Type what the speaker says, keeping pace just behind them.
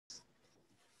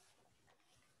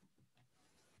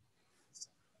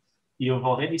You've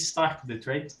already started it,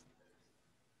 right?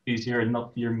 Because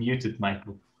you're muted,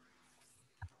 Michael.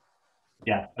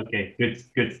 Yeah, okay,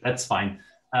 good, that's fine.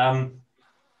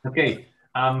 Okay,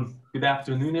 good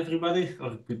afternoon, everybody,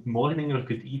 or good morning or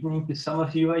good evening to some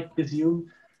of you, I presume.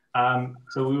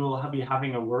 So we will be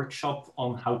having a workshop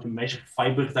on how to measure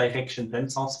fiber direction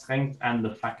tensile strength and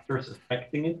the factors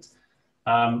affecting it.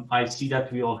 I see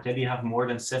that we already have more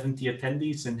than 70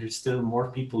 attendees and there's still more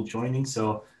people joining.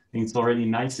 So I think it's already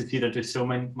nice to see that there's so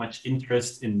much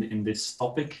interest in this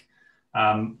topic.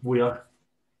 I'm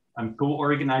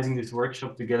co-organizing this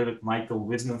workshop together with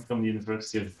Wisnom from the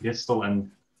University of Bristol and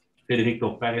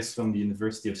Federico Paris from the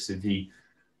University of Seville.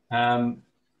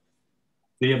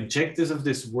 The objectives of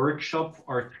this workshop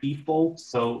are threefold.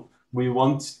 So we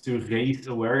want to raise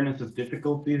awareness of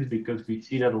difficulties because we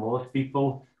see that a lot of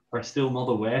people are still not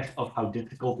aware of how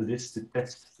difficult it is to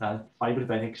test fiber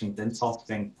direction tensile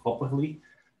strength properly.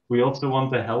 We also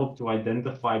want to help to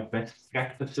identify best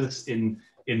practices in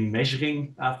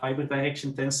measuring fiber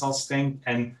direction tensile strength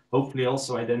and hopefully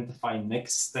also identify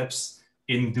next steps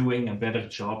in doing a better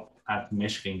job at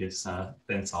measuring this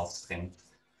tensile strength.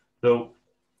 So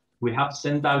we have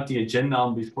sent out the agenda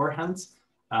on beforehand.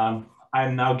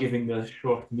 I'm now giving the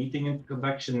short meeting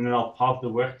introduction and then I'll pass the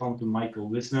word on to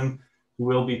Wisnom, who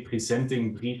will be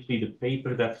presenting briefly the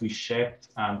paper that we shared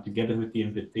together with the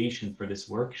invitation for this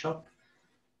workshop.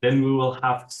 Then we will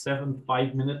have 7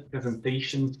 5-minute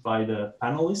presentations by the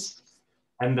panelists,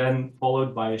 and then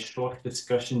followed by a short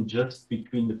discussion just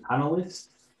between the panelists.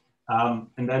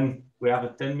 And then we have a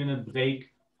 10-minute break.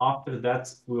 After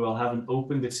that, we will have an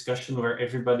open discussion where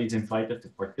everybody is invited to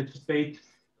participate.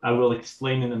 I will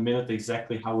explain in a minute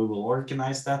exactly how we will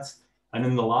organize that. And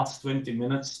in the last 20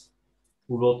 minutes,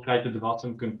 we will try to draw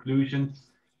some conclusions,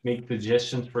 make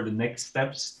suggestions for the next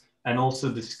steps, and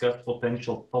also discuss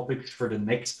potential topics for the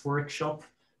next workshop.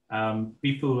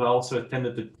 People who also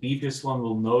attended the previous one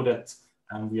will know that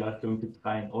we are going to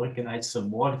try and organize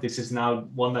some more. This is now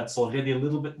one that's already a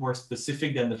little bit more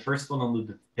specific than the first one on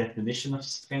the definition of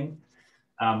strength.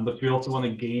 But we also want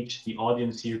to gauge the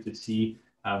audience here to see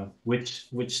which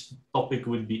topic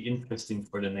would be interesting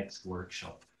for the next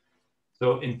workshop.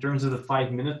 So in terms of the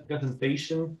 5-minute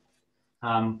presentation,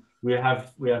 we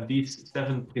have these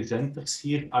 7 presenters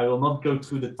here. I will not go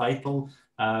through the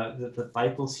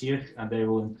titles here, and they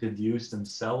will introduce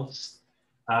themselves.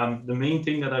 The main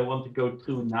thing that I want to go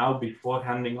through now before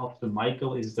handing off to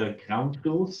Michael is the ground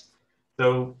rules.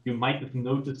 So you might have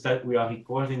noticed that we are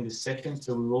recording this session,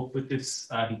 so we will put this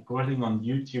recording on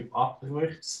YouTube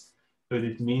afterwards. So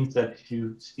this means that if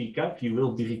you speak up, you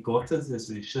will be recorded. This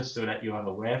is just so that you are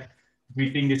aware. We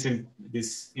think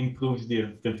this improves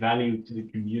the value to the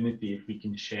community if we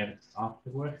can share it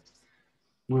afterwards.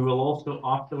 We will also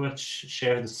afterwards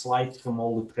share the slides from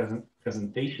all the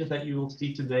presentations that you will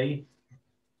see today.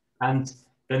 And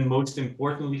then most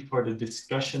importantly for the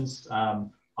discussions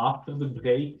after the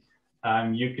break,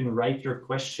 you can write your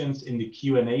questions in the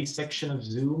Q&A section of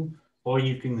Zoom, or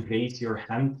you can raise your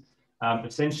hand.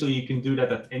 Essentially, you can do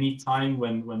that at any time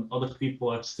when other people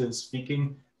are still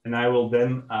speaking, and I will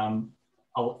then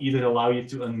I'll either allow you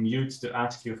to unmute to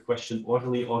ask your question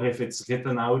orally, or if it's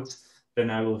written out, then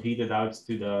I will read it out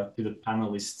to the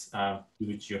panelists to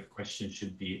which your question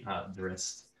should be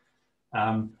addressed.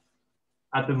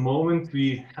 At the moment,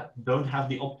 we don't have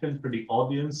the option for the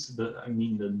audience, the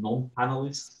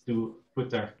non-panelists, to put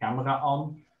their camera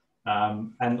on.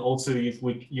 And also,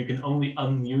 you can only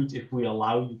unmute if we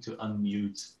allow you to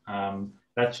unmute.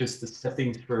 That's just the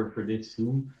settings for this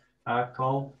Zoom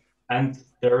call. And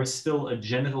there is still a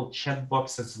general chat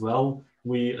box as well.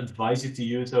 We advise you to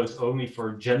use those only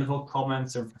for general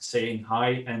comments and for saying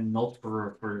hi and not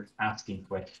for asking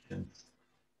questions.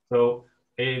 So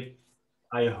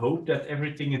I hope that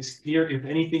everything is clear. If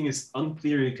anything is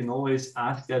unclear, you can always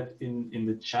ask that in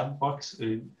the chat box.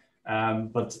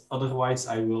 But otherwise,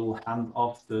 I will hand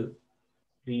off the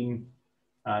screen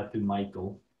to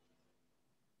Michael.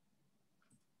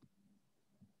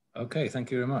 Okay,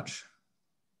 thank you very much.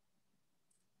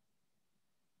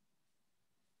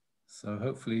 So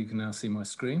hopefully you can now see my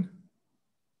screen.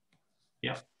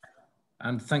 Yeah.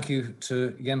 And thank you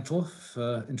to Yentl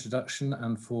for introduction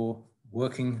and for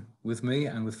working with me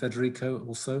and with Federico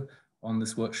also on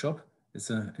this workshop.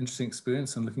 It's an interesting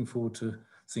experience and looking forward to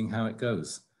seeing how it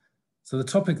goes. So the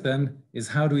topic then is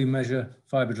how do we measure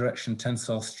fiber direction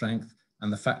tensile strength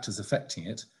and the factors affecting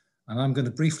it? And I'm going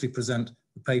to briefly present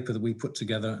the paper that we put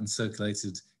together and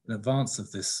circulated in advance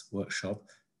of this workshop,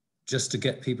 just to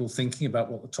get people thinking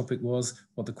about what the topic was,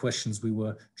 what the questions we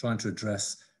were trying to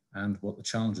address, and what the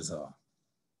challenges are.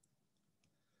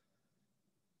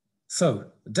 So,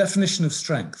 the definition of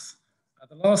strength.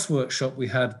 the last workshop we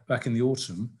had back in the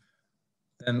autumn,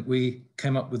 then we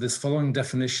came up with this following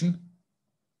definition,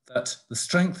 that the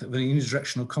strength of a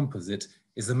unidirectional composite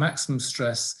is the maximum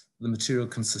stress the material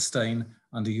can sustain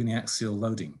under uniaxial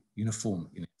loading, uniform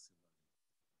uniaxial.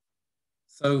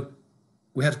 So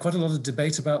we had quite a lot of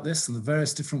debate about this and the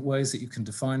various different ways that you can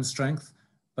define strength,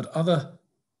 but other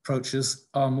approaches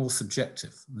are more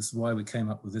subjective. This is why we came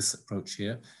up with this approach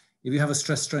here. If you have a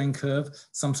stress strain curve,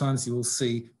 sometimes you will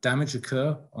see damage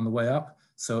occur on the way up.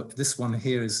 So this one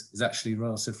here is actually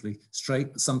relatively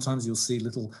straight, but sometimes you'll see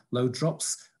little load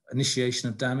drops, initiation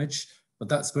of damage, but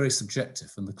that's very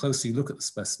subjective. And the closer you look at the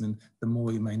specimen, the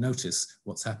more you may notice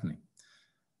what's happening.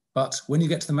 But when you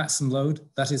get to the maximum load,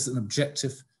 that is an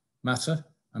objective matter.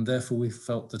 And therefore we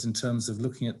felt that in terms of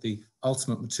looking at the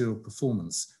ultimate material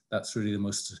performance, that's really the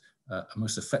most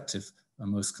effective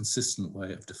and most consistent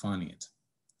way of defining it.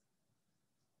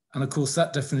 And of course,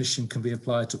 that definition can be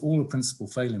applied to all the principal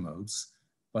failure modes.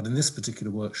 But in this particular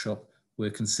workshop, we're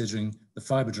considering the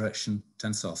fibre direction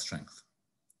tensile strength.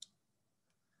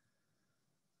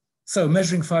 So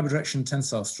measuring fibre direction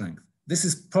tensile strength. This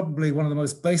is probably one of the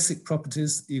most basic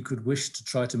properties you could wish to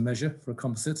try to measure for a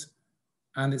composite.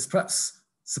 And it's perhaps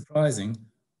surprising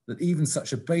that even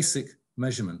such a basic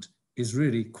measurement is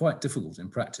really quite difficult in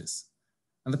practice.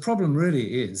 And the problem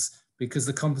really is because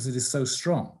the composite is so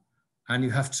strong and you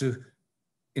have to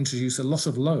introduce a lot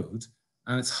of load,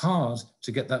 and it's hard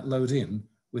to get that load in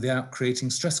without creating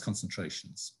stress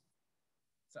concentrations.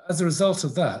 So as a result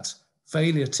of that,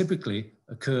 failure typically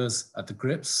occurs at the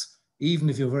grips, even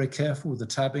if you're very careful with the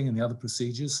tabbing and the other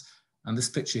procedures. And this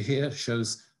picture here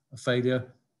shows a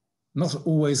failure, not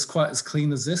always quite as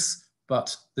clean as this,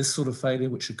 but this sort of failure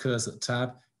which occurs at the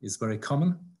tab is very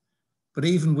common. But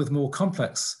even with more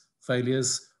complex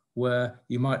failures, where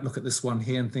you might look at this one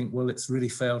here and think, well, it's really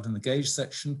failed in the gauge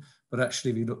section, but actually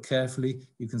if you look carefully,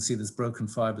 you can see there's broken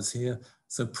fibers here.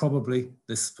 So probably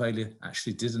this failure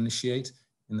actually did initiate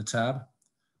in the tab.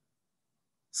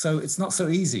 So it's not so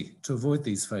easy to avoid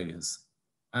these failures.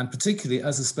 And particularly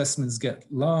as the specimens get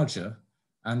larger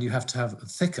and you have to have a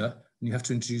thicker and you have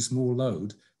to introduce more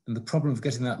load, then the problem of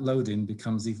getting that load in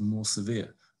becomes even more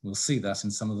severe. We'll see that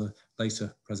in some of the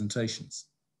later presentations.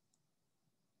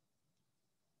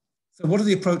 So what are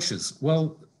the approaches?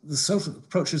 Well, the sort of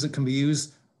approaches that can be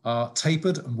used are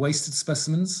tapered and wasted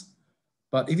specimens.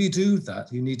 But if you do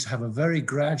that, you need to have a very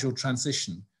gradual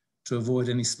transition to avoid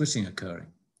any splitting occurring.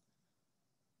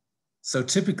 So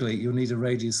typically you'll need a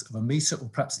radius of 1 meter or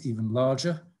perhaps even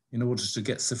larger in order to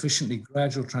get sufficiently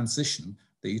gradual transition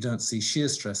that you don't see shear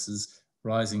stresses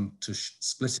rising to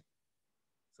splitting.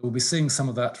 So we'll be seeing some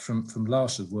of that from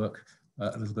Lars's work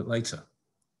a little bit later.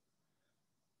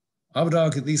 I would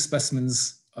argue these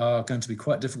specimens are going to be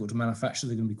quite difficult to manufacture.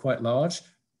 They're going to be quite large,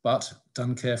 but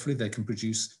done carefully, they can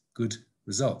produce good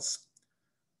results.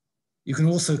 You can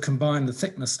also combine the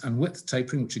thickness and width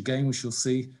tapering, which again, we shall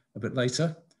see a bit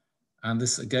later. And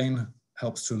this again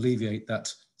helps to alleviate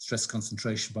that stress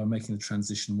concentration by making the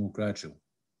transition more gradual.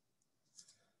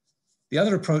 The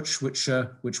other approach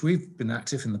which we've been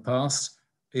active in the past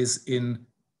is in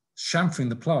chamfering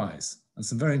the plies, and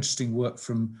some very interesting work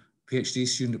from a PhD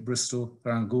student at Bristol,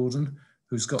 Baron Gordon,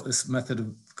 who's got this method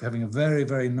of having a very,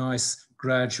 very nice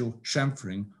gradual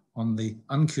chamfering on the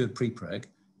uncured prepreg.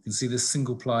 You can see this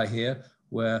single ply here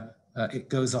where it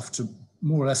goes off to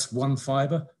more or less one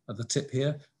fiber at the tip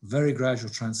here, very gradual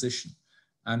transition.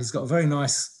 And he's got a very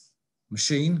nice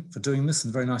machine for doing this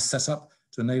and a very nice setup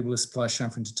to enable this ply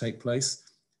chamfering to take place.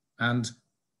 And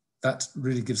that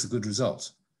really gives a good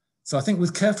result. So I think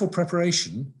with careful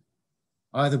preparation,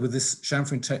 either with this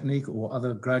chamfering technique or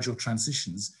other gradual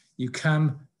transitions, you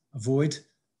can avoid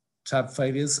tab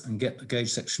failures and get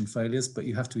gauge section failures, but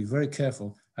you have to be very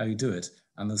careful how you do it.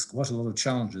 And there's quite a lot of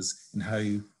challenges in how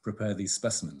you prepare these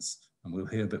specimens. And we'll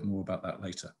hear a bit more about that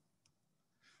later.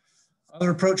 Other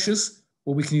approaches,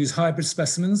 well, we can use hybrid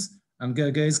specimens, and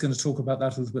Gergely is going to talk about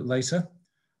that a little bit later.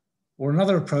 Or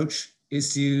another approach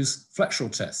is to use flexural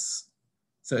tests.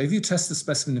 So if you test the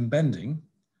specimen in bending,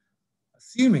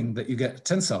 assuming that you get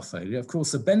tensile failure, of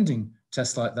course, a bending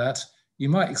test like that, you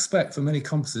might expect for many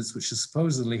composites which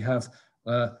supposedly have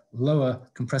lower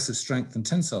compressive strength than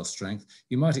tensile strength,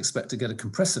 you might expect to get a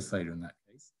compressive failure in that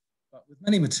case. But with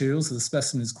many materials, if the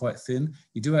specimen is quite thin,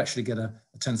 you do actually get a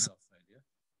tensile failure.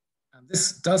 And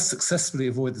this does successfully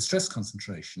avoid the stress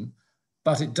concentration,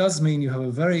 but it does mean you have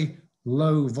a very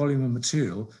low volume of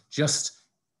material just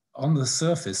on the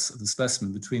surface of the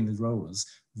specimen between the rollers,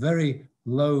 very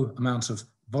low amount of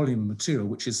volume of material,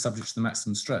 which is subject to the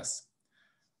maximum stress.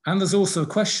 And there's also a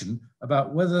question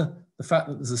about whether the fact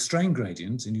that there's a strain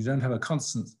gradient and you don't have a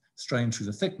constant strain through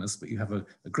the thickness, but you have a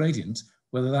gradient,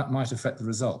 whether that might affect the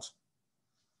result.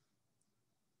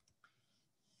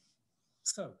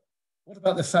 So what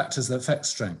about the factors that affect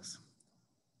strength?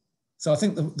 So I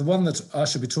think the one that I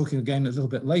should be talking again a little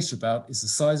bit later about is the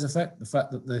size effect, the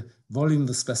fact that the volume of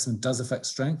the specimen does affect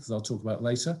strength, as I'll talk about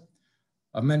later.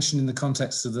 I've mentioned in the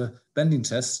context of the bending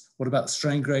test, what about the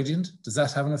strain gradient? Does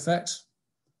that have an effect?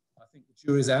 I think the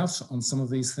jury's out on some of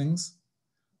these things.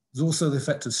 There's also the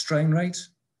effect of strain rate,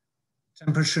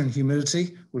 temperature and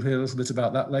humidity. We'll hear a little bit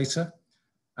about that later.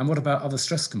 And what about other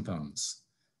stress components?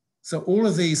 So all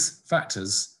of these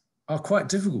factors are quite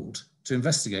difficult to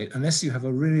investigate unless you have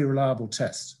a really reliable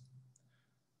test.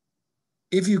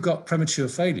 If you've got premature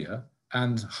failure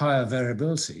and higher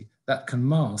variability, that can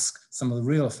mask some of the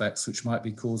real effects which might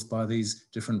be caused by these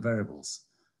different variables.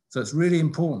 So it's really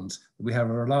important that we have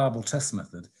a reliable test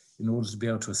method in order to be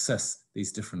able to assess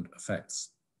these different effects.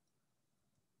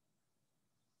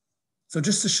 So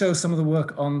just to show some of the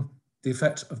work on the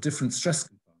effect of different stress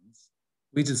components,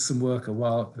 we did some work a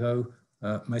while ago,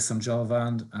 Maysam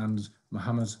Jalvand and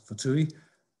Mohammed Fatoui,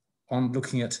 on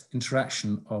looking at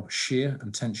interaction of shear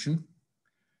and tension.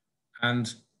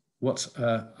 And what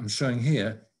I'm showing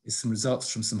here is some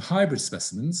results from some hybrid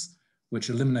specimens which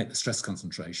eliminate the stress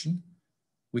concentration.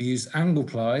 We used angle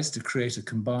plies to create a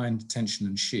combined tension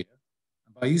and shear.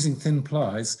 And by using thin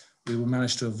plies, we will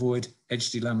manage to avoid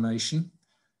edge delamination.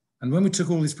 And when we took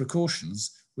all these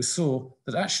precautions, we saw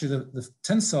that actually the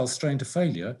tensile strain to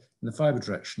failure in the fibre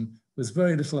direction was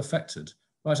very little affected,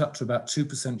 right up to about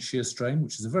 2% shear strain,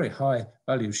 which is a very high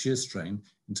value of shear strain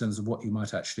in terms of what you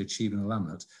might actually achieve in a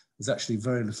laminate. There's actually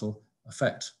very little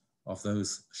effect of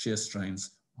those shear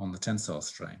strains on the tensile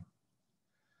strain.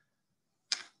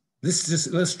 This just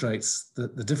illustrates the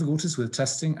difficulties with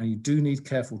testing, and you do need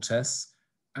careful tests,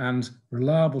 and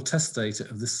reliable test data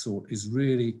of this sort is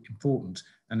really important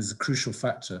and is a crucial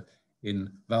factor in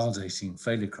validating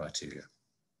failure criteria.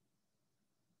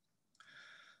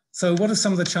 So what are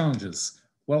some of the challenges?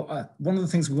 Well, one of the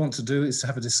things we want to do is to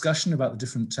have a discussion about the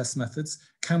different test methods.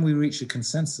 Can we reach a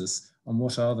consensus on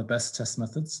what are the best test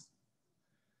methods?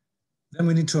 Then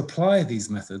we need to apply these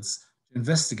methods to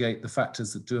investigate the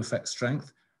factors that do affect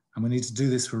strength, and we need to do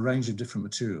this for a range of different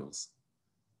materials.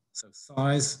 So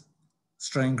size,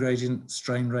 strain gradient,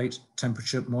 strain rate,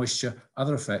 temperature, moisture,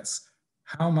 other effects.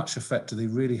 How much effect do they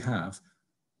really have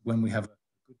when we have a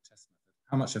good test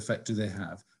method? How much effect do they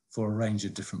have for a range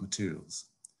of different materials?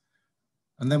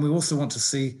 And then we also want to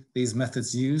see these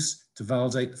methods used to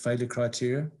validate the failure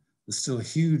criteria. There's still a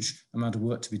huge amount of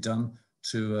work to be done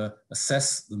to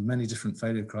assess the many different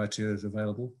failure criteria that are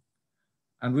available.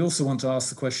 And we also want to ask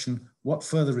the question, what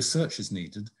further research is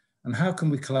needed and how can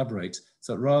we collaborate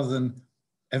so that rather than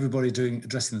everybody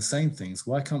addressing the same things,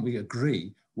 why can't we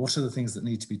agree what are the things that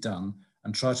need to be done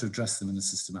and try to address them in a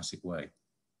systematic way?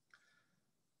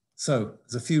 So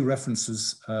there's a few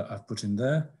references I've put in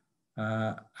there,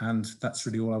 and that's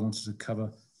really all I wanted to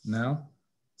cover now.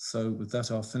 So with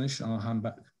that, I'll finish and I'll hand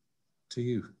back to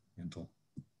you, Yentl.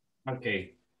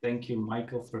 Okay, thank you,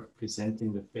 Michael, for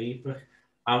presenting the paper.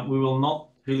 We will not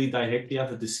really directly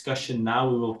have a discussion now.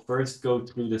 We will first go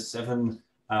through the 7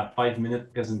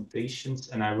 5-minute presentations,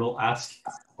 and I will ask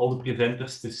all the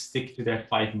presenters to stick to their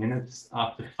 5 minutes.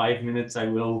 After 5 minutes, I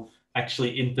will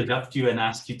actually interrupt you and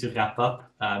ask you to wrap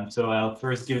up. So I'll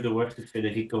first give the word to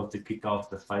Federico to kick off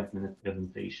the 5-minute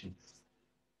presentation.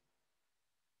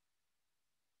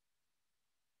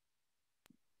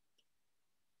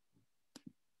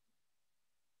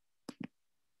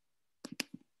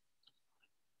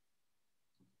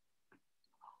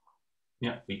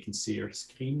 Yeah, we can see your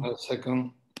screen. A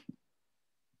second.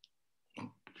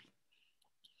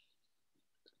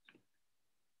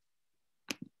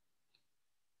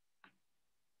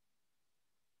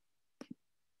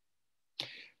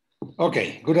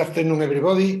 Okay, good afternoon,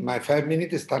 everybody. My 5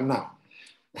 minutes start now.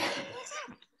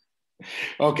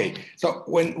 Okay, so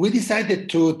when we decided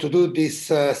to do this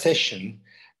session,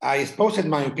 I exposed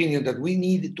my opinion that we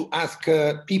need to ask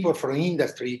people from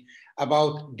industry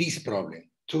about this problem,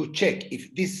 to check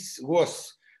if this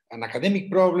was an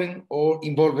academic problem or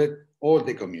involved all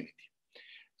the community.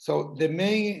 So the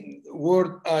main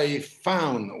word I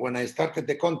found when I started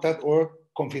the contact was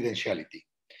confidentiality.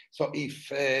 So if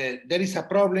there is a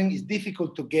problem, it's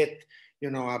difficult to get,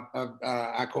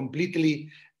 a completely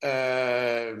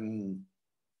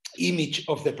image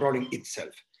of the problem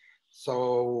itself.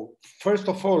 So first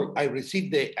of all, I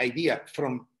received the idea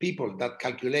from people that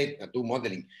calculate, that do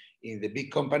modeling in the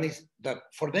big companies, that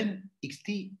for them,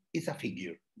 XT is a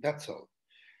figure, that's all.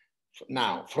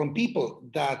 Now, from people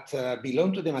that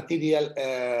belong to the material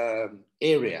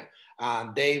area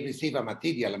and they receive a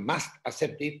material and must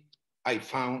accept it, I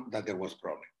found that there was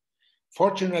problem.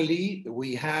 Fortunately,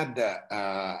 we had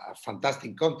a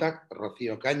fantastic contact,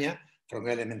 Rocío Ocaña from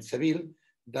Element Seville,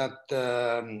 that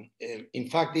in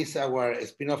fact is our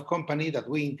spin-off company that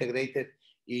we integrated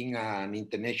in an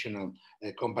international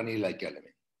company like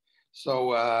Element.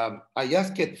 So I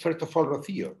asked, first of all,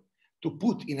 Rocío to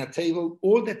put in a table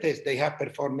all the tests they have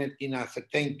performed in a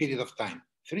certain period of time,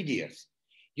 3 years.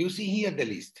 You see here the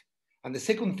list. And the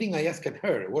second thing I asked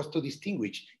her was to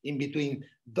distinguish in between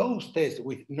those tests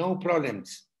with no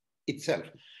problems itself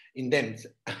in them,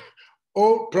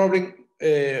 or problem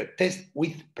tests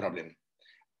with problem.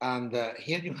 And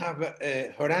here you have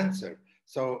her answer.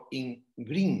 So in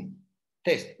green,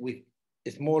 test with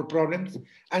small problems,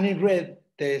 and in red,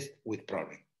 test with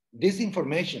problem. This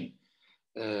information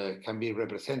can be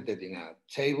represented in a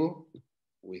table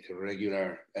with a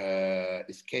regular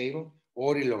scale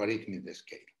or a logarithmic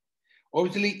scale.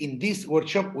 Obviously, in this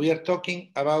workshop, we are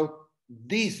talking about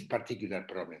this particular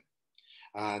problem.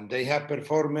 And they have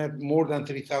performed more than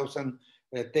 3,000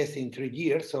 tests in 3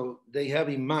 years, so they have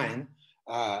in mind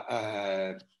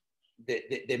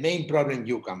the main problem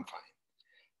you can find.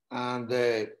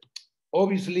 And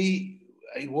obviously,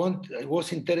 I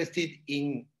was interested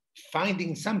in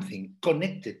finding something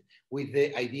connected with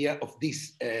the idea of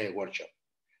this workshop.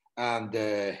 And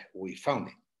we found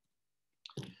it.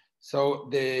 So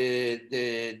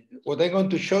what I'm going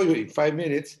to show you in 5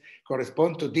 minutes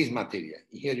corresponds to this material.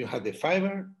 Here you have the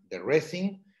fiber, the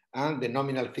resin, and the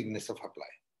nominal thickness of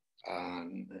apply.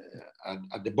 And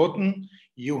at the bottom,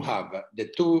 you have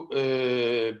the two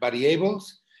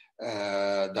variables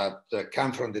that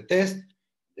come from the test,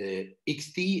 the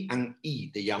XT and E,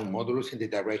 the Young modulus in the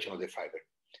direction of the fiber,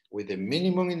 with the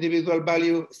minimum individual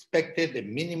value expected, the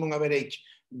minimum average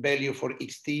value for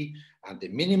XT, and the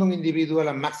minimum individual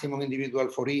and maximum individual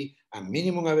for E, and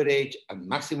minimum average and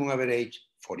maximum average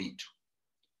for E2.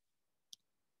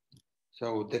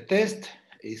 So the test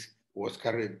was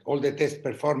carried, all the tests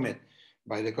performed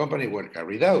by the company were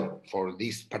carried out for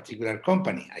this particular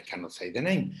company, I cannot say the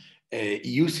name,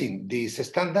 using this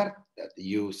standard that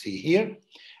you see here.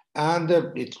 And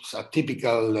it's a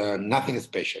typical, nothing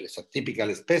special. It's a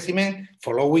typical specimen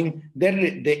following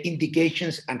the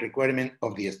indications and requirement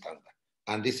of the standard.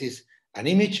 And this is an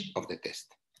image of the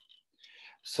test.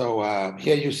 So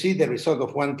here you see the result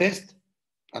of one test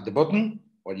at the bottom,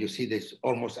 where you see there's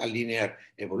almost a linear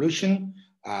evolution.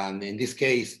 And in this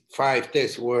case, 5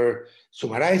 tests were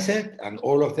summarized, and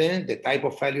all of them, the type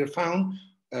of failure found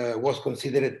was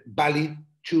considered valid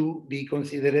to be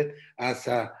considered as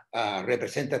a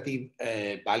representative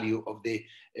value of the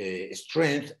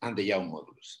strength and the Young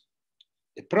modulus.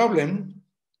 The problem,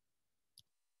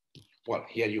 well,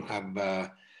 here you have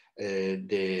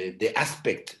the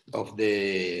aspect of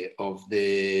the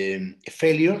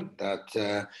failure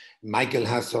that Michael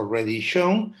has already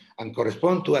shown, and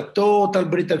correspond to a total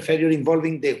brittle failure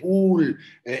involving the whole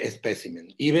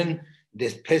specimen, even the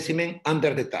specimen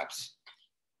under the tabs.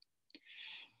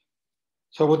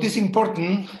 So what is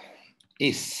important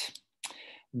is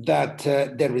that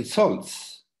the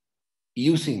results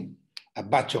using a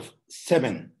batch of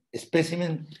 7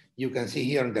 specimens, you can see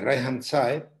here on the right-hand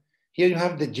side, here you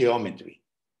have the geometry.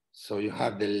 So you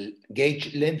have the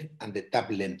gauge length and the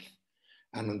tab length.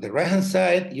 And on the right-hand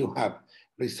side, you have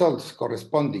results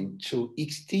corresponding to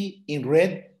XT in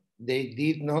red. They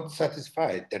did not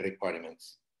satisfy the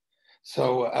requirements.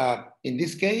 So in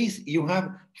this case, you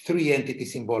have 3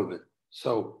 entities involved.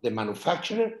 So the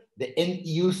manufacturer, the end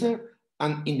user,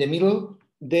 and in the middle,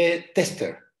 the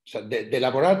tester. So the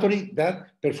laboratory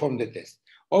that performed the test.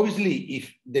 Obviously,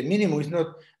 if the minimum is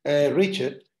not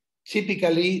reached,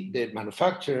 typically the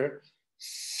manufacturer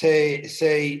say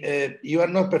you are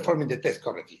not performing the test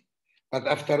correctly. But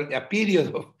after a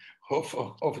period of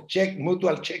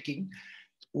mutual checking,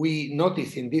 we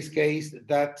notice in this case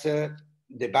that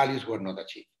the values were not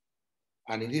achieved.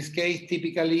 And in this case,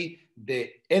 typically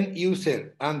the end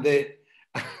user and the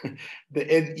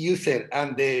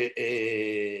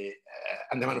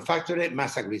manufacturer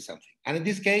must agree something. And in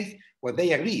this case, what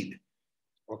they agreed,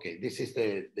 okay, this is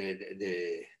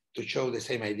to show the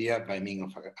same idea by means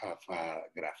of a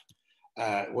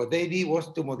graph. What they did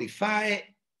was to modify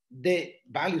the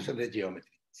values of the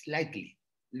geometry slightly.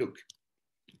 Look,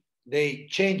 they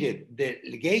changed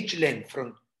the gauge length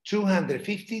from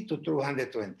 250 to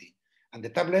 220, and the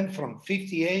tab length from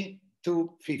 58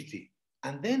 to 50.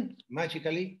 And then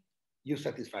magically, you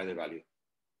satisfy the value.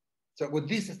 So with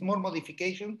this small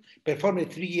modification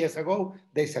performed 3 years ago,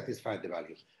 they satisfied the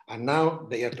value. And now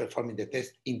they are performing the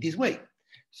test in this way.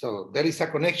 So there is a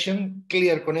connection,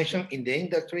 clear connection in the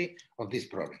industry of this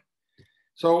problem.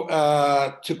 So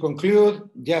to conclude,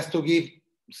 just to give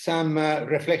some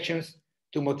reflections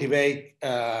to motivate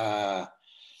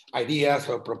ideas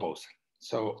or proposals.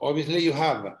 So obviously you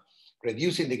have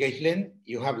reducing the gauge length,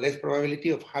 you have less probability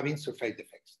of having surface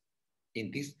defects. In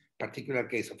this particular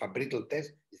case of a brittle test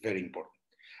is very important.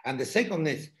 And the second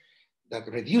is that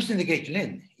reducing the gauge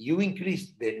length, you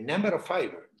increase the number of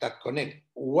fibers that connect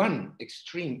one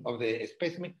extreme of the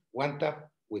specimen, one tap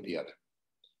with the other.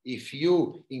 If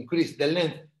you increase the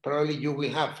length, probably you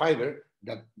will have fiber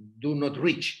that do not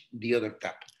reach the other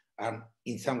tap and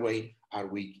in some way are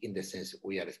weak in the sense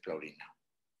we are exploring now.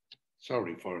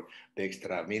 Sorry for the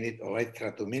extra minute or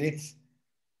extra 2 minutes.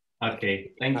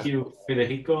 Okay, thank you,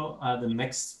 Federico. The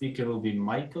next speaker will be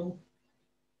Michael.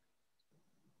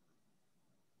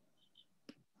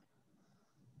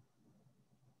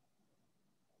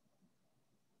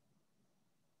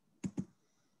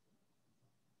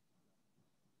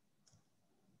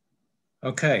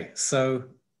 Okay, so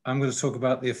I'm going to talk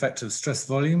about the effect of stress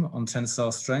volume on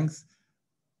tensile strength.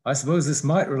 I suppose this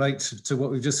might relate to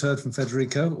what we've just heard from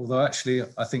Federico, although actually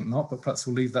I think not, but perhaps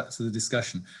we'll leave that to the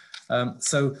discussion.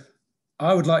 So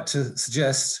I would like to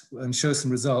suggest and show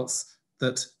some results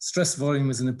that stress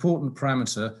volume is an important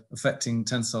parameter affecting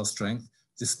tensile strength,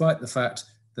 despite the fact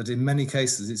that in many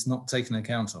cases it's not taken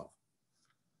account of.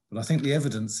 But I think the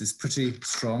evidence is pretty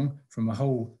strong from a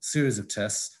whole series of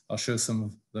tests. I'll show some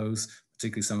of those,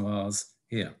 particularly some of ours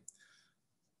here.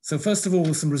 So first of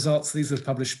all, some results. These were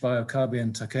published by Okabe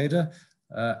and Takeda,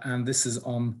 and this is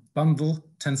on bundle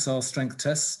tensile strength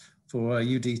tests for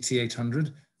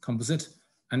UDT800 composite.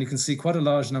 And you can see quite a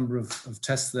large number of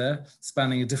tests there,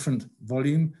 spanning a different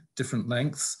volume, different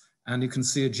lengths, and you can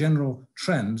see a general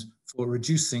trend for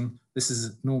reducing, this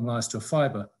is normalized to a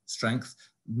fiber strength,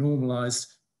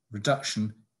 normalized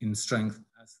reduction in strength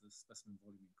as the specimen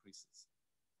volume increases.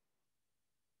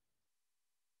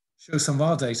 Show some of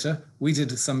our data. We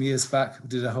did some years back, we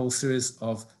did a whole series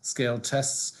of scaled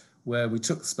tests where we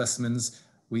took the specimens,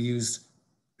 we used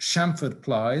chamfered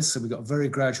plies, so we got a very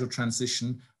gradual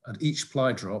transition at each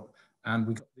ply drop, and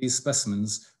we got these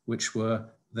specimens which were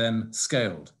then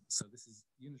scaled. So this is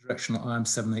unidirectional IM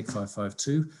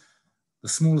 78552. The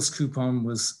smallest coupon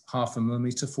was 0.5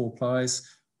 millimeter, 4 plies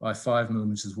by 5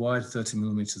 millimeters wide, 30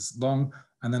 millimeters long,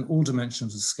 and then all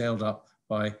dimensions were scaled up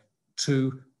by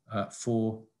 2,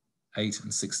 4, 8,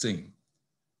 and 16.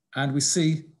 And we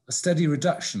see a steady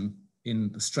reduction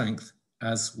in the strength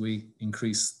as we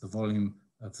increase the volume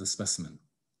of the specimen.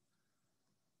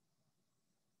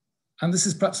 And this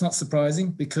is perhaps not surprising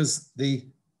because the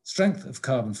strength of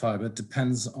carbon fiber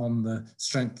depends on the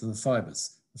strength of the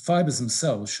fibers. The fibers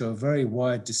themselves show a very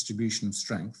wide distribution of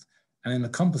strength. And in a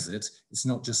composite, it's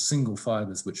not just single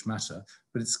fibers which matter,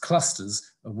 but it's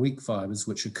clusters of weak fibers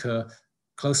which occur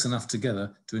close enough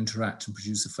together to interact and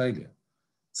produce a failure.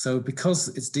 So because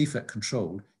it's defect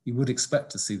controlled, you would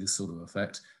expect to see this sort of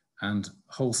effect, and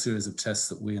a whole series of tests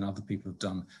that we and other people have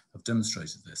done have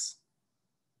demonstrated this.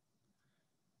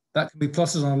 That can be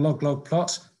plotted on a log-log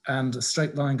plot, and a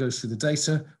straight line goes through the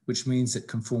data, which means it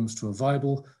conforms to a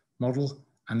viable model,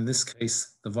 and in this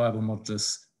case, the viable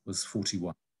modulus was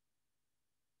 41.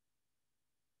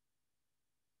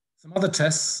 Some other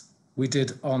tests we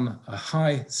did on a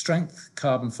high strength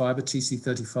carbon fiber,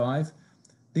 TC35.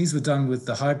 These were done with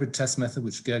the hybrid test method,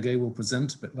 which Gergely will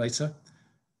present a bit later.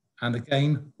 And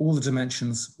again, all the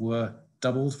dimensions were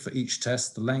doubled for each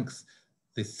test, the length,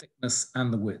 the thickness,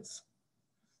 and the width.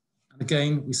 And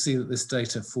again, we see that this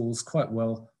data falls quite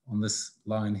well on this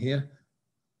line here.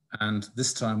 And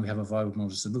this time we have a viable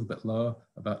modulus a little bit lower,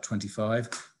 about 25,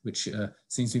 which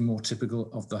seems to be more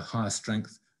typical of the higher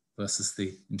strength versus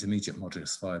the intermediate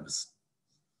modulus fibers.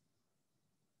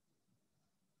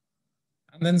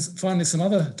 And then finally, some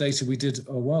other data we did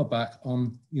a while back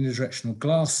on unidirectional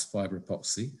glass fiber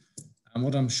epoxy. And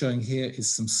what I'm showing here is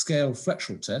some scaled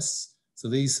flexural tests. So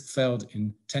these failed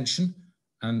in tension.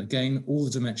 And again, all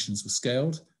the dimensions were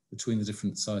scaled between the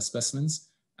different size specimens.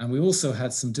 And we also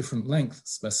had some different length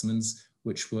specimens,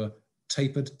 which were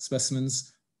tapered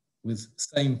specimens with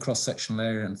same cross-sectional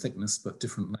area and thickness, but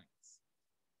different lengths.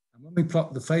 And when we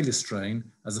plot the failure strain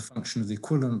as a function of the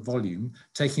equivalent volume,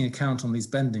 taking account on these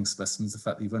bending specimens, the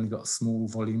fact that you've only got a small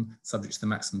volume subject to the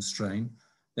maximum strain,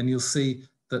 then you'll see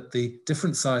that the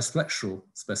different size flexural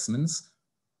specimens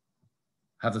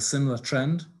have a similar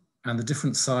trend, and the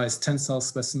different size tensile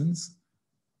specimens,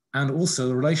 and also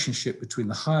the relationship between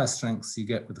the higher strengths you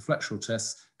get with the flexural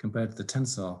tests compared to the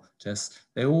tensile tests,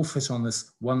 they all fit on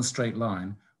this one straight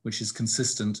line, which is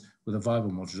consistent with a viable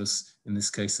modulus, in this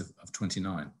case of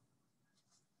 29.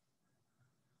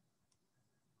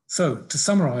 So to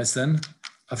summarize then,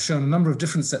 I've shown a number of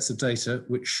different sets of data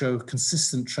which show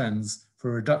consistent trends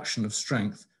for a reduction of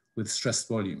strength with stressed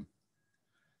volume.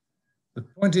 The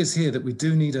point is here that we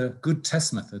do need a good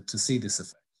test method to see this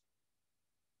effect.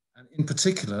 And in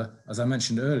particular, as I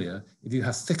mentioned earlier, if you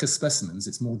have thicker specimens,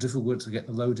 it's more difficult to get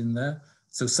the load in there.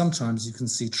 So sometimes you can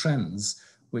see trends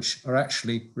which are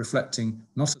actually reflecting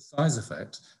not a size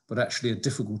effect, but actually a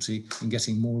difficulty in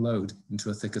getting more load into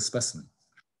a thicker specimen.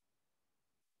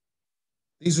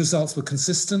 These results were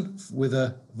consistent with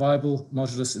a viable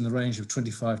modulus in the range of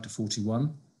 25 to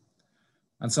 41.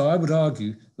 And so I would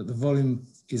argue that the volume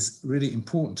is really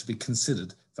important to be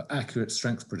considered for accurate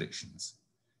strength predictions.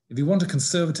 If you want a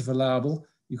conservative allowable,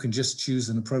 you can just choose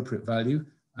an appropriate value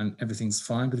and everything's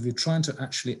fine. But if you're trying to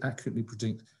actually accurately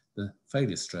predict the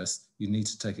failure stress, you need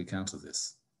to take account of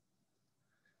this.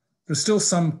 There are still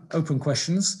some open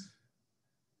questions.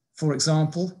 For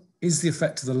example, is the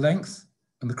effect of the length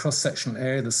and the cross-sectional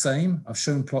area the same? I've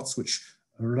shown plots which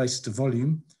are related to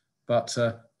volume, but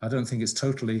I don't think it's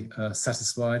totally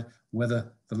satisfied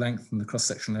whether the length and the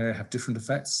cross-sectional area have different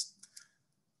effects.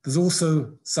 There's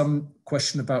also some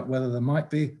question about whether there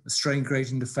might be a strain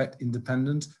gradient effect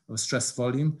independent of stress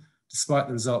volume. Despite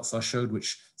the results I showed,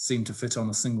 which seem to fit on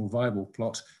a single viable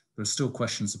plot, there are still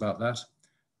questions about that.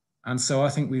 And so I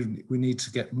think we need to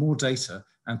get more data,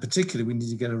 and particularly we need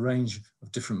to get a range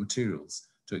of different materials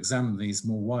to examine these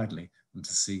more widely and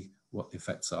to see what the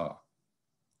effects are.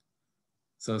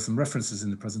 So some references in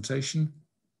the presentation,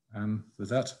 and with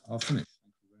that, I'll finish.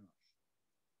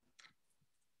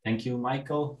 Thank you,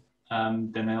 Michael.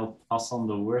 Then I'll pass on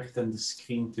the word and the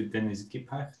screen to Dennis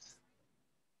Gibhardt.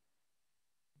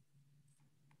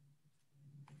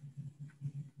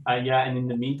 Yeah, and in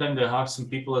the meantime, there are some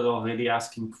people that are already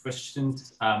asking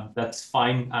questions. That's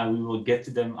fine. We will get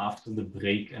to them after the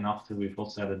break and after we've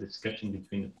also had a discussion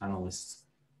between the panelists.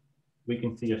 We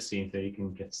can see your scene, so you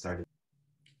can get started.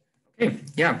 Okay,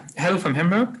 yeah. Hello from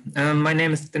Hamburg. My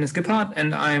name is Dennis Gibhardt,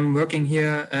 and I'm working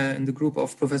here in the group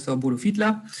of Professor Bodo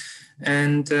Fiedler.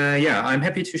 And yeah, I'm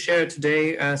happy to share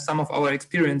today some of our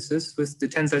experiences with the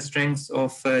tensile strengths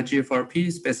of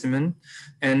GFRP specimen,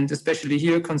 and especially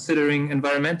here considering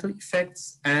environmental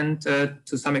effects and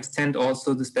to some extent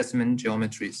also the specimen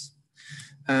geometries.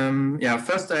 Yeah,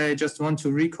 first I just want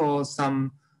to recall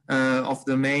some of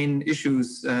the main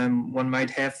issues one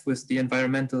might have with the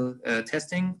environmental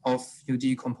testing of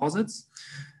UD composites.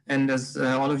 And as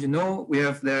all of you know, we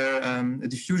have there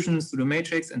diffusions through the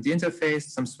matrix and the interface,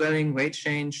 some swelling, weight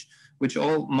change, which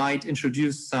all might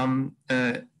introduce some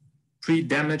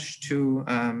pre-damage to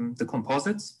the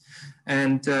composites.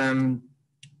 And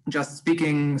just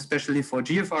speaking especially for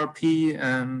GFRP,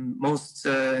 most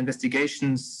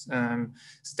investigations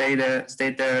state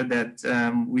there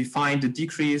that we find a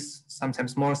decrease,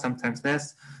 sometimes more, sometimes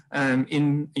less,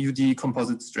 in UD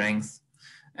composite strength.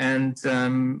 And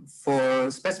for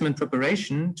specimen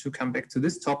preparation, to come back to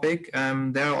this topic,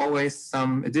 there are always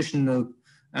some additional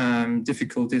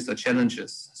difficulties or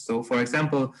challenges. So for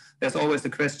example, there's always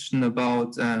the question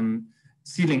about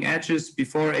sealing edges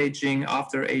before aging,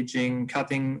 after aging,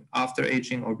 cutting after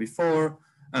aging or before,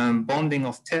 bonding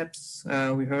of tabs.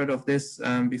 We heard of this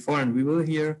before and we will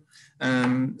hear.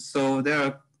 So there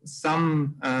are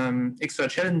some extra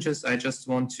challenges I just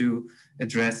want to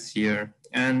address here.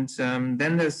 And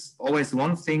then there's always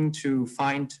one thing to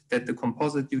find that the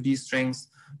composite UD strength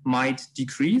might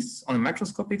decrease on a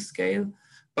macroscopic scale,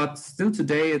 but still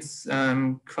today it's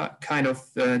kind of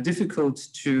difficult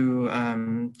to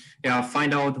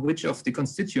find out which of the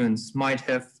constituents might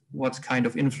have what kind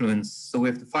of influence. So we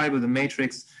have the fiber, the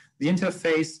matrix, the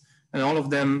interface, and all of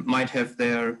them might have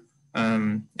their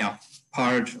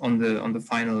part on the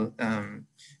final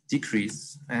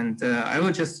decrease. And I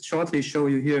will just shortly show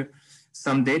you here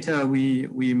some data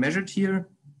we measured here.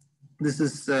 This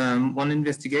is one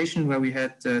investigation where we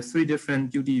had 3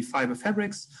 different UD fiber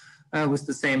fabrics with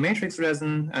the same matrix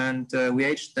resin, and we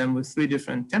aged them with 3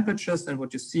 different temperatures. And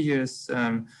what you see here is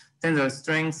tensile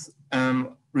strength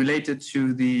related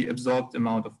to the absorbed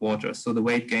amount of water, so the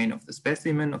weight gain of the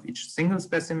specimen, of each single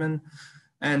specimen.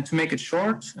 And to make it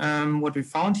short, what we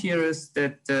found here is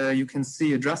that you can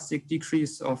see a drastic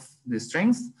decrease of the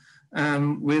strength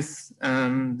with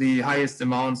the highest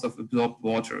amounts of absorbed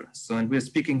water. So, and we're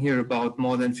speaking here about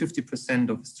more than 50%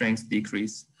 of strength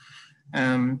decrease.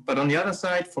 But on the other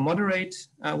side, for moderate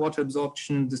water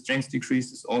absorption, the strength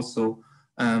decrease is also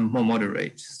more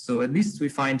moderate. So at least we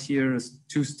find here a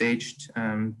 2-staged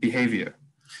behavior.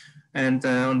 And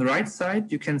on the right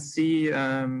side, you can see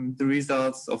the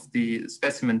results of the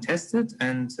specimen tested.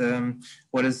 And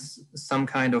what is some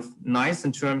kind of nice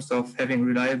in terms of having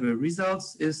reliable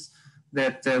results is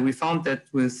that we found that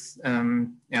with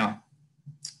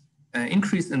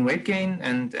increase in weight gain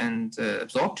and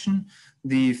absorption,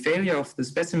 the failure of the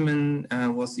specimen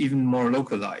was even more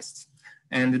localized.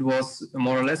 And it was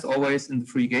more or less always in the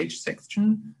free gauge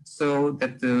section, so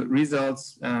that the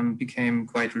results became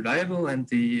quite reliable, and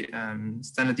the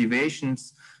standard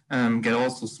deviations get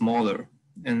also smaller.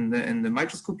 In the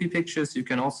microscopy pictures, you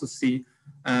can also see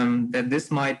that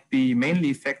this might be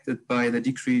mainly affected by the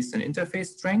decrease in interface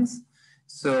strength.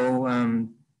 So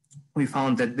we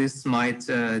found that this might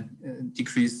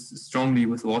decrease strongly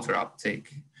with water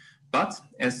uptake. But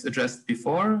as addressed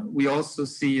before, we also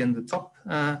see in the top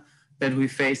that we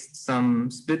faced some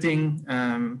splitting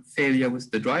failure with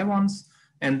the dry ones,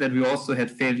 and that we also had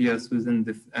failures within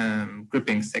the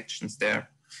gripping sections there.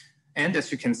 And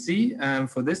as you can see,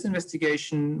 for this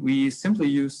investigation, we simply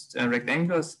used a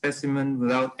rectangular specimen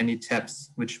without any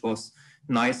tabs, which was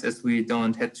nice as we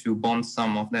don't had to bond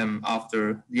some of them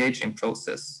after the aging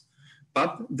process.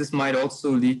 But this might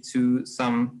also lead to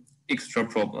some extra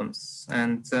problems.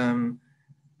 And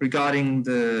regarding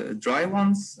the dry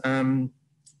ones,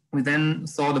 we then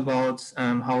thought about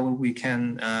how we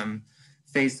can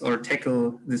face or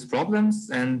tackle these problems.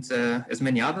 And as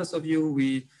many others of you,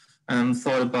 we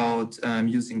thought about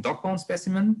using dog bone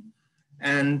specimen.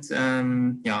 And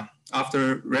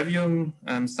after reviewing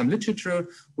some literature,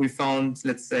 we found,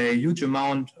 let's say, a huge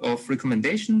amount of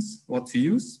recommendations what to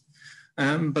use.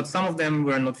 But some of them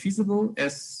were not feasible,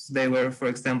 as they were, for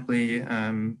example,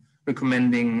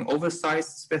 recommending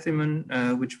oversized specimen,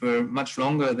 which were much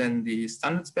longer than the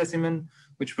standard specimen,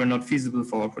 which were not feasible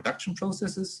for our production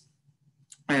processes.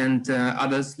 And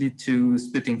others lead to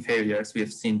splitting failures we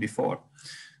have seen before.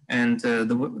 And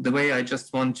the way I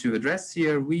just want to address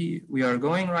here, we are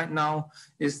going right now,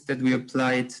 is that we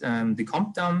applied the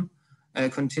CompDam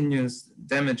continuous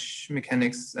damage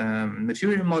mechanics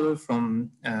material model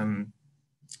from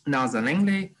NASA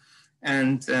Langley.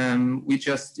 And we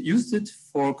just used it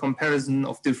for comparison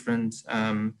of different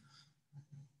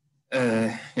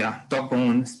dog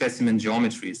bone specimen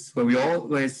geometries, where we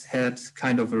always had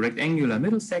kind of a rectangular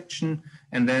middle section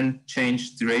and then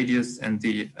changed the radius and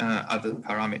the other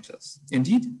parameters.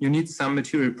 Indeed, you need some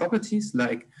material properties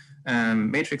like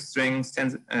matrix strengths,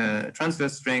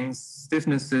 transverse strengths,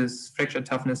 stiffnesses, fracture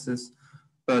toughnesses,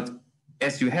 but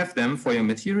as you have them for your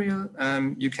material,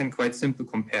 you can quite simply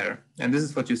compare. And this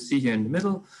is what you see here in the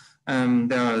middle.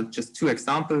 There are just two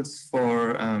examples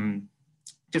for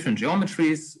different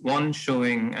geometries, one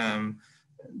showing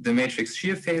the matrix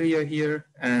shear failure here,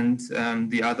 and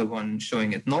the other one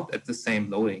showing it not at the same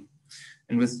loading.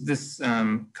 And with this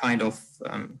kind of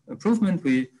improvement,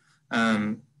 we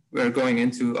are going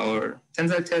into our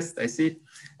tensile test, I see.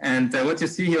 And what you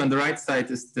see here on the right side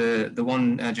is the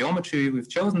one geometry we've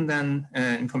chosen then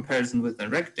in comparison with the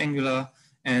rectangular.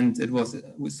 And it was,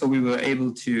 so we were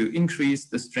able to increase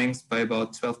the strength by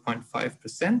about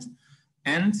 12.5%.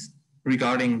 And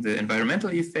regarding the environmental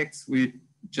effects, we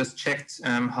just checked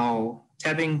how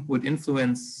tabbing would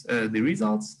influence the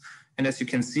results. And as you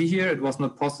can see here, it was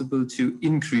not possible to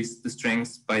increase the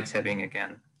strength by tabbing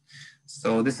again.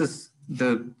 So this is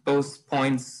both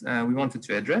points we wanted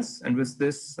to address. And with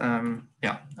this,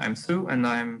 I'm through,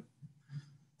 and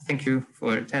thank you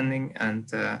for attending,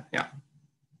 and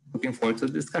looking forward to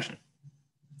the discussion.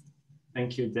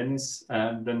 Thank you, Dennis.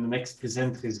 Then the next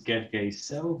presenter is Gergely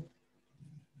Czél.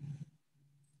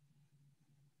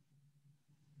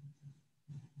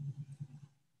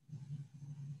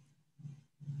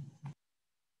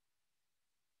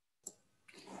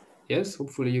 Yes,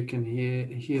 hopefully you can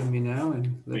hear me now,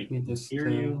 and let me just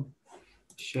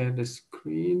share the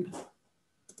screen.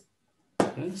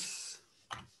 Yes.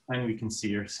 And we can see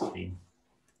your screen.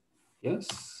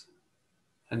 Yes.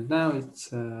 And now it's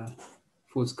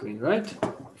full screen, right?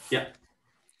 Yeah.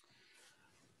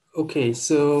 Okay,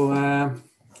 so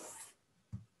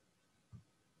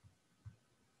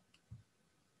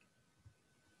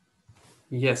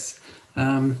yes.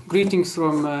 Greetings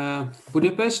from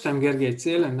Budapest. I'm Gergely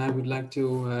Czél, and I would like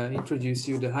to introduce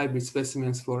you the hybrid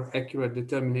specimens for accurate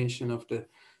determination of the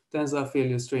tensile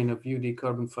failure strain of UD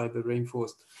carbon fiber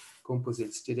reinforced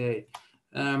composites today.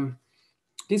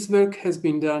 This work has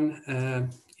been done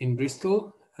in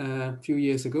Bristol a few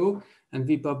years ago, and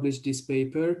we published this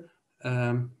paper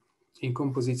in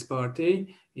Composites Part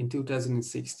A in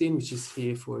 2016, which is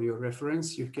here for your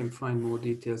reference. You can find more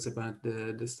details about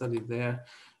the study there.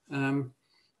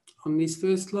 On this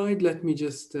first slide, let me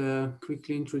just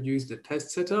quickly introduce the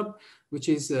test setup, which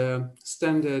is a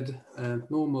standard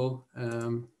normal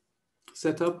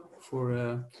setup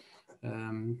for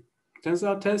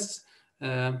tensile tests.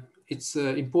 it's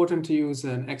important to use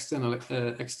an external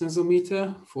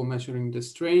extensometer for measuring the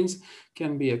strains.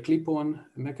 Can be a clip-on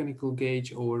mechanical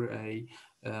gauge or a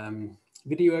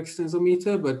video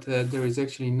extensometer, but there is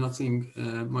actually nothing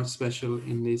much special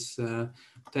in this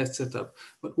test setup.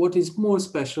 But what is more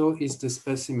special is the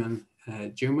specimen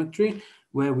geometry,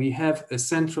 where we have a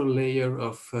central layer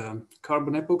of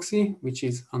carbon epoxy, which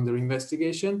is under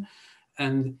investigation,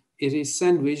 and it is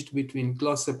sandwiched between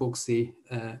glass epoxy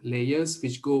layers,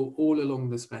 which go all along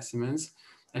the specimens.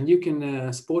 And you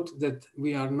can spot that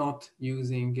we are not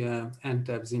using end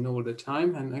tabs in all the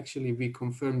time. And actually we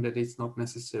confirm that it's not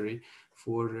necessary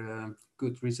for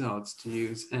good results to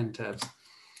use end tabs.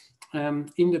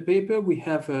 In the paper, we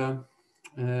have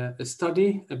a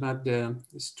study about the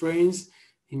strains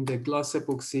in the glass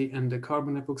epoxy and the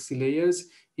carbon epoxy layers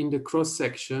in the cross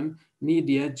section near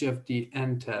the edge of the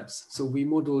end tabs. So we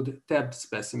modeled tabbed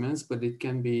specimens, but it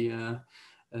can be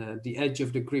the edge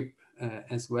of the grip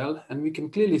as well. And we can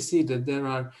clearly see that there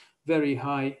are very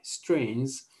high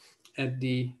strains at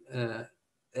the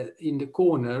in the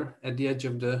corner at the edge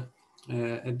of the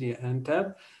end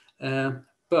tab.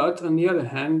 But on the other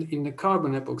hand, in the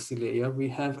carbon epoxy layer, we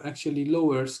have actually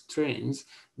lower strains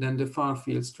than the far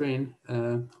field strain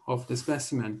of the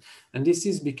specimen. And this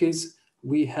is because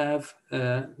we have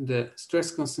the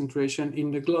stress concentration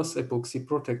in the glass epoxy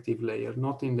protective layer,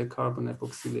 not in the carbon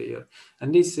epoxy layer.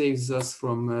 And this saves us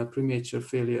from premature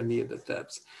failure near the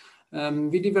tabs.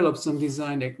 We developed some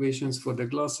design equations for the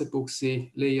glass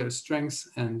epoxy layer strength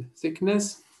and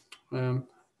thickness.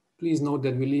 Please note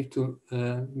that we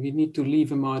need to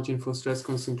leave a margin for stress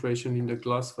concentration in the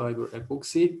glass fiber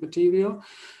epoxy material,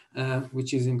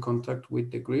 which is in contact with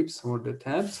the grips or the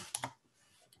tabs.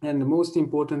 And the most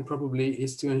important probably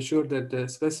is to ensure that the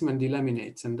specimen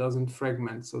delaminates and doesn't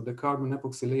fragment. So the carbon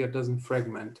epoxy layer doesn't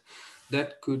fragment.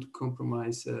 That could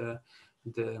compromise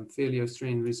the failure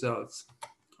strain results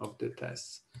of the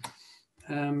tests.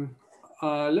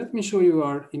 Let me show you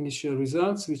our initial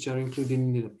results, which are included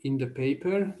in the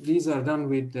paper. These are done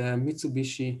with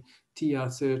Mitsubishi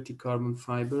TR30 carbon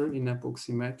fiber in epoxy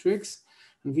matrix.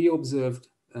 And we observed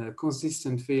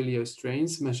consistent failure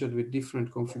strains measured with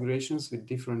different configurations with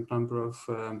different number of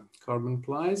carbon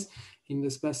plies in the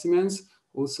specimens.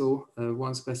 Also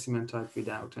one specimen type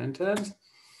without end tabs.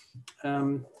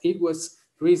 It was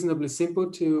reasonably simple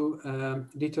to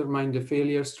determine the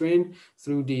failure strain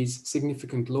through these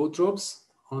significant load drops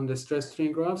on the stress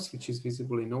strain graphs, which is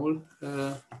visible in all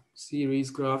series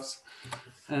graphs,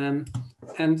 and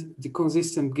the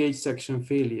consistent gauge section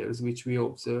failures, which we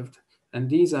observed. And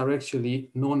these are actually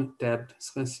non-tabbed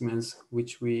specimens,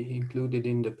 which we included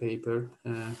in the paper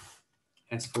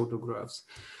as photographs.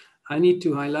 I need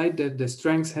to highlight that the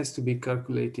strength has to be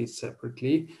calculated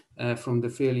separately from the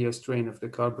failure strain of the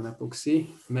carbon epoxy,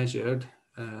 measured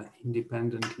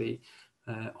independently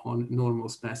on normal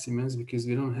specimens, because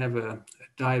we don't have a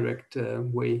direct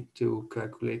way to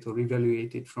calculate or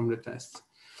evaluate it from the tests.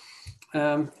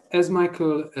 As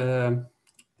Michael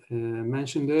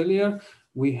mentioned earlier,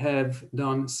 we have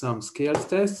done some scale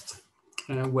tests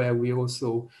where we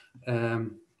also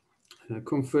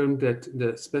confirmed that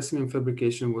the specimen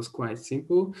fabrication was quite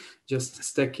simple, just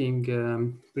stacking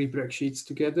prepreg sheets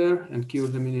together and cure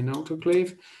them in an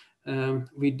autoclave.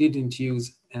 We didn't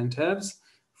use end tabs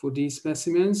for these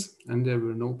specimens, and there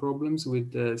were no problems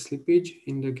with the slippage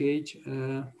in the gauge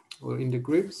or in the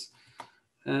grips.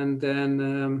 And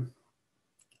then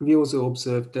we also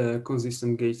observed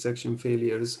consistent gauge section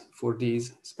failures for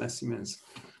these specimens.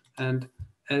 And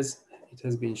as it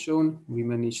has been shown, we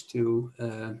managed to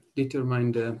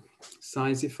determine the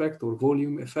size effect or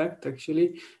volume effect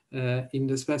actually in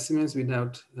the specimens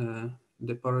without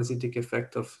the parasitic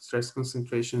effect of stress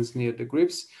concentrations near the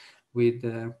grips, with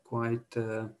quite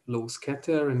low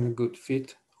scatter and a good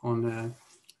fit on a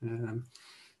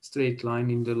straight line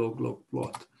in the log-log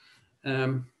plot.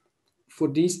 For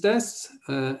these tests,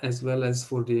 as well as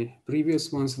for the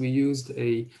previous ones, we used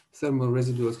a thermal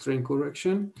residual strain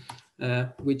correction,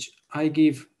 which I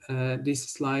give this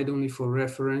slide only for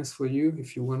reference for you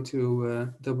if you want to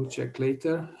double check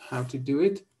later how to do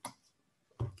it.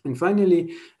 And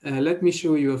finally, let me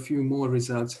show you a few more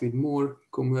results with more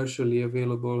commercially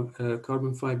available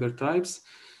carbon fiber types.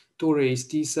 Torres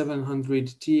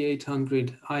T700,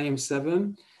 T800,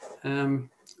 IM7.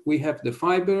 We have the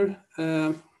fiber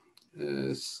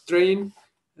strain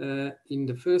in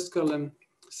the first column.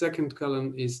 Second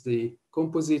column is the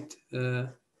composite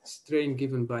strain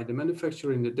given by the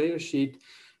manufacturer in the data sheet.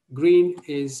 Green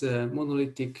is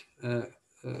monolithic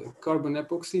carbon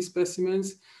epoxy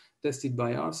specimens tested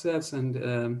by ourselves, and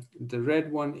the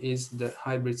red one is the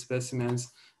hybrid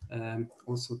specimens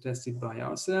also tested by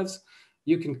ourselves.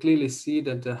 You can clearly see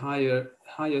that the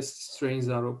highest strains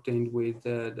are obtained with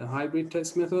the hybrid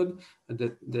test method.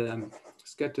 The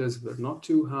scatters were not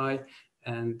too high,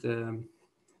 and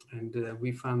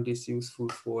we found this useful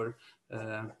for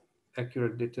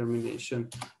accurate determination.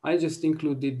 I just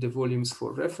included the volumes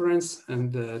for reference,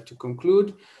 and to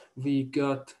conclude, we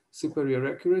got superior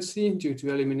accuracy due to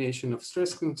elimination of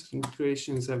stress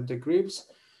concentrations of the grips.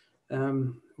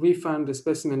 We found the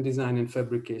specimen design and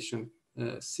fabrication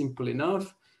simple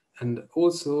enough, and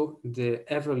also the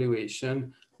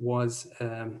evaluation was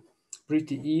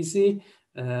pretty easy.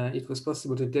 It was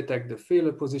possible to detect the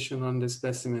failure position on the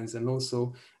specimens and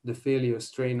also the failure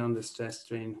strain on the stress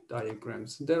strain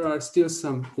diagrams. There are still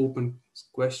some open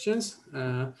questions.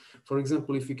 For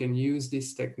example, if you can use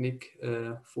this technique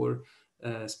for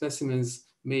specimens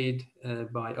made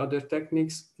by other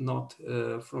techniques, not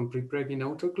from pre-preg in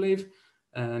autoclave,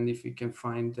 and if we can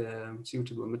find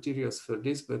suitable materials for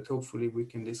this, but hopefully we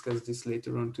can discuss this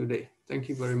later on today. Thank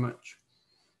you very much.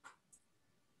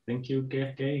 Thank you,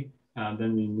 Gergely. And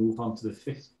then we move on to the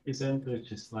fifth presenter,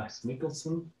 which is Lars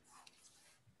Mikkelsen.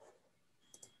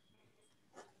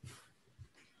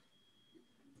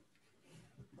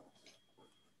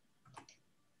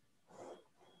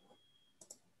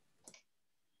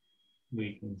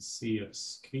 We can see your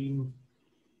screen.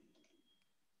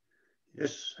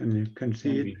 Yes, and you can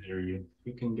see it. We hear you.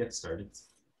 You can get started.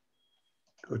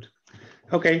 Good.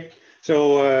 Okay,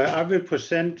 so I will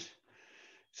present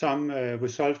some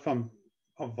results from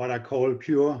what I call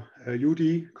pure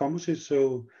UD composites.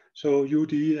 So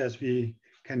UD, as we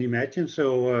can imagine,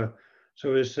 so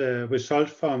it's a result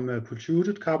from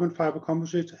pultruded carbon fiber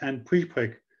composites and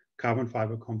pre-preg carbon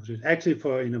fiber composites.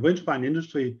 Actually, in the wind turbine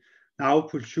industry, now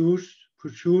pultruded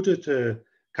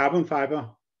carbon fiber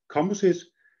composites,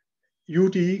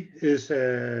 UD is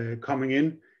coming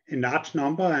in large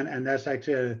number, and that's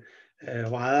actually a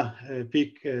rather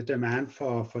big demand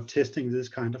for testing this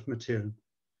kind of material.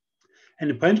 And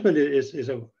in principle, it's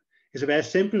a very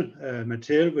simple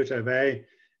material with a very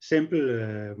simple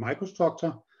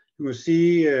microstructure. You will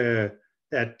see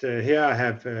that here I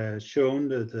have shown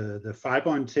the fiber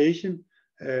orientation,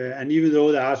 and even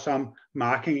though there are some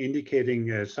marking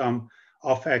indicating some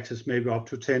off-axis, maybe up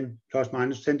to 10 plus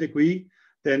minus 10 degree,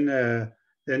 then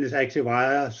it's actually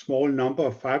rather a small number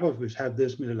of fibers which have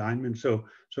this misalignment. So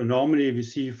normally we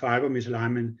see fiber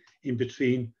misalignment in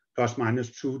between plus minus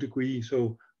 2 degrees.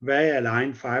 So very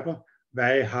aligned fiber,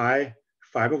 very high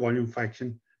fiber volume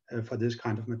fraction for this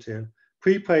kind of material.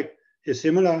 Pre-preg is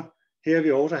similar. Here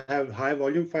we also have high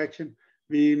volume fraction.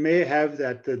 We may have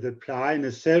that the ply in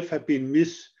itself have been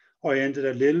misoriented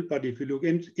a little, but if you look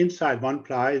inside one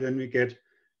ply, then we get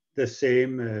the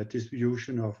same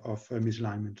distribution of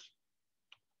misalignments.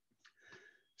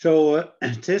 So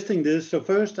testing this, so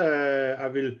first I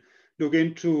will look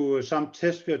into some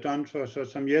tests we have done for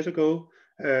some years ago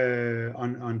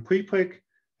on pre-preg.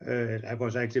 That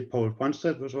was actually Paul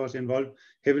Brøndsted who was involved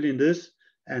heavily in this,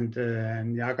 and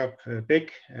Jakob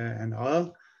Beck and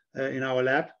others in our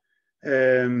lab.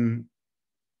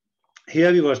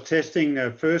 Here we was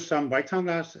testing first some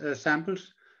rectangular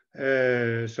samples.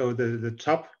 So the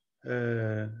top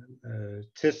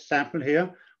test sample here,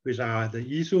 which are the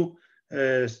ISO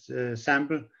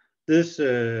sample. This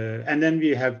and then we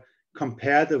have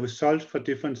compared the results for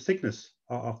different thickness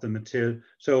of the material.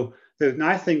 So the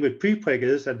nice thing with pre-preg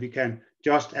is that we can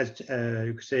just, as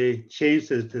you could say, change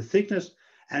the thickness,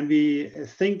 and we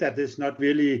think that it's not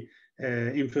really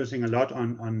influencing a lot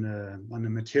on the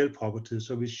material properties.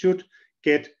 So we should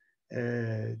get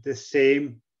the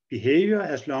same behavior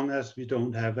as long as we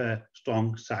don't have a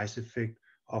strong size effect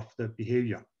of the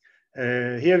behavior.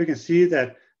 Here we can see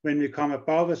that when we come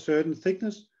above a certain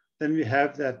thickness, then we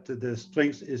have that the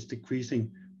strength is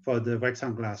decreasing for the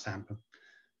rectangular sample.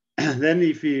 Then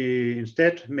if we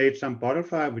instead made some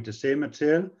butterfly with the same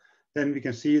material, then we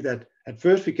can see that at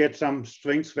first we get some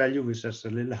strength value which is a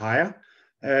little higher.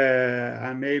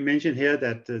 I may mention here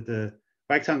that the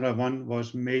rectangular one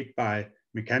was made by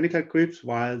mechanical grips,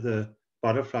 while the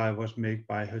butterfly was made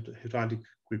by hydraulic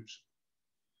grips.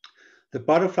 The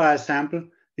butterfly sample,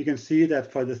 we can see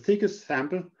that for the thickest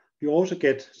sample, we also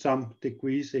get some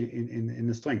decrease in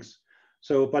the strength.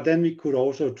 So, but then we could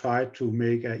also try to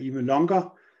make an even longer,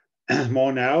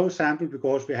 more narrow sample,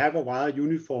 because we have a rather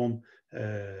uniform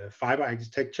fiber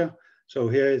architecture. So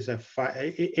here is a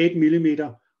 8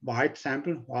 millimeter wide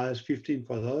sample, while it's 15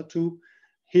 for the other two.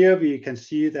 Here we can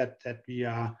see that we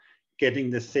are getting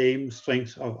the same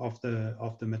strength of the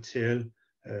material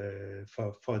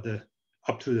for the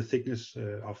up to the thickness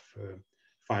of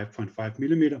 5.5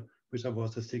 millimeter, which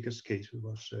was the thickest case we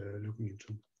was looking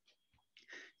into.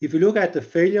 If you look at the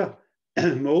failure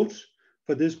modes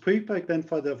for this prepreg, then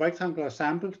for the rectangular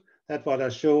samples, that's what I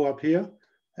show up here.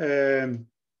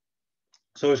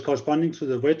 So it's corresponding to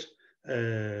the red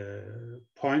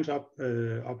points up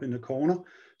in the corner.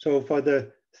 So for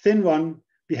the thin one,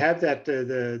 we have that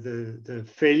the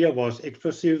failure was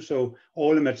explosive, so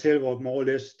all the material was more or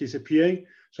less disappearing.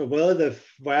 So where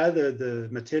the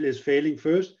material is failing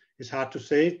first, it's hard to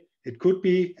say. It could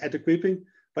be at the gripping,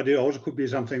 but it also could be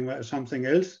somewhere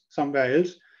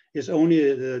else. It's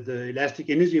only the elastic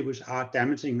energy which are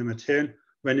damaging the material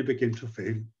when it begins to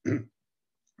fail.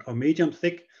 For medium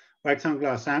thick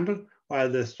rectangular sample, while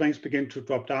the strengths begin to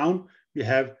drop down, we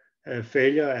have a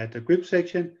failure at the grip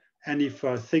section. And if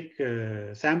for thick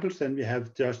samples, then we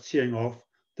have just tearing off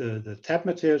the tap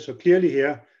material. So clearly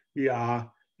here, we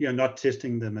are not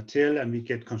testing the material and we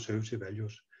get conservative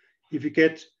values. If you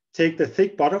take the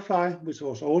thick butterfly, which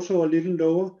was also a little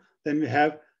lower, then we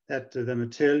have that the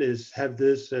material have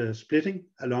this splitting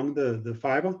along the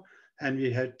fiber, and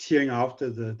we have tearing out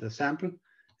the sample.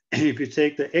 If you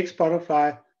take the X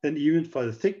butterfly, then even for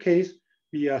the thick case,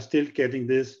 we are still getting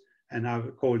this, and I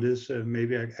would call this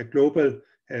maybe a global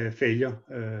failure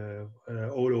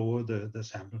all over the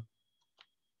sample.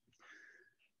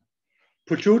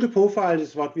 Protruder profile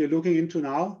is what we are looking into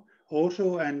now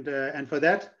also, and for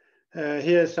that,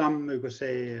 here are some, you could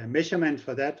say, measurements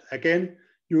for that. Again,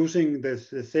 using the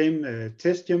same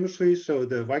test geometry, so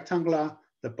the rectangular,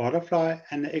 the butterfly,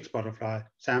 and the X butterfly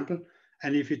sample.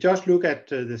 And if you just look at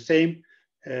the same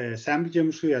sample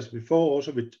geometry as before,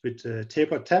 also with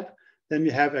tapered tap, then we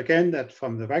have again that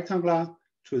from the rectangular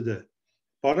to the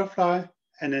butterfly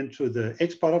and then to the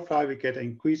X butterfly, we get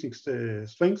increasing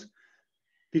strength.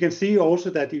 We can see also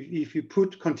that if you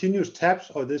put continuous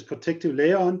taps or this protective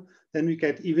layer on, then we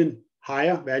get even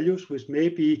higher values, which may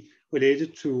be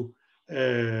related to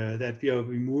that we are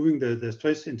removing the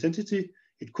stress intensity.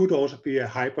 It could also be a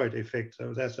hybrid effect.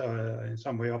 So that's in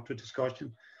some way up to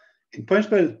discussion. In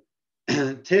principle,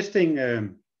 testing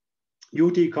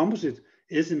UD composite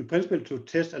is in principle to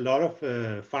test a lot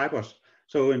of fibers.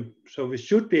 So we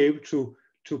should be able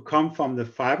to come from the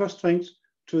fiber strength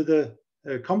to the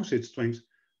composite strength.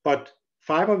 But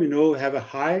fiber, we know, have a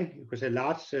high, you could say,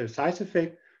 large size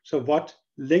effect. So what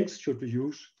lengths should we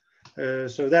use?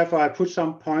 So therefore, I put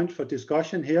some points for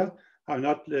discussion here. I'll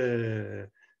not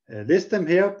list them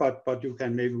here, but you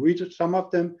can maybe read some of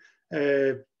them.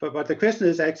 But the question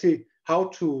is actually how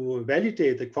to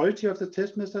validate the quality of the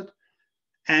test method.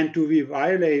 And do we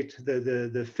violate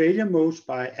the failure modes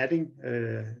by adding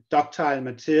ductile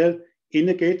material in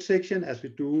the gate section, as we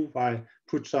do by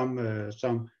put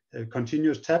some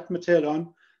continuous tap material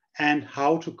on, and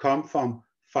how to come from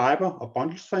fiber or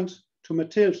bundle strength to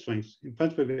material strength. In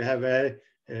principle, we have a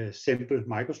very simple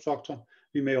microstructure.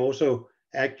 We may also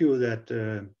argue that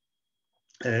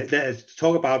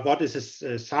talk about what is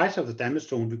the size of the damage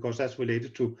zone, because that's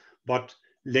related to what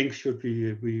length should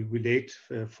we relate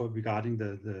for regarding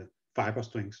the fiber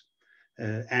strength,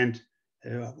 and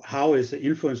how is the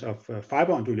influence of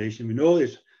fiber undulation. We know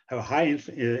it have a high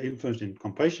influence in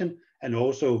compression and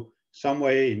also some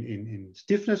way in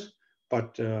stiffness,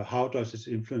 but how does it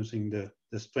influencing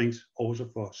the strength also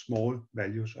for small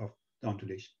values of the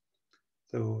undulation.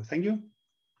 So thank you.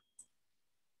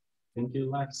 Thank you,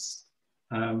 Max.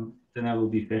 Then I will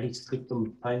be very strict on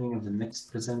the timing of the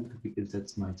next presenter because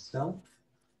that's myself.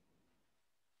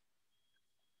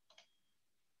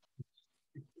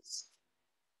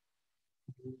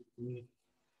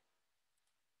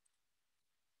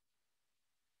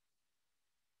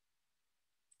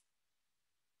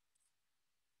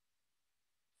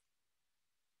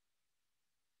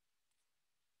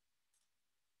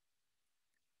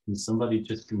 Can somebody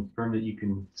just confirm that you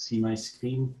can see my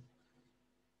screen?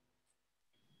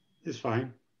 It's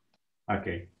fine.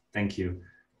 Okay, thank you.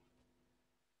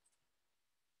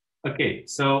 Okay,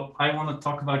 so I want to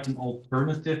talk about an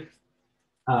alternative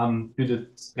to the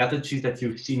strategies that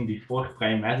you've seen before,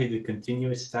 primarily the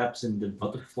continuous taps and the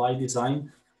butterfly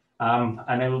design.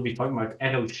 And I will be talking about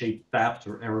arrow-shaped taps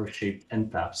or arrow-shaped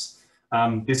end taps.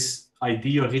 This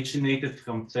idea originated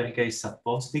from Sergei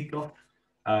Saposnikov,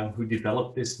 who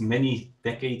developed this many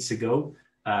decades ago,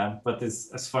 but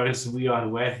as far as we are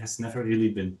aware, has never really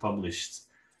been published.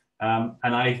 And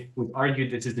I would argue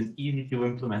this is an easy to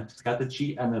implement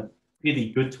strategy and a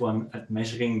really good one at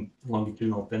measuring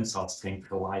longitudinal tensile strength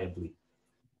reliably.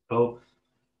 So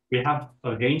we have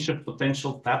a range of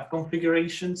potential tap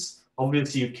configurations.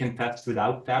 Obviously, you can tap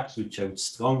without taps, which I would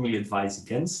strongly advise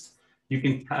against. You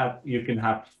can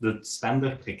have the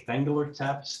standard rectangular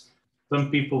taps. Some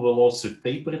people will also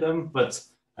taper them, but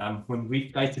When we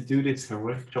tried to do this, her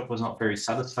workshop was not very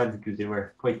satisfied because they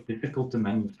were quite difficult to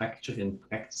manufacture in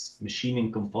practice.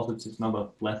 Machining composites is not a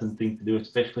pleasant thing to do,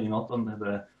 especially not under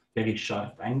the very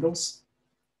sharp angles.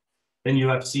 Then you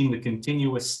have seen the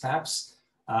continuous tabs.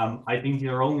 I think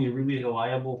they're only really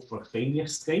reliable for failure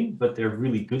strain, but they're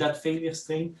really good at failure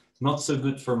strain, not so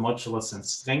good for modulus and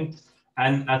strength.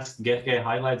 And as Gergely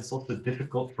highlighted, it's also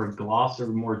difficult for glass or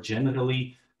more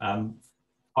generally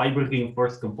fiber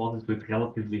reinforced composites with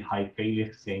relatively high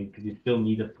failure strain, because you still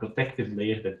need a protective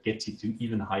layer that gets you to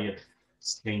even higher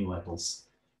strain levels.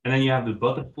 And then you have the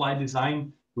butterfly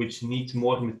design, which needs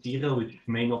more material, which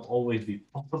may not always be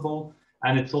possible.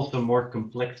 And it's also more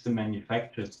complex to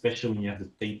manufacture, especially when you have the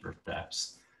taper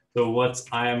tabs. So what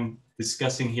I am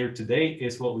discussing here today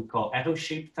is what we call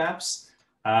arrow-shaped tabs.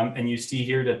 And you see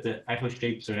here that the arrow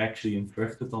shapes are actually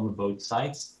inverted on both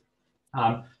sides.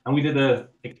 And we did an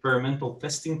experimental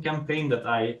testing campaign that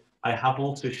I have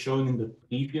also shown in the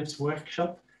previous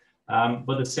workshop.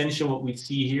 But essentially what we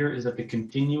see here is that the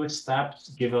continuous tabs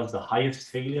give us the highest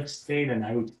failure strain, and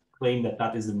I would claim that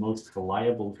that is the most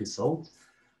reliable result.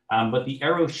 But the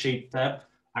arrow-shaped tab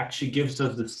actually gives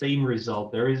us the same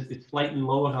result. It's slightly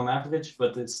lower on average,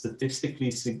 but it's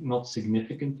statistically not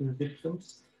significant in the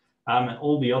difference. And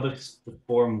all the others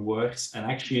perform worse.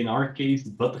 And actually, in our case,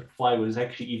 the butterfly was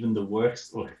actually even the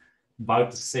worst, or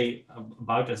about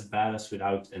as bad as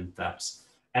without end tabs.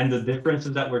 And the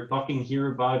differences that we're talking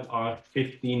here about are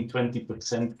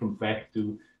 15–20% compared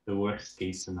to the worst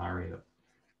case scenario.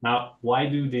 Now, why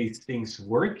do these things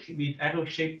work, these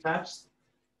arrow-shaped tabs?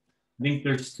 I think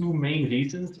there's two main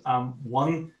reasons.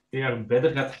 One, they are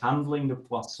better at handling the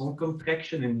Poisson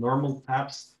contraction. In normal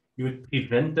tabs, you would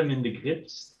prevent them in the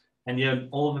grips. And yet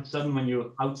all of a sudden, when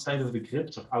you're outside of the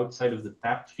grips or outside of the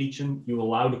tapped region, you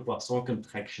allow the Poisson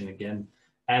contraction again.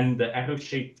 And the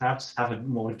arrow-shaped tabs have a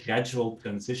more gradual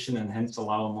transition and hence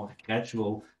allow a more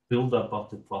gradual buildup of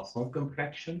the Poisson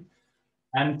contraction.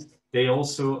 And they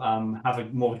also have a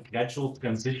more gradual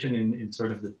transition in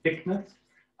sort of the thickness.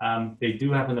 They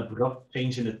do have an abrupt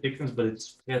change in the thickness, but it's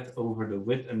spread over the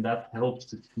width, and that helps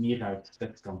to smear out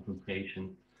stress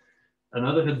concentration.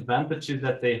 Another advantage is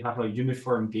that they have a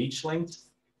uniform gauge length,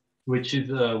 which is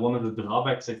one of the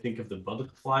drawbacks, I think, of the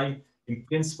butterfly. In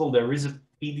principle, there is a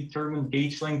predetermined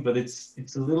gauge length, but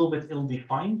it's a little bit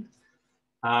ill-defined.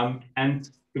 And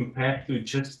compared to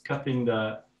just cutting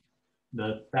the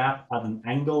tab at an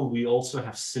angle, we also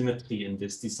have symmetry in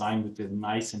this design with a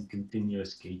nice and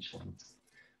continuous gauge length.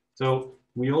 So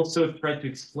we also tried to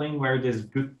explain where this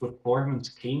good performance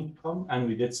came from, and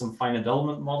we did some finite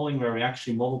element modeling where we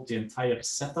actually modeled the entire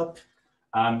setup.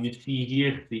 You see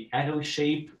here the arrow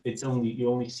shape. You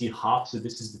only see half, so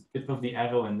this is the tip of the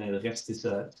arrow, and the rest is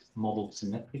modeled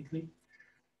symmetrically.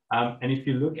 And if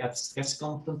you look at stress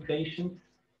concentration,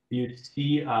 you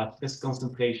see stress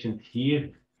concentration here,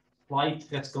 slight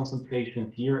stress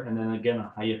concentration here, and then again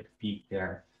a higher peak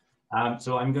there.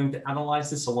 So I'm going to analyze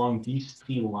this along these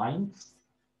three lines.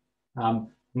 And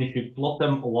if you plot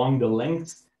them along the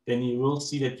length, then you will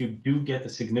see that you do get a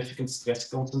significant stress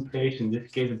concentration, in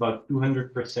this case about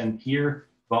 200% here,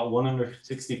 about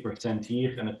 160%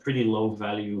 here, and a pretty low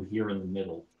value here in the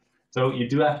middle. So you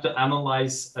do have to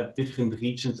analyze different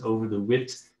regions over the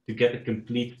width to get a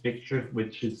complete picture,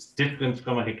 which is different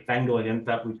from a rectangular end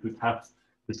tab, which would have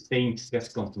the same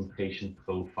stress concentration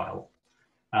profile.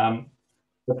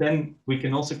 But then we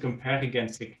can also compare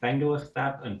against rectangular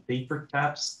tab and taper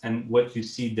tabs. And what you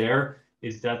see there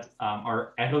is that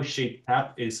our arrow-shaped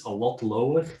tab is a lot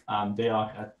lower. They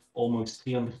are at almost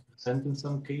 300% in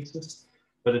some cases.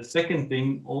 But the second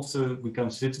thing also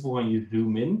becomes visible when you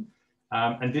zoom in.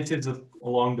 And this is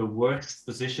along the worst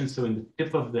position. So in the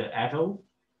tip of the arrow,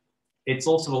 it's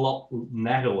also a lot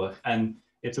narrower. And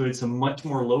so it's a much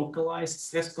more localized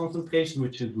stress concentration,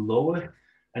 which is lower.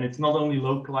 And it's not only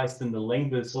localized in the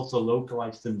length, but it's also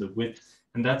localized in the width.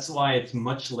 And that's why it's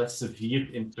much less severe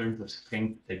in terms of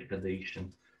strength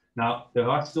degradation. Now, there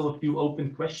are still a few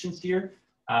open questions here.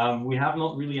 We have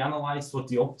not really analyzed what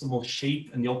the optimal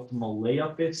shape and the optimal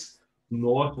layup is,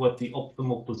 nor what the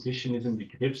optimal position is in the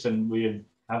grips. And we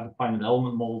have to find an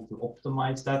element model to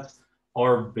optimize that,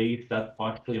 or base that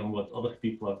partially on what other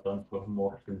people have done for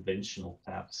more conventional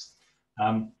tabs.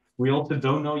 We also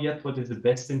don't know yet what is the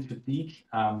best in fatigue,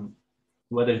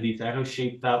 whether these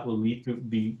arrow-shaped tab will lead to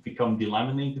become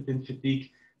delaminated in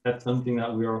fatigue. That's something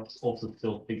that we are also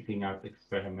still figuring out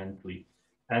experimentally.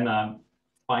 And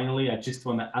finally, I just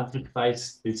want to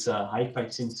advertise this Hi-Fi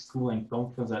Sync School and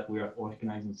Conference that we are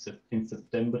organizing in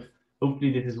September.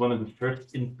 Hopefully, this is one of the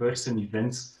first in-person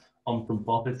events on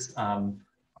composites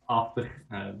after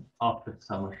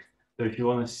summer. So if you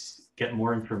want to get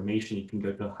more information, you can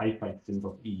go to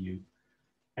hifistim.eu.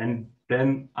 And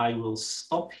then I will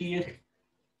stop here.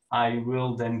 I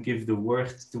will then give the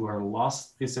word to our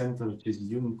last presenter, which is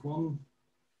Yoon Kwon.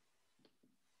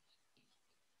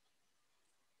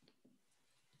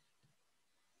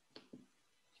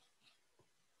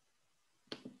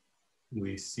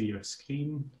 We see your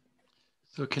screen.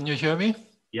 So can you hear me?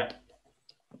 Yeah.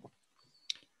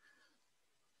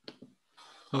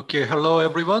 Okay, hello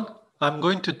everyone. I'm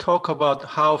going to talk about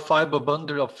how fiber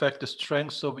bundle affect the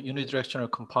strengths of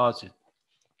unidirectional composite.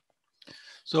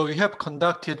 So we have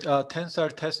conducted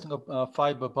tensile testing of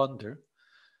fiber bundle,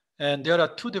 and there are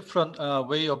two different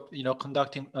way of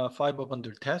conducting fiber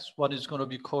bundle tests. One is going to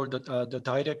be called the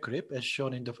direct grip, as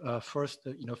shown in the first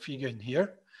figure in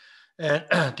here, and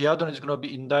the other one is going to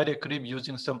be indirect grip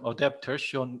using some adapters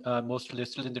shown mostly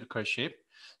cylindrical shape.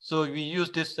 So we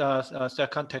use this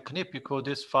second technique because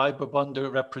this fiber bundle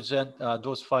represent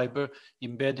those fiber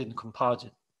embedded in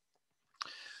composite.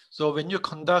 So when you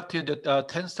conducted the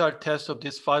tensile test of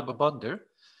this fiber bundle,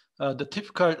 the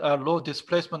typical load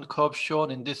displacement curve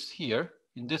shown in this here,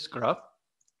 in this graph.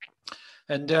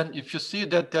 And then if you see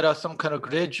that there are some kind of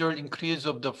gradual increase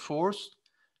of the force,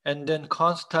 and then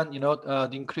constant, the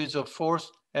increase of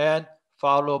force, and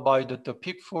followed by the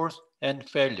peak force and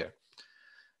failure.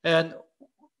 And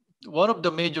one of the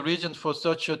major reasons for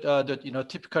such a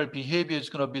typical behavior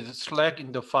is going to be the slack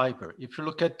in the fiber. If you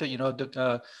look at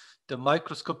the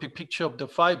microscopic picture of the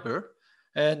fiber,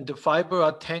 and the fiber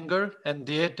are tangled, and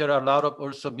there are a lot of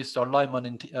also misalignment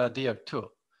in there too.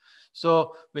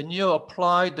 So when you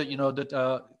apply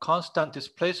the constant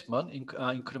displacement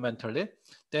incrementally,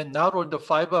 then not all the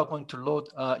fiber are going to load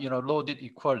load it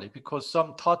equally, because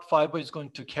some taut fiber is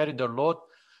going to carry the load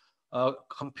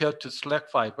compared to slack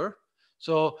fiber.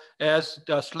 So as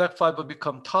the slack fiber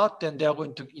become taut, then they are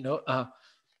going to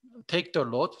take the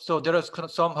load. So there is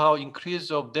somehow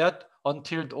increase of that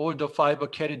until all the fiber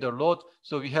carry the load.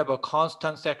 So we have a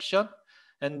constant section,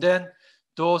 and then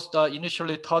those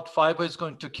initially taut fiber is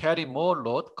going to carry more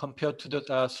load compared to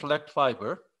the slack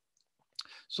fiber.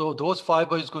 So those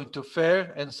fiber is going to fail,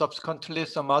 and subsequently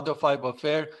some other fiber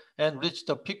fail and reach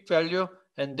the peak value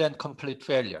and then complete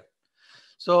failure.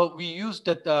 So we use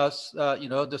that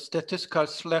the statistical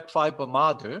slack fiber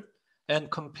model and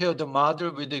compare the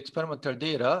model with the experimental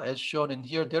data as shown in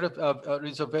here. There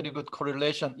is a very good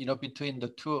correlation between the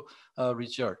two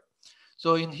results.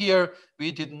 So in here,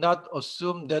 we did not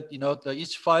assume that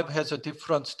each fiber has a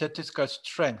different statistical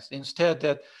strength. Instead,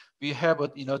 that we have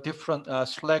a different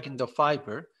slack in the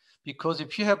fiber, because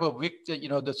if you have a weak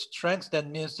the strength, that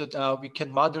means that we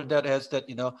can model that as that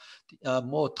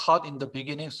more taut in the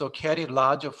beginning, so carry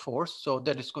larger force, so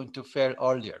that is going to fail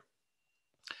earlier.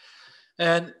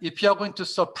 And if you are going to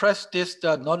suppress this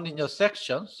nonlinear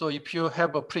section, so if you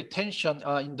have a pretension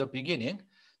in the beginning,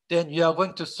 then you are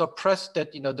going to suppress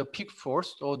that the peak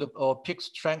force or the peak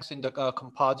strength in the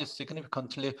composite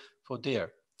significantly for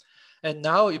there. And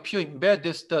now if you embed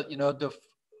this the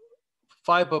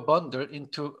fiber bundle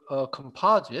into a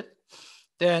composite,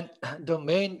 then the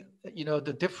main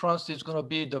the difference is going to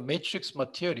be the matrix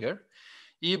material.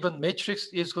 Even matrix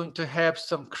is going to have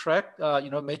some crack,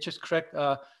 matrix crack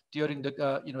during the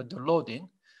the loading,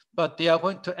 but they are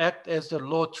going to act as the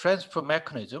load transfer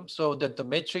mechanism, so that the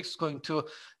matrix is going to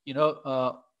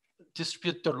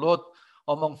distribute the load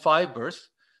among fibers.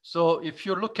 So if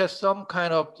you look at some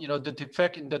kind of the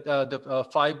defect in the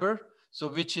fiber, so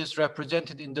which is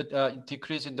represented in the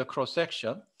decrease in the cross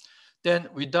section, then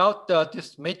without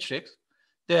this matrix,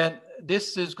 then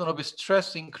this is going to be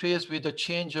stress increase with the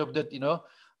change of the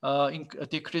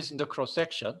decrease in the cross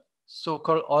section,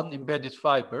 so-called unembedded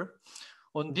fiber.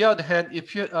 On the other hand,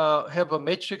 if you have a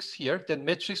matrix here, then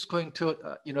matrix is going to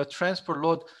transfer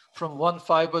load from one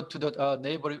fiber to the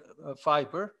neighboring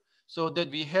fiber, so that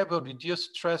we have a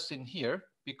reduced stress in here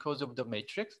because of the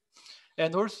matrix.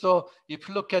 And also, if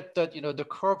you look at the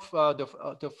curve,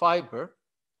 the fiber,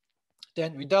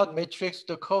 then without matrix,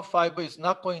 the curve fiber is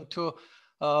not going to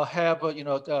have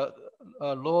a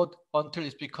load until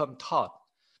it's become taut.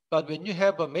 But when you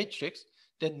have a matrix,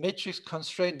 then matrix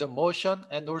constrain the motion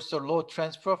and also load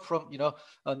transfer from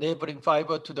a neighboring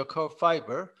fiber to the curved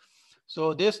fiber.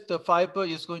 So the fiber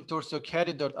is going to also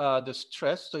carry the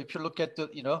stress. So if you look at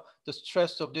the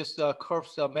stress of this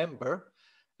curved member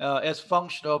as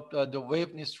function of the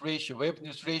waveness ratio.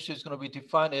 Waveness ratio is going to be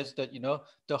defined as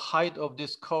the height of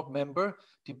this curved member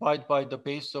divided by the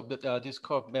base of this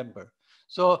curved member.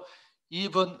 So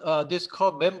even this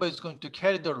curved member is going to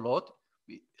carry the load.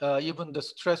 Even the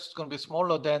stress is going to be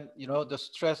smaller than the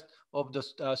stress of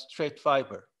the straight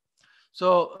fiber.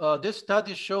 So this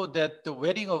study showed that the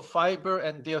weighting of fiber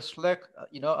and their slack,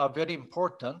 are very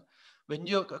important. When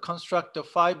you construct the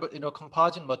fiber,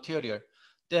 composite material,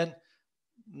 then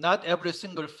not every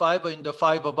single fiber in the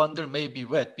fiber bundle may be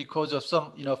wet because of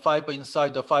some, fiber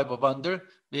inside the fiber bundle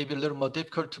may be a little more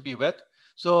difficult to be wet.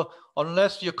 So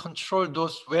unless you control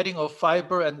those weighting of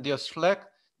fiber and their slack,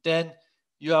 then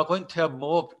you are going to have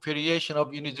more variation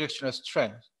of unidirectional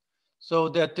strength. So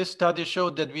that this study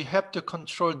showed that we have to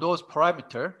control those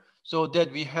parameters so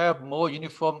that we have more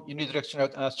uniform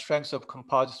unidirectional strengths of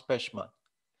composite specimen.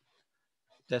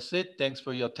 That's it. Thanks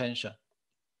for your attention.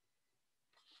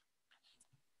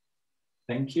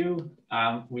 Thank you.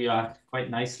 We are quite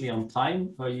nicely on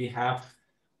time. We have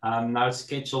now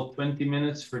scheduled 20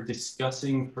 minutes for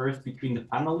discussing first between the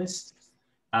panelists.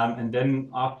 And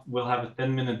then we'll have a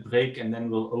 10-minute break, and then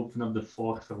we'll open up the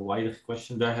floor for wider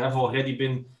questions. There have already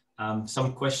been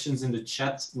some questions in the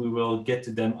chat. We will get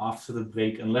to them after the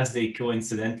break, unless they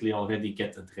coincidentally already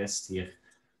get addressed here.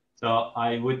 So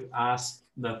I would ask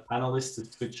the panelists to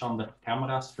switch on their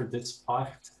cameras for this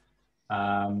part.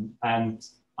 And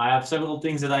I have several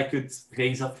things that I could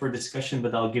raise up for discussion,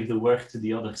 but I'll give the word to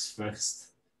the others first.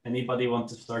 Anybody want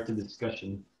to start the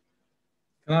discussion?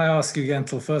 Can I ask you,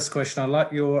 Yentl, first question? I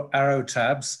like your arrow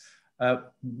tabs.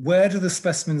 Where do the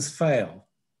specimens fail?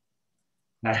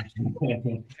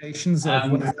 Indications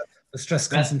of whether the stress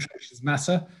concentrations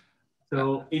matter.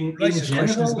 So in question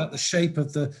is about the shape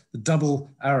of the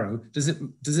double arrow. Does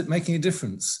it make any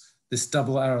difference, this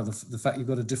double arrow, the fact you've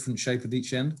got a different shape at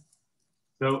each end?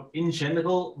 So in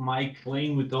general, my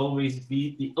claim would always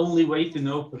be the only way to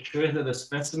know for sure that a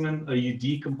specimen, a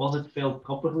UD composite, failed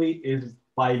properly is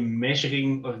by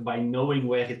measuring or by knowing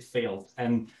where it failed.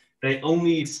 And the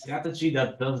only strategy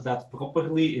that does that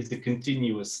properly is the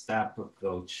continuous stab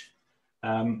approach.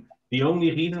 The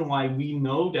only reason why we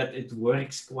know that it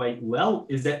works quite well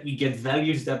is that we get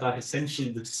values that are essentially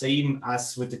the same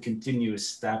as with the continuous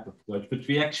stab approach. But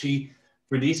we actually,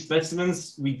 for these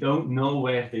specimens, we don't know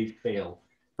where they fail.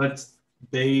 But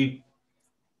they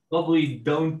probably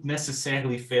don't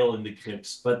necessarily fail in the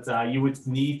grips, but you would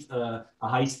need a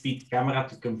high-speed camera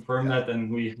to confirm that,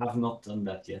 and we have not done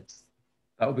that yet.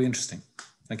 That would be interesting.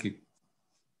 Thank you.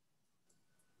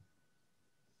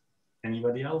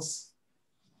 Anybody else?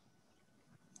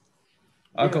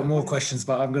 I've got more questions,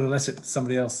 but I'm going to let it to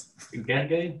somebody else.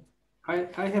 Gergely?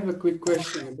 I have a quick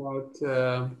question about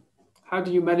how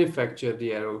do you manufacture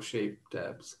the arrow-shaped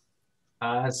tabs?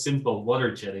 Simple,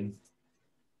 water jetting.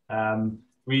 I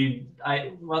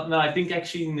think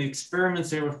actually in the experiments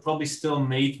they were probably still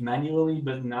made manually,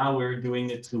 but now we're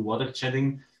doing it through water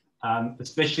jetting,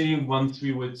 especially once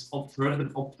we would further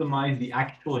optimize the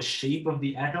actual shape of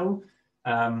the arrow.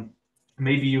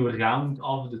 Maybe you round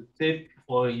off the tip,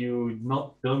 or you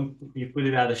put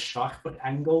it at a sharper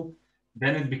angle.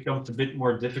 Then it becomes a bit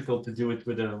more difficult to do it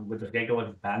with a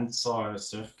regular band saw or a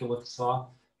circular saw.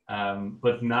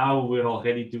 But now we're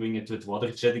already doing it with water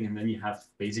jetting, and then you have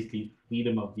basically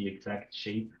freedom of the exact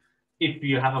shape if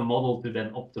you have a model to then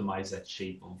optimize that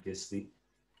shape, obviously.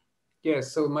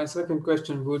 Yes, so my second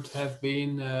question would have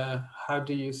been, how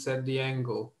do you set the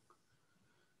angle?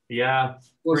 Yeah,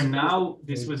 for now,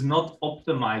 this was not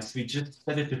optimized. We just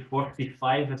set it to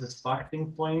 45 as a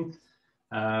starting point.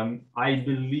 I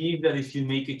believe that if you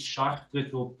make it sharper,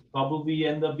 it will probably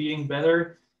end up being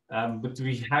better. But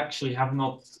we actually have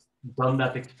not done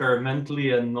that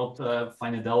experimentally and not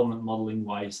finite element modeling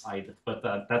wise either. But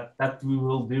that we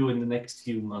will do in the next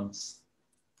few months.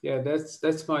 Yeah,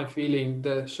 that's my feeling.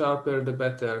 The sharper, the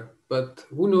better. But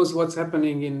who knows what's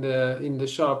happening in the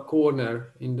sharp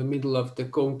corner in the middle of the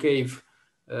concave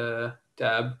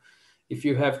tab? If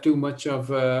you have too much of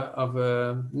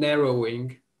a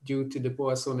narrowing due to the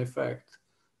Poisson effect.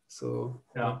 So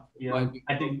yeah.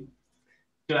 I think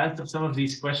to answer some of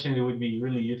these questions, it would be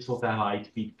really useful to have a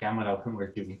high-speed camera when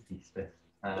we're doing these tests.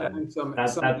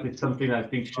 That is something I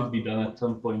think should be done at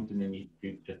some point in the near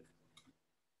future.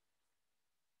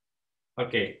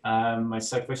 Okay, my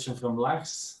second question from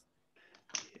Lars.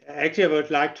 Actually, I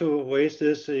would like to raise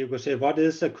this. You could say, what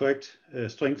is the correct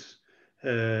strength?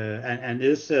 And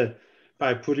is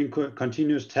by putting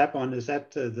continuous tap on, is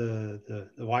that the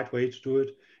right way to do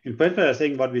it? In principle, I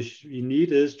think what we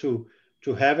need is to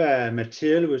have a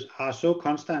material which are so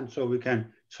constant so we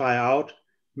can try out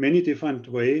many different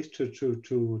ways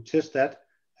to test that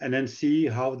and then see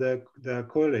how they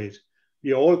correlate.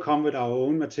 We all come with our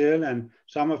own material, and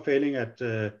some are failing at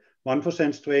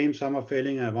 1% strain, some are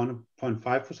failing at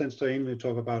 1.5% strain. We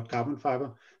talk about carbon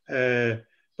fiber.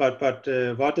 But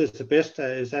what is the best?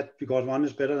 Is that because one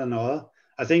is better than the other?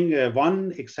 I think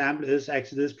one example is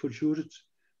actually this pulsed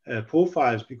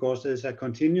profiles because there's a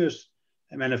continuous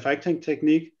manufacturing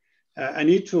technique. I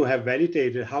need to have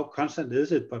validated how constant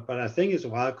is it, but I think it's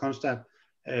rather constant.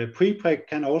 Pre-preg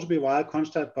can also be rather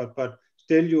constant, but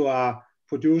still you are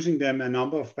producing them a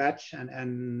number of batch,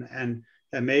 and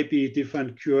there may be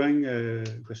different curing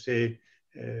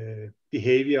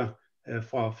behavior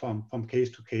from case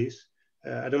to case.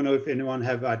 I don't know if anyone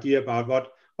have an idea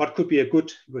about what could be a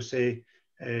good,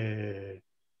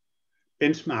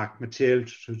 benchmark material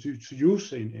to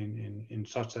use in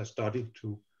such a study.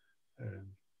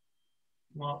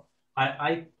 Well,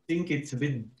 I think it's a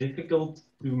bit difficult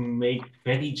to make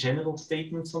very general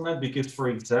statements on that because, for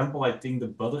example, I think the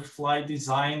butterfly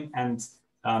design and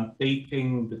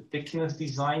taking the thickness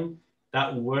design,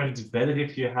 that works better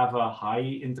if you have a high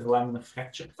interlaminar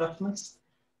fracture toughness.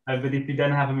 But if you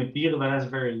then have a material that has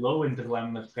very low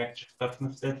interlaminar fracture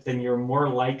toughness, then you're more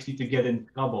likely to get in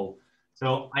trouble.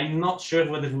 So I'm not sure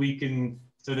whether we can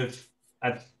sort of,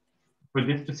 for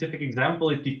this specific example,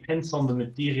 it depends on the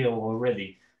material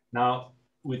already. Now,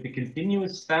 with the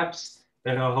continuous tabs,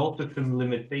 there are also some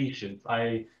limitations.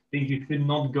 I think you could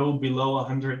not go below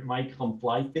 100 micron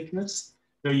ply thickness.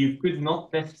 So you could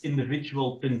not test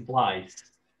individual thin plies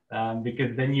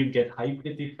because then you get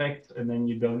hybrid effects and then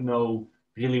you don't know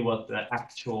really what the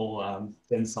actual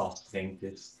tensile strength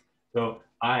is. So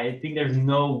I think there's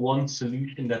no one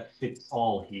solution that fits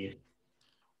all here.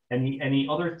 Any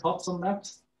other thoughts on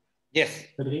that? Yes.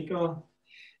 Federico?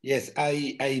 Yes,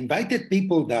 I invited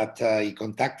people that I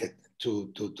contacted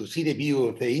to see the view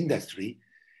of the industry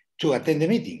to attend the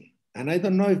meeting. And I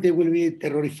don't know if they will be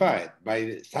terrified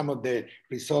by some of the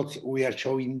results we are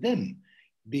showing them,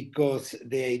 because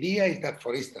the idea is that,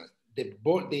 for instance, the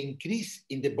increase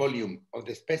in the volume of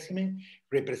the specimen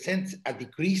represents a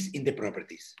decrease in the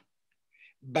properties.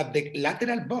 But the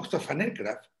lateral box of an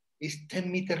aircraft is 10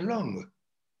 meters long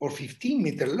or 15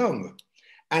 meters long.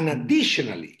 And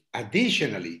additionally,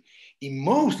 in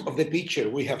most of the picture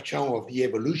we have shown of the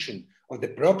evolution of the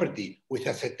property with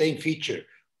a certain feature,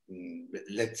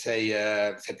 let's say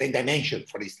certain dimension,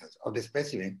 for instance, of the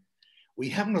specimen, we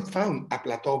have not found a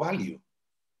plateau value.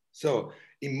 So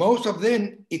in most of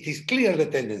them, it is clear the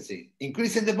tendency.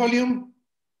 Increase in the volume,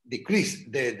 decrease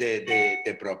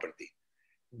the property.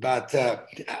 But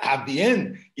at the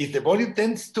end, if the volume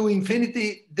tends to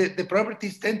infinity, the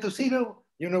properties tend to zero.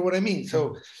 You know what I mean?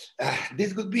 So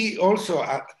this could be also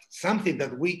something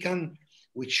that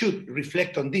we should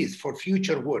reflect on this for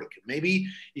future work. Maybe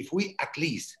if we at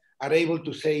least are able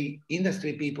to say,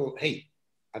 industry people, hey,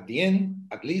 at the end,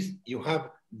 at least you have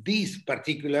this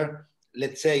particular,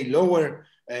 let's say, lower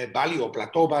value or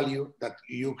plateau value that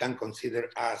you can consider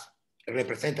as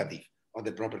representative of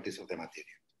the properties of the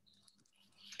material.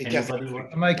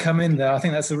 I may come in there. I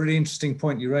think that's a really interesting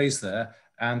point you raised there.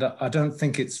 And I don't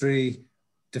think it's really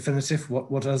definitive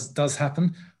what does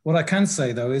happen. What I can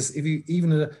say though is if you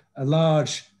even a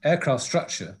large aircraft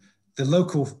structure,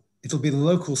 it'll be the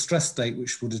local stress state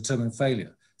which will determine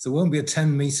failure. So it won't be a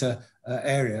 10-meter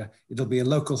area. It'll be a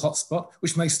local hotspot,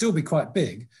 which may still be quite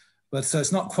big, but so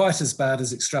it's not quite as bad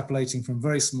as extrapolating from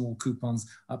very small coupons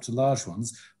up to large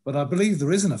ones. But I believe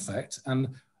there is an effect, and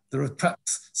there are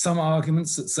perhaps some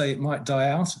arguments that say it might die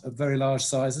out at very large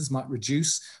sizes, might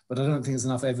reduce, but I don't think there's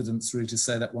enough evidence really to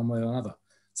say that one way or another.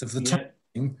 So for the time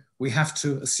being, we have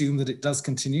to assume that it does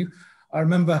continue. I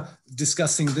remember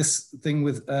discussing this thing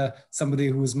with somebody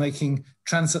who was making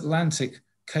transatlantic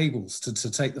cables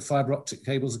to take the fiber optic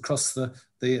cables across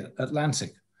the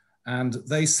Atlantic. And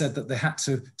they said that they had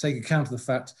to take account of the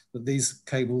fact that these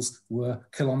cables were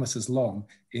kilometers long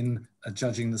in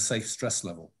judging the safe stress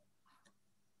level.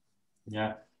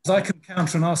 Yeah. So I can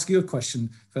counter and ask you a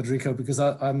question, Federico, because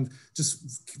I'm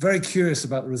just very curious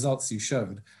about the results you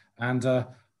showed. And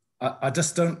I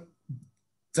just don't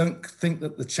think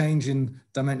that the change in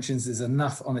dimensions is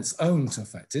enough on its own to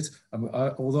affect it.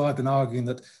 Although I've been arguing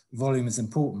that volume is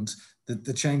important,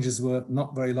 the changes were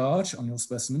not very large on your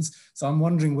specimens. So I'm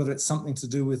wondering whether it's something to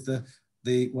do with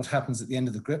what happens at the end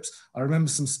of the grips. I remember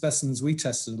some specimens we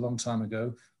tested a long time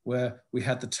ago where we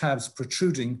had the tabs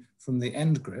protruding from the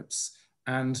end grips,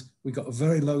 and we got a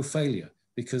very low failure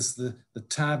because the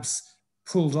tabs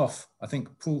pulled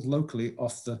locally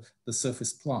off the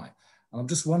surface ply. And I'm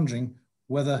just wondering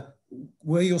whether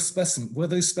were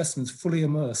those specimens fully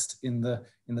immersed in the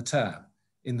tab,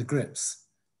 in the grips?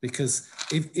 Because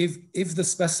if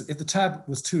the tab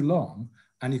was too long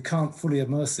and you can't fully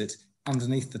immerse it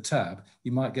underneath the tab,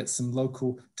 you might get some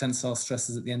local tensile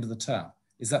stresses at the end of the tab.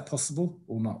 Is that possible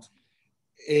or not?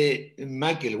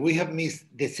 Michael, we have missed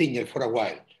the signal for a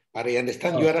while, but I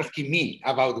understand you are asking me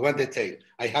about one detail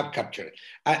I have captured.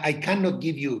 I cannot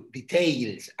give you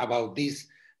details about this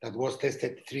that was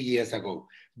tested 3 years ago.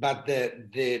 But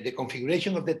the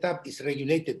configuration of the tap is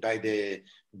regulated by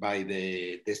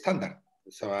the standard.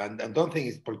 So I don't think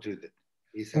it's protruded.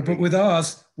 But with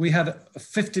ours, we had a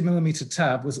 50mm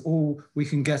tab was all we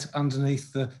can get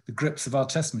underneath the grips of our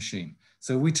test machine.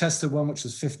 So we tested one which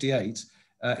was 58.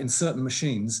 In certain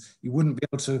machines, you wouldn't be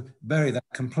able to bury that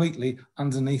completely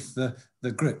underneath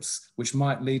the grips, which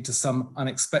might lead to some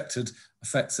unexpected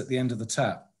effects at the end of the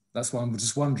tap. That's why I'm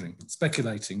just wondering,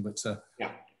 speculating, but...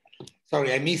 Yeah,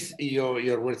 sorry, I missed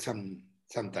your words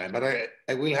sometime, but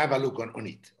I will have a look on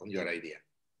it, on your idea.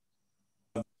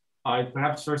 I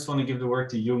perhaps first want to give the word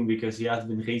to Jung because he has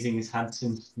been raising his hand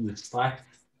since the start.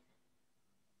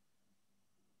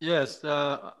 Yes,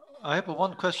 I have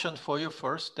one question for you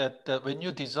first. That when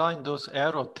you design those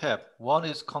arrow tap, one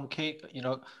is concave,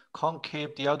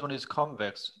 concave, the other one is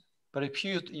convex. But if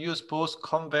you use both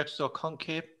convex or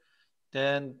concave,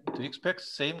 then do you expect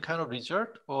same kind of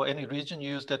result, or any region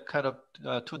use that kind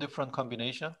of two different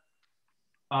combination?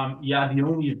 Yeah, the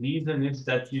only reason is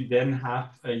that you then have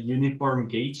a uniform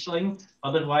gauge length.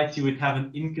 Otherwise, you would have an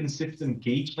inconsistent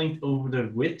gauge length over the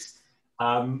width.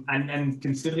 And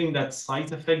considering that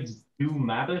side effects do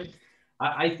matter,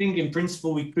 I think in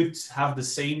principle we could have the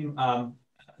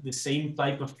same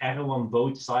type of arrow on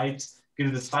both sides,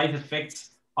 because the side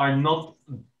effects are not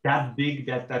that big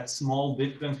that small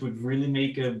difference would really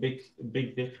make a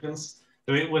big difference.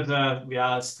 So it was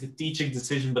a strategic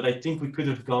decision, but I think we could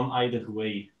have gone either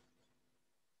way.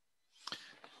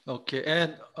 Okay,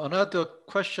 and another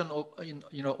question,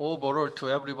 overall to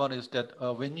everyone is that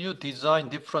when you design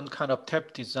different kind of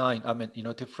tap design, I mean,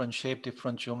 different shape,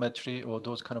 different geometry, or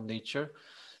those kind of nature,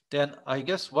 then I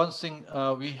guess one thing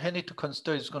we need to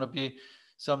consider is going to be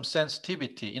some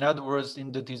sensitivity. In other words,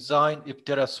 in the design, if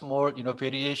there are small,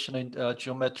 variation in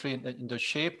geometry in the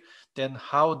shape, then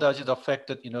how does it affect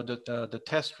the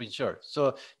test result?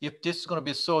 So if this is going to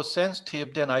be so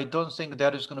sensitive, then I don't think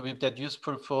that is going to be that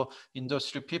useful for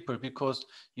industry people, because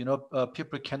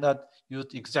people cannot use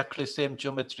exactly same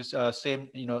geometry, same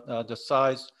the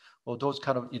size or those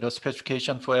kind of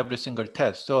specification for every single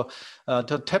test. So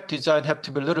the tap design have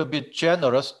to be a little bit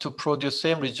generous to produce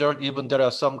same result, even there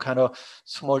are some kind of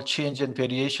small change and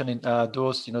variation in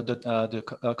those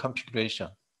the configuration.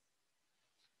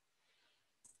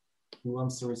 Who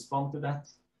wants to respond to that?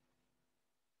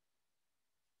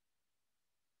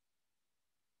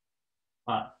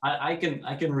 I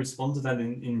can respond to that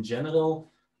in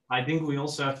general. I think we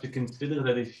also have to consider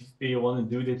that if you want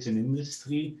to do this in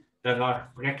industry, there are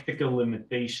practical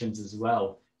limitations as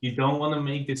well. You don't want to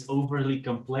make this overly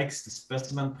complex. The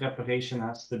specimen preparation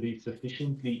has to be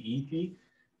sufficiently easy,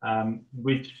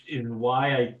 which is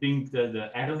why I think that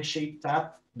the arrow-shaped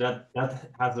tap that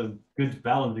has a good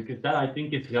balance, because that I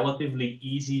think is relatively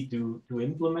easy to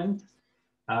implement.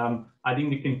 I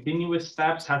think the continuous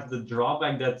taps have the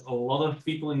drawback that a lot of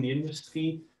people in the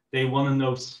industry, they want to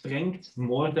know strength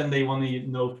more than they want to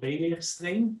know failure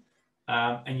strain.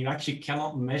 And you actually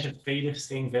cannot measure failure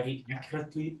strain very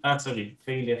accurately,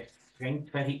 failure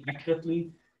strength very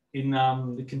accurately in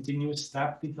the continuous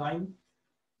tap design.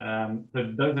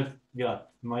 But those are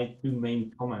my two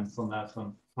main comments on that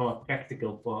one from a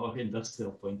practical or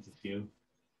industrial point of view.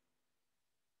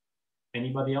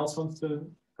 Anybody else wants to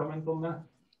comment on that?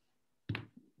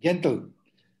 Yentl,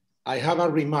 I have a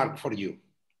remark for you.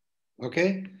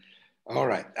 Okay? All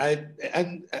right.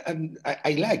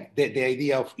 I like the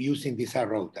idea of using these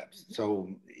arrow taps. So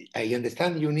I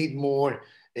understand you need more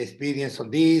experience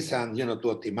on this and to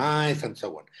optimize and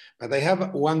so on. But I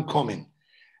have one comment.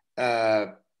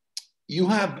 You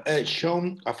have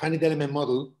shown a finite element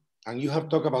model and you have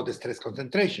talked about the stress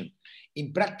concentration.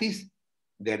 In practice,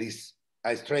 there is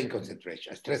a strain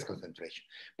concentration, a stress concentration.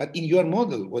 But in your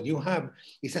model, what you have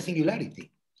is a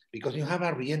singularity because you have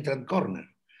a reentrant corner.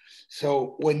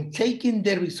 So when taking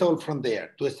the result from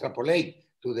there to extrapolate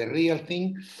to the real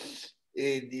thing,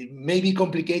 it may be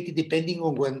complicated depending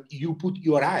on when you put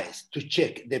your eyes to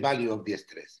check the value of the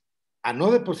stress.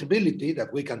 Another possibility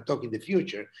that we can talk in the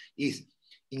future is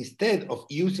instead of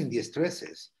using the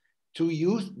stresses, to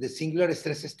use the singular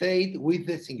stress state with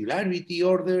the singularity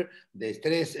order, the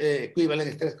stress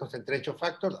equivalent stress concentration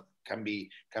factor that can be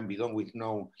done with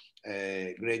no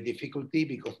great difficulty,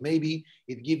 because maybe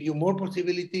it gives you more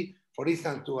possibility, for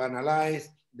instance, to analyze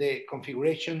the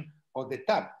configuration of the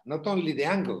tap, not only the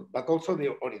angle, but also the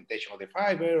orientation of the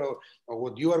fiber or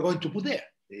what you are going to put there,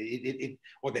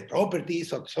 or the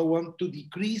properties and so on, to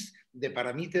decrease the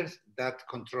parameters that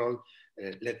control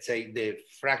let's say, the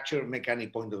fracture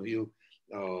mechanic point of view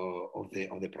of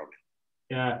the problem.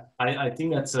 Yeah, I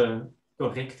think that's a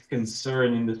correct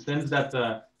concern in the sense that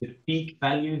the peak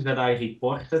values that I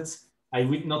reported, I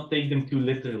would not take them too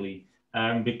literally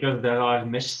because there are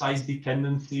mesh size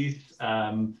dependencies.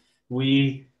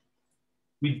 We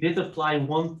did apply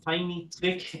one tiny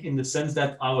trick in the sense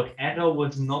that our arrow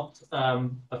was not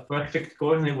a perfect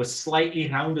corner, it was slightly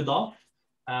rounded off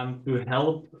to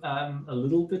help a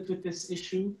little bit with this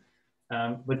issue.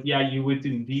 But yeah, you would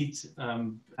indeed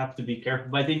have to be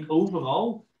careful. But I think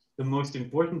overall, the most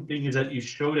important thing is that you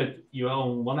show that you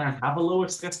on one hand have a lower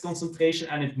stress concentration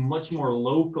and it's much more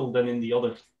local than in the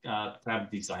other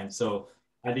tab design. So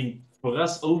I think for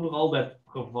us overall, that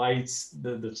provides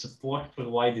the support for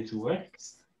why this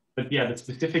works. But yeah, the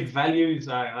specific values,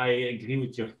 I agree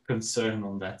with your concern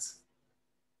on that.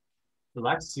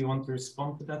 Lex, you want to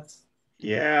respond to that?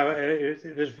 Yeah,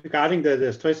 it was regarding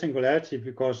the stress singularity,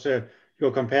 because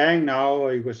you're comparing now,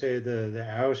 you could say, the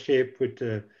arrow shape with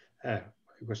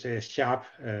you could say a sharp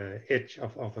edge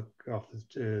of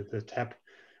the tap.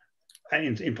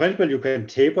 And in principle, you can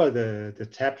taper the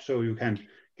tap so you can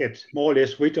get more or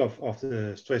less rid of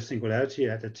the stress singularity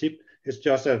at the tip. It's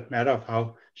just a matter of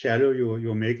how shallow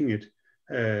you're making it.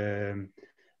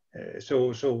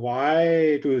 So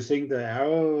why do you think the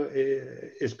arrow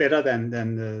is better than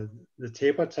the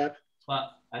taper tap?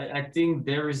 Well, I think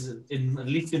there is, at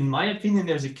least in my opinion,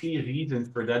 there's a clear reason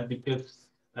for that, because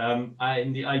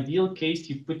in the ideal case,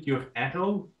 you put your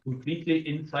arrow completely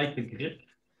inside the grip,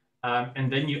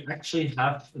 and then you actually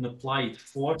have an applied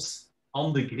force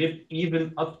on the grip,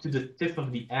 even up to the tip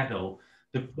of the arrow.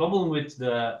 The problem with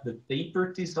the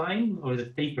taper design, or the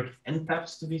taper end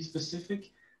taps to be specific,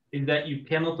 is that you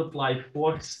cannot apply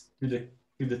force to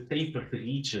the taper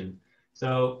region.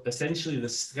 So essentially the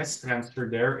stress transfer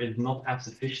there is not as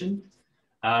efficient.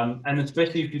 And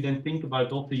especially if you then think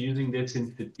about also using this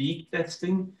in fatigue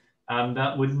testing,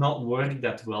 that would not work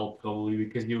that well probably,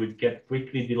 because you would get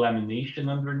quickly delamination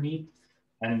underneath,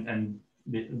 and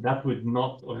that would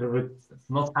not, or would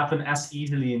not happen as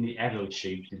easily in the arrow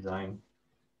shape design.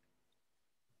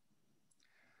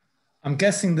 I'm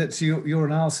guessing that your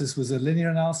analysis was a linear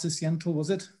analysis, Yentl, was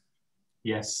it?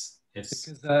 Yes, yes.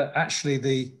 Because actually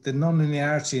the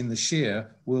non-linearity in the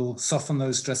shear will soften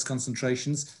those stress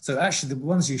concentrations. So actually the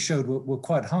ones you showed were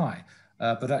quite high,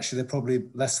 but actually they're probably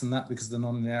less than that because of the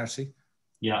non-linearity.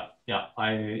 Yeah,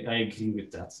 I agree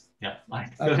with that. Yeah, I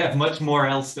don't have much more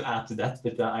else to add to that,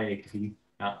 but I agree.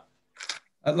 Yeah.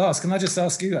 At last, can I just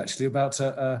ask you actually about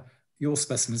your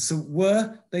specimens? So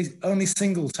were they only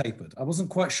single tapered? I wasn't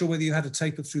quite sure whether you had a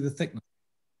taper through the thickness.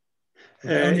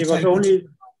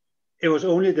 It was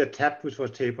only the tap which was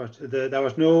tapered. There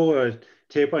was no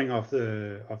tapering of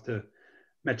the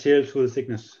material through the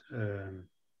thickness.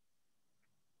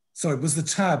 Sorry, was the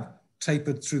tab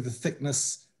tapered through the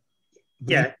thickness?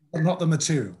 Yeah, not the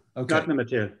material. Okay, not the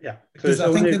material. Yeah, because so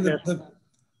I think in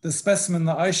the specimen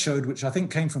that I showed, which I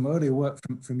think came from earlier work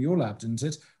from your lab, didn't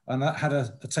it? And that had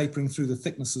a tapering through the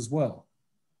thickness as well.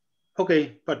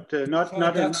 Okay, but not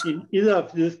in either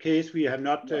of this case. We have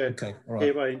not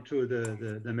taper into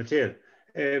the material.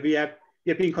 We have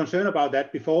been concerned about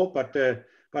that before,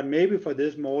 but maybe for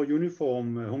this more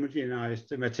uniform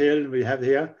homogenized material we have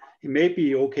here, it may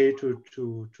be okay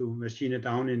to machine it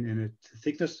down in a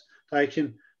thickness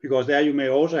direction, because there you may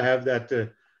also have that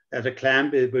a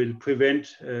clamp will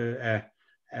prevent you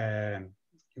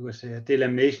would say a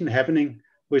delamination happening,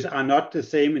 which are not the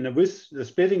same in the width. The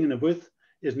splitting in the width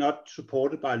is not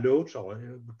supported by loads or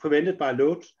prevented by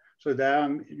loads. So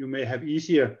there you may have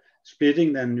easier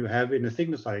splitting than you have in the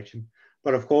thickness direction.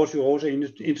 But of course, you're also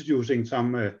introducing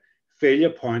some failure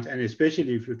points, and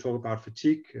especially if you talk about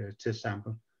fatigue test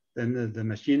sample, then the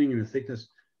machining in the thickness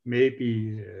may be,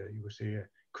 you would say, a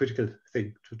critical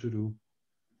thing to do.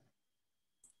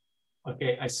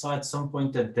 Okay, I saw at some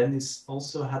point that Dennis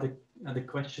also had a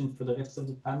question for the rest of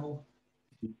the panel.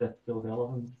 Is that still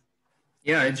relevant?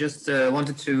 Yeah, I just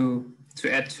wanted to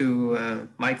add to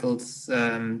Michael's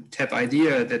tap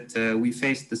idea that we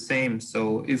faced the same.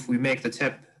 So if we make the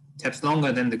taps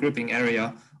longer than the gripping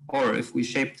area, or if we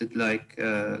shaped it like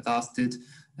Lars did,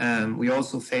 we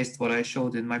also faced what I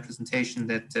showed in my presentation,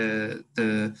 that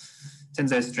the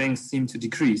tensile strength seemed to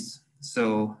decrease.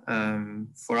 So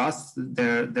for us,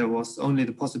 there was only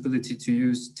the possibility to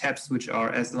use taps which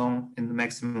are as long in the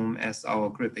maximum as our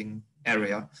gripping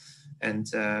area. And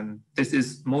this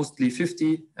is mostly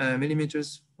 50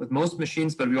 millimeters with most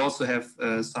machines, but we also have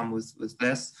some with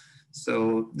less.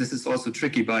 So this is also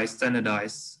tricky by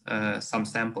standardize some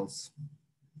samples.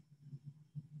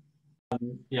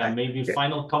 Yeah, maybe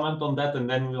final comment on that, and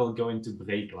then we'll go into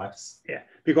break, Lars. Yeah,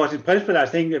 because in principle, I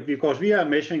think because we are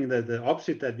measuring the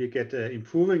opposite, that we get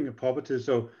improving properties.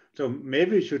 So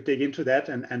maybe we should dig into that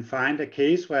and find a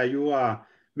case where you are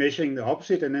measuring the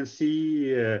opposite and then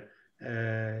see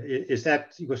is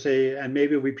that, you could say, and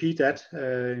maybe repeat that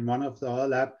in one of the other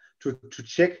lab to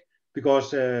check,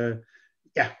 because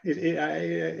yeah,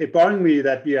 it bothering me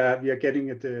that we are getting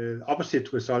the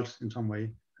opposite results in some way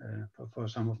for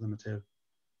some of the material.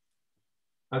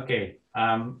 Okay,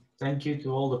 thank you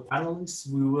to all the panelists.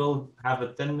 We will have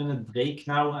a 10-minute break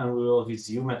now and we will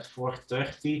resume at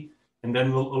 4:30, and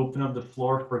then we'll open up the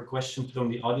floor for questions from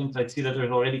the audience. I see that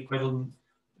there's already quite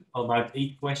about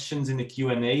 8 questions in the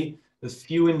Q&A. There's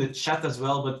few in the chat as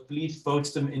well, but please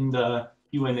post them in the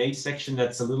Q&A section.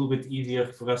 That's a little bit easier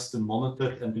for us to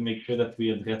monitor and to make sure that we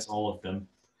address all of them.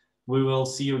 We will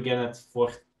see you again at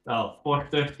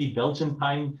 4:30 Belgian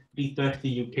time,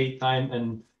 3:30 UK time,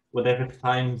 and whatever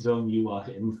time zone you are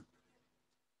in.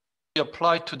 We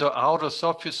apply to the outer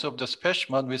surface of the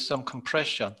specimen with some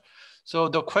compression. So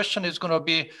the question is going to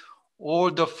be,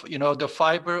 all the the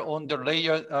fiber on the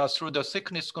layer through the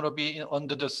thickness is going to be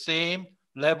under the same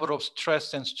level of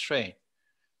stress and strain.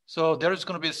 So there is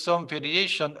going to be some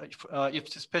variation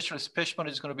if especially specimen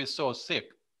is going to be so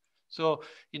thick. So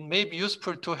it may be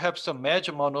useful to have some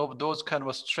measurement of those kind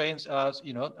of strains as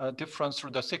difference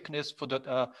through the thickness for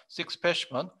the thick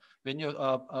specimen when you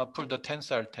put the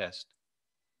tensile test.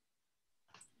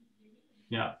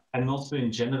 Yeah, and also in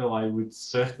general, I would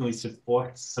certainly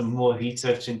support some more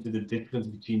research into the difference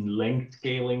between length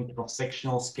scaling,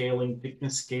 cross-sectional scaling,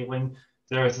 thickness scaling.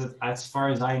 There's, as far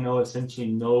as I know, essentially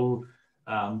no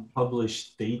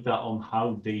published data on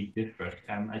how they differ.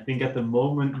 And I think at the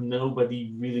moment,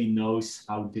 nobody really knows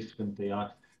how different they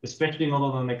are, especially not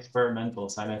on an experimental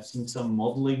side. I've seen some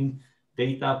modeling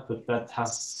data, but that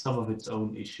has some of its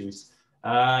own issues.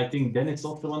 I think Dennis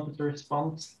also wanted to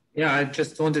respond. Yeah, I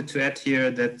just wanted to add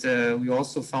here that we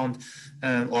also found,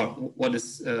 or what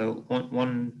is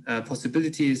one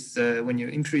possibility is when you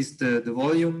increase the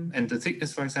volume and the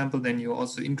thickness, for example, then you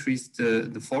also increase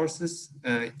the forces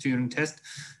during test,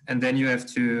 and then you have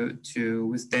to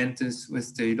withstand this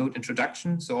with the load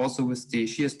introduction. So also with the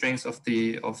shear strengths of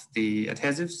the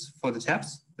adhesives for the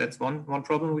tabs. That's one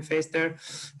problem we face there,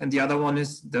 and the other one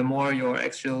is the more your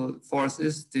axial force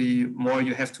is, the more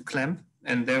you have to clamp.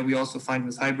 And there we also find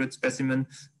with hybrid specimen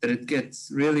that it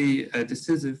gets really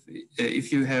decisive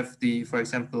if you have for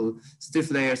example,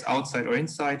 stiff layers outside or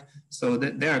inside. So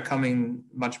that they are coming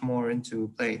much more into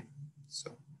play.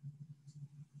 So.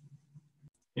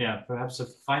 Yeah, perhaps a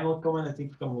final comment. I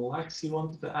think from Lax, you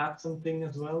wanted to add something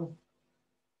as well.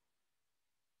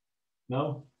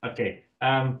 No? Okay.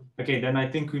 Okay, then I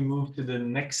think we move to the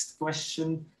next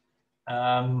question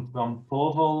from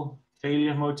Pavel.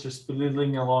 Failure modes are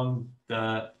spiraling along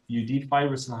the UD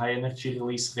fibers and high energy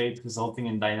release rate, resulting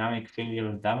in dynamic failure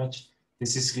of damage.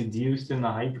 This is reduced in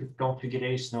a hybrid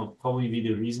configuration. Will probably be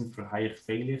the reason for higher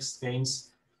failure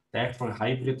strains. Therefore,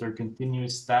 hybrid or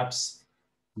continuous tabs,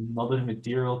 another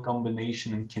material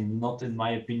combination, and cannot, in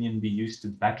my opinion, be used to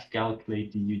back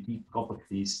calculate the UD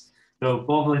properties. So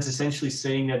Pavel is essentially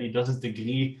saying that he doesn't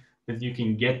agree that you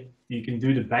can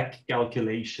do the back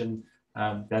calculation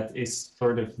that is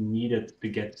sort of needed to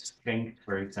get strength,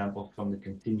 for example, from the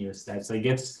continuous tabs. I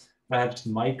guess perhaps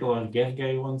Michael or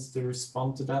Gergely wants to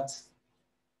respond to that.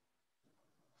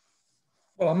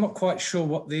 Well, I'm not quite sure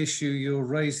what the issue you're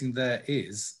raising there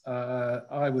is.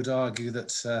 I would argue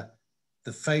that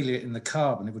the failure in the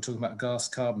carbon, if we're talking about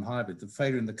gas-carbon hybrid, the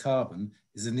failure in the carbon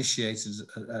is initiated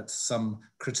at some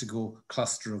critical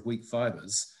cluster of weak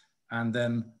fibers. And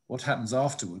then what happens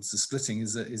afterwards, the splitting,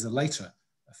 is a later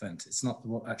event. It's not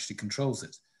what actually controls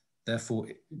it. Therefore,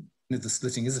 if the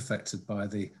splitting is affected by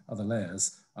the other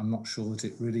layers, I'm not sure that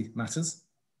it really matters.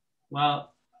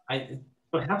 Well,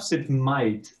 perhaps it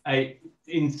might.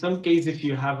 In some cases, if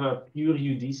you have a pure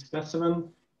UD specimen,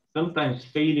 sometimes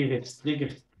failure is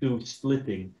triggered through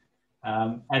splitting.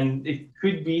 And it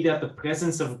could be that the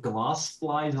presence of glass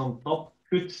splice on top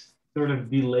could sort of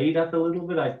delay that a little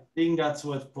bit. I think that's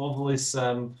what Pavel is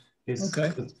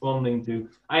responding to.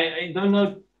 I don't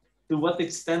know to what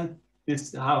extent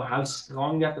how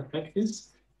strong that effect is,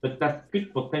 but that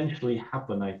could potentially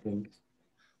happen, I think.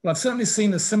 Well, I've certainly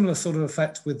seen a similar sort of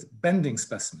effect with bending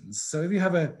specimens. So if you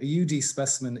have a UD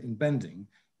specimen in bending,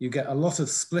 you get a lot of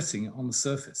splitting on the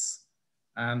surface,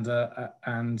 and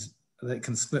they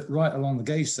can split right along the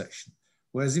gauge section.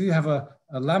 Whereas if you have a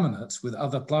laminate with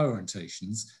other ply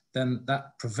orientations, then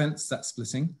that prevents that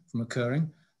splitting from occurring.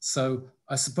 So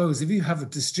I suppose if you have a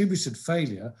distributed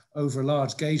failure over a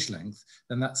large gauge length,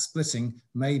 then that splitting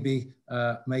may be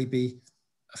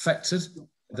affected,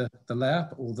 the layer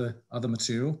or the other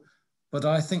material. But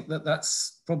I think that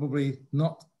that's probably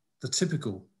not the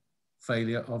typical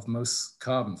failure of most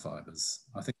carbon fibers.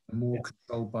 I think they're more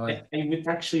controlled by... I would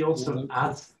actually also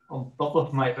add on top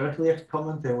of my earlier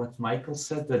comment and what Michael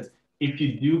said, that if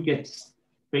you do get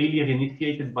failure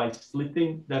initiated by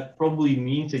splitting, that probably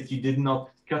means that you did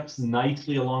not cut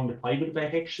nicely along the fiber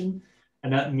direction.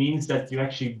 And that means that you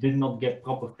actually did not get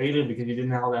proper failure because you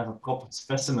didn't have a proper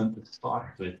specimen to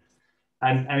start with.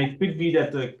 And it could be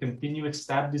that the continuous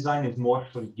stab design is more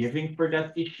forgiving for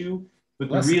that issue, but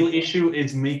the real issue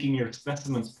is making your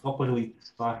specimens properly to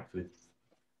start with.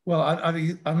 Well,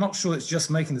 I'm not sure it's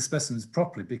just making the specimens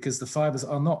properly, because the fibers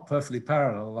are not perfectly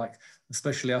parallel, like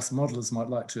especially us modelers might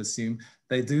like to assume.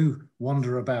 They do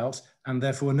wander about, and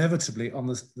therefore inevitably on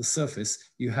the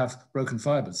surface you have broken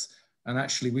fibers. And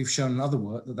actually we've shown in other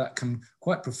work that that can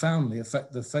quite profoundly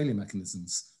affect the failure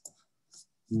mechanisms.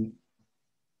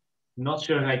 Not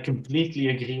sure I completely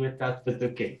agree with that, but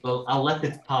okay, well, I'll let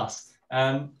it pass.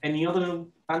 Any other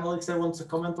panelists that want to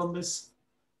comment on this?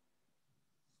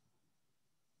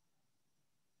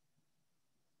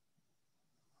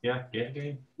 Yeah,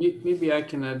 Gergely. Maybe I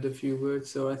can add a few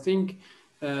words. So I think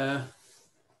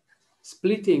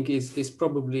splitting is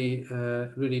probably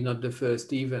really not the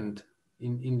first event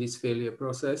in this failure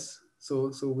process.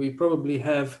 So we probably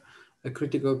have a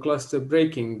critical cluster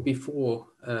breaking before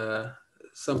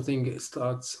something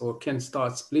starts or can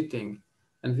start splitting.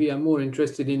 And we are more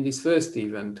interested in this first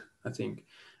event, I think.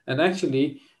 And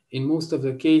actually, in most of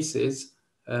the cases,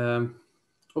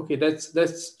 okay,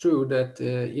 that's true that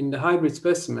in the hybrid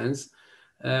specimens,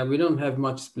 we don't have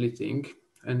much splitting,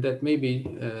 and that may be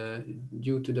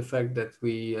due to the fact that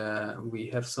we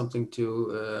have something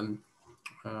to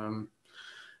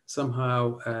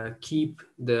somehow keep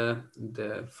the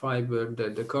fiber,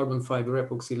 the carbon fiber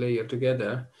epoxy layer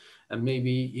together. And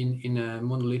maybe in a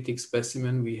monolithic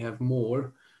specimen, we have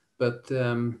more. But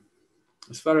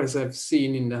as far as I've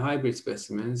seen in the hybrid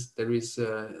specimens, there is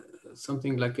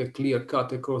something like a clear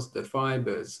cut across the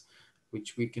fibers,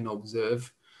 which we can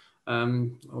observe.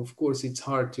 Of course, it's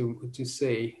hard to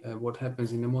say what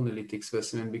happens in a monolithic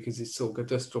specimen because it's so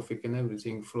catastrophic and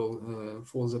everything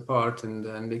falls apart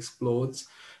and explodes.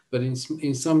 But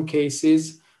in some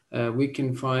cases, we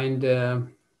can find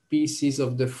pieces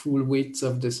of the full width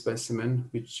of the specimen,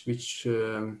 which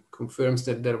confirms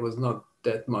that there was not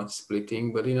that much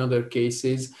splitting. But in other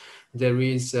cases, there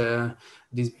is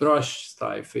this brush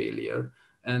style failure.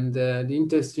 And the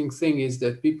interesting thing is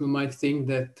that people might think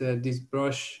that this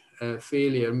brush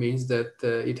failure means that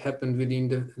it happened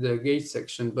within the gauge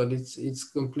section, but it's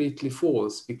completely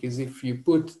false, because if you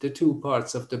put the two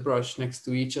parts of the brush next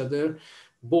to each other,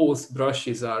 both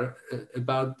brushes are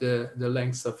about the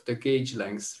length of the gauge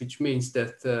length, which means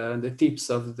that the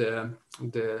tips of the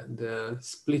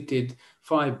splitted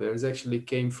fibers actually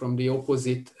came from the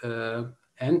opposite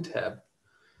end tab.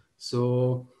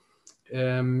 So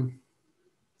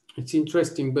it's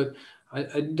interesting, but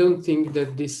I don't think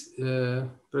that this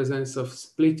presence of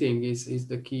splitting is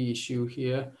the key issue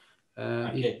here.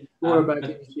 Okay. It's more about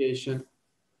initiation.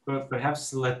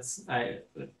 Perhaps let's,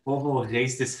 Bodo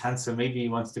raised his hand, so maybe he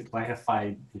wants to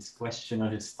clarify his question or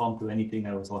respond to anything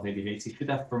that was already raised. He should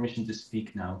have permission to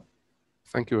speak now.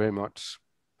 Thank you very much.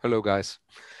 Hello, guys.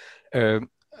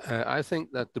 I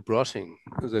think that the brushing,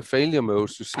 the failure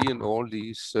modes you see in all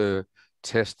these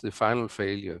tests, the final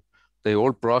failure, they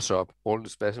all brush up all the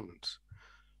specimens.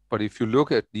 But if you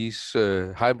look at these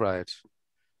hybrid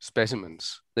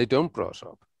specimens, they don't brush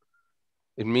up.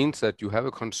 It means that you have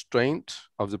a constraint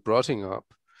of the brushing up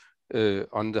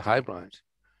on the hybrid.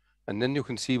 And then you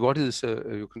can see what is,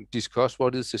 you can discuss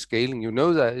what is the scaling. You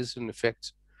know there is an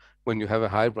effect when you have a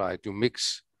hybrid, you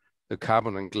mix the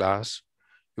carbon and glass.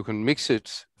 You can mix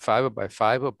it fiber by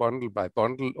fiber, bundle by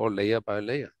bundle, or layer by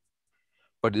layer.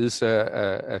 But it's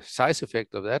a size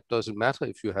effect of that. Doesn't matter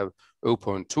if you have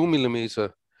 0.2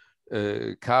 millimeter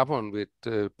carbon with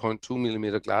 0.2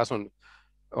 millimeter glass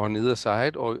on either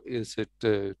side, or is it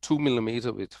 2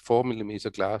 millimeter with 4 millimeter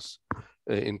glass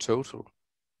in total?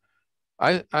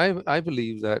 I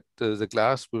believe that the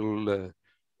glass will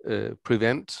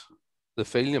prevent the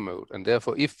failure mode, and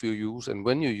therefore if you use and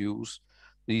when you use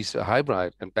these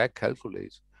hybrid and back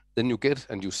calculate, then you get,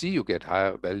 and you see you get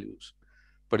higher values.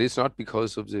 But it's not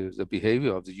because of the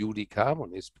behavior of the UD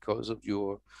carbon, it's because of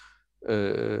your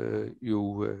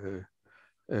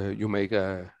you make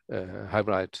a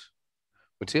hybrid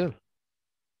material.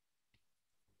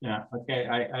 Yeah, okay,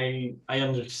 I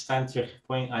understand your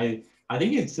point. I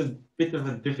think it's a bit of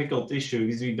a difficult issue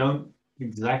because we don't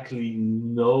exactly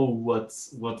know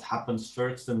what happens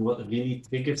first and what really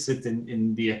triggers it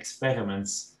in the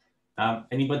experiments.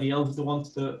 Anybody else who wants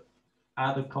to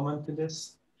add a comment to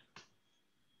this?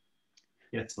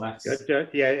 Yes, Lars.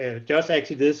 Just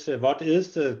actually this, what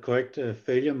is the correct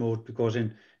failure mode? Because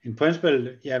in principle,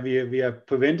 yeah, we are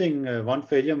preventing one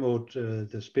failure mode,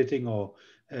 the splitting or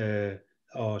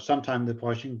sometimes the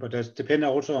brushing, but that's depending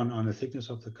also on the thickness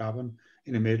of the carbon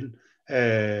in the metal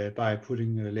by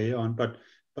putting a layer on. But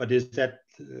is that,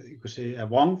 you could say, a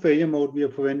wrong failure mode we are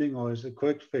preventing, or is it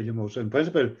correct failure mode? So in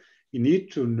principle, you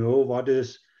need to know what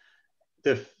is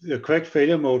the correct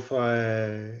failure mode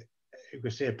for you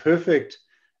could say a perfect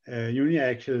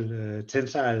uniaxial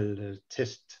tensile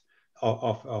test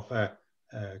of a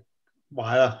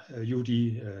wire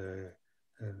UD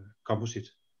composite.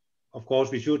 Of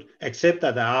course, we should accept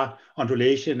that there are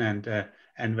undulation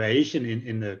and variation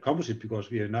in the composite, because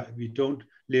we don't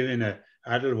live in a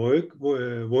idle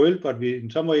world, but in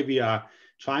some way we are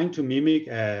trying to mimic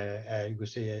you could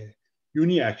say a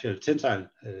uniaxial tensile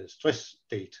stress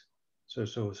state.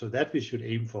 So that we should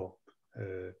aim for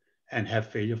and have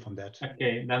failure from that.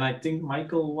 Okay, then I think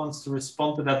Michael wants to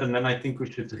respond to that, and then I think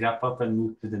we should wrap up and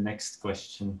move to the next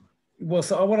question. Well,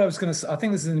 so what I was going to say, I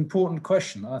think this is an important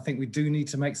question. I think we do need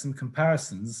to make some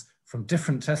comparisons from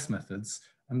different test methods.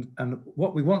 And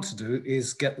what we want to do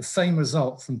is get the same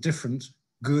result from different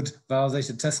good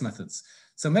validated test methods.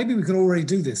 So maybe we could already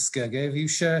do this, Gergely. If you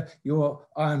share your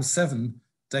IM7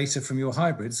 data from your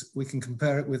hybrids, we can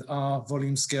compare it with our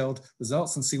volume scaled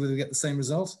results and see whether we get the same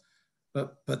result.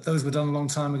 But those were done a long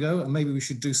time ago, and maybe we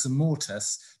should do some more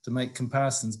tests to make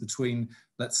comparisons between,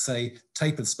 let's say,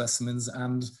 tapered specimens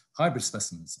and hybrid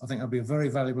specimens. I think that'd be a very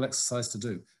valuable exercise to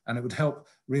do, and it would help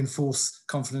reinforce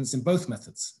confidence in both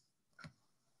methods.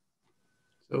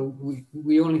 So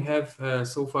we only have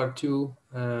so far two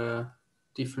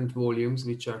different volumes,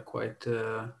 which are quite...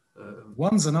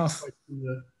 One's enough.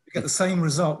 We get the same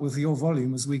result with your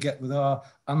volume as we get with our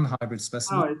unhybrid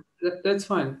specimen. Oh, that's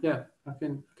fine. Yeah, I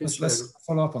can let's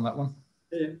follow up on that one.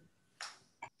 Yeah.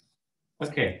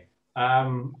 Okay.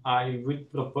 I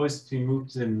would propose to move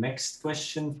to the next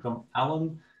question from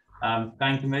Alan.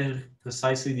 Trying to measure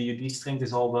precisely the UD strength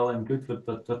is all well and good, but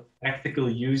the practical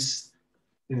use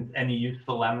in any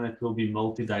useful laminate will be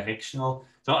multi-directional.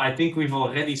 So I think we've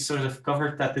already sort of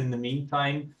covered that in the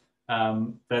meantime,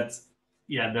 that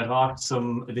yeah, there are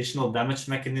some additional damage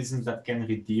mechanisms that can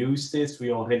reduce this.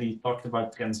 We already talked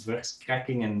about transverse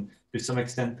cracking and to some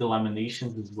extent the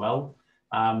laminations as well.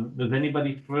 Does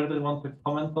anybody further want to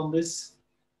comment on this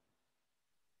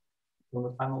from the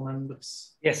panel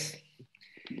members? Yes.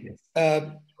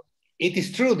 It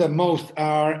is true that most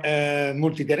are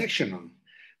multidirectional,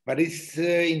 but it's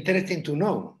interesting to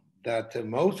know that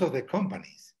most of the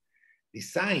companies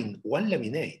design one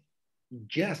laminate.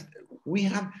 We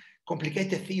have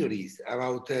complicated theories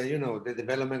about you know, the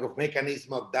development of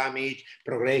mechanism of damage,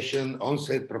 progression,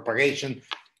 onset, propagation,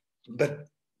 but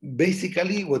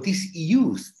basically what is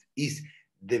used is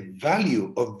the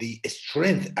value of the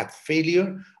strength at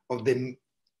failure of the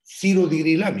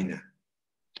 0-degree lamina.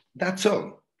 That's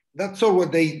all. That's all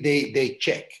what they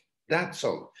check. That's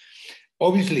all.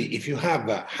 Obviously, if you have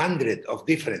 100 of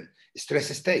different stress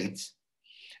states,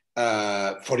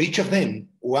 for each of them,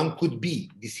 one could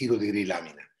be the 0-degree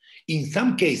lamina. In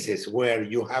some cases where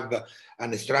you have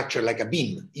a structure like a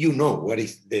beam, you know what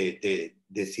is the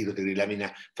 0-degree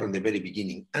lamina from the very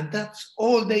beginning, and that's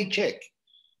all they check.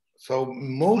 So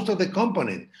most of the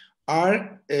components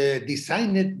are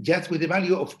designed just with the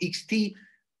value of xt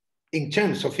in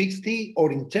terms of xt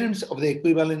or in terms of the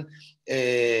equivalent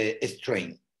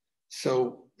strain.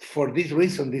 So for this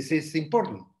reason, this is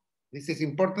important. This is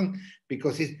important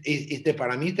because it's the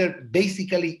parameter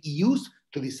basically used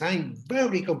to design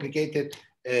very complicated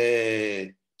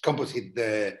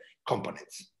composite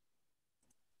components.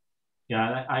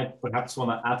 Yeah, I perhaps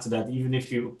want to add to that, even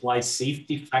if you apply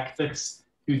safety factors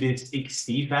to this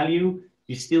xt value,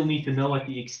 you still need to know what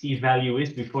the xt value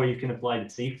is before you can apply the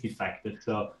safety factor.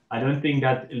 So I don't think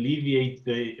that alleviates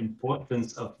the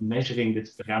importance of measuring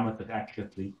this parameter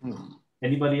accurately.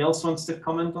 Anybody else wants to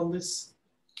comment on this?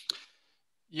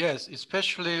 Yes,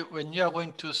 especially when you are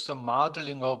going to some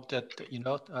modeling of that,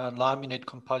 laminate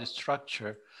composite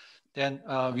structure, then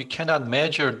we cannot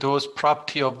measure those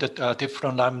property of the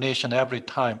different lamination every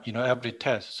time, every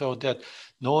test. So that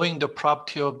knowing the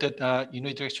property of that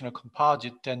unidirectional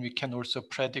composite, then we can also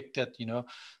predict that,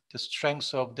 the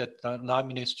strength of that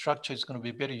laminate structure is going to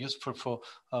be very useful for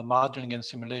modeling and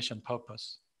simulation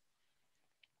purpose.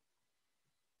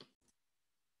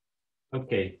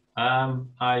 Okay,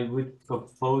 I would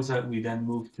propose that we then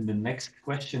move to the next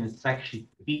question. It's actually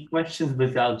 3 questions,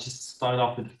 but I'll just start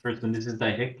off with the first one. This is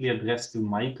directly addressed to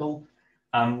Michael.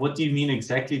 What do you mean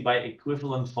exactly by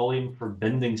equivalent volume for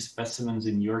bending specimens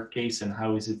in your case, and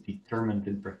how is it determined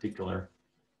in particular?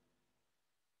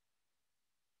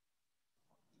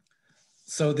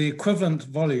 So the equivalent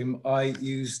volume I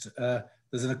used,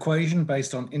 there's an equation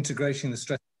based on integrating the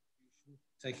stress,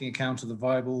 taking account of the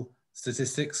viable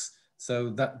statistics.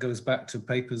 So that goes back to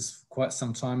papers quite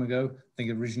some time ago, I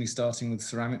think originally starting with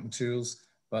ceramic materials,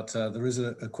 but there is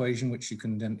an equation which you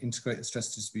can then integrate the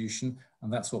stress distribution,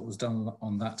 and that's what was done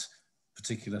on that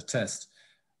particular test.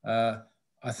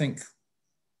 I think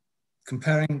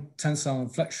comparing tensile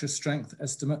and flexure strength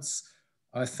estimates,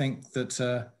 I think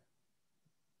that,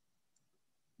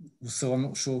 so I'm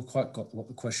not sure quite got what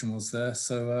the question was there.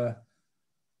 So,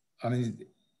 I mean,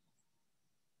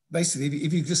 basically,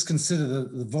 if you just consider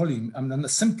the volume, I mean, the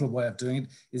simpler way of doing it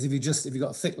is if you've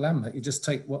got a thick laminate, you just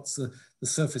take what's the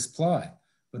surface ply.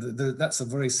 But that's a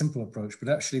very simple approach. But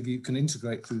actually, if you can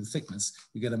integrate through the thickness,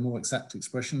 you get a more exact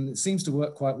expression. It seems to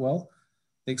work quite well.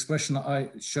 The expression that I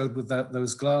showed with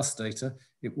those glass data,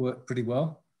 it worked pretty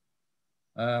well.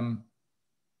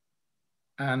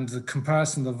 And the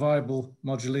comparison of the viable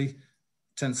moduli,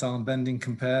 tensile and bending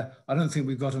compare, I don't think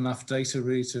we've got enough data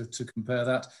really to compare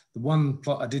that. The one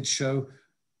plot I did show,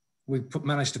 we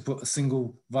managed to put a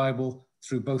single viable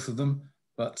through both of them,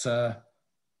 but I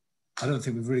don't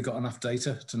think we've really got enough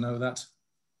data to know that.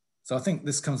 So I think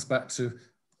this comes back to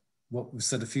what we've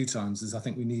said a few times, is I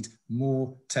think we need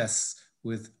more tests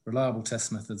with reliable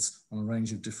test methods on a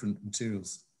range of different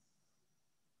materials.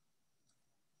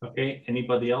 Okay,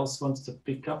 anybody else wants to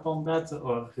pick up on that,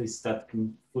 or is that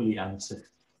fully answered?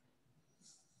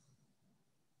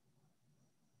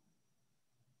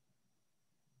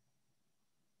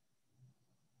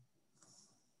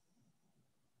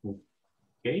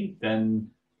 Okay, then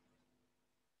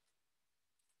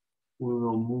we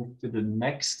will move to the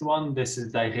next one. This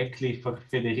is directly for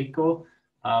Federico.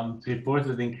 It reports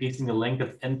that increasing the length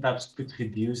of end tabs could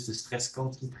reduce the stress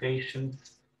concentration,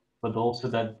 but also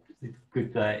that it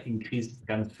could increase the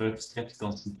transverse stress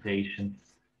concentration.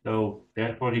 So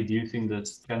therefore, reducing the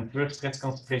transverse stress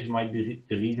concentration might be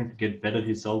the reason to get better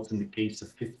results in the case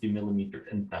of 50mm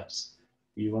end tabs.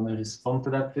 Do you want to respond to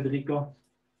that, Federico?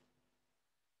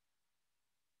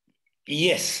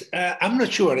 Yes, I'm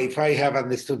not sure if I have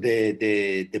understood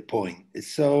the point.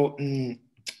 So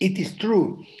it is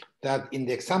true that in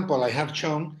the example I have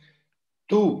shown,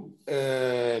 two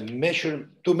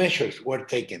measures were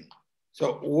taken.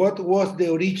 So what was the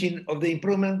origin of the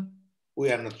improvement?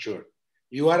 We are not sure.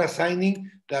 You are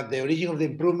assigning that the origin of the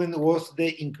improvement was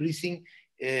the increasing,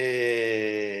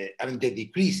 the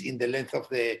decrease in the length of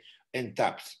the end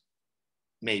tabs.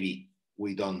 Maybe,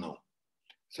 we don't know.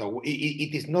 So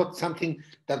it is not something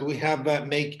that we have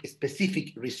make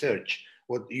specific research.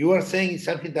 What you are saying is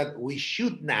something that we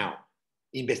should now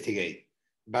investigate.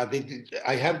 But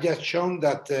I have just shown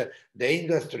that the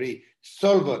industry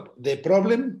solved the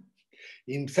problem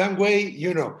in some way,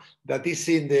 you know, that is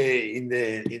in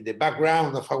the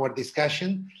background of our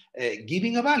discussion,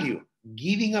 giving a value,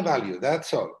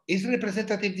 that's all. Is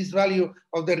representative this value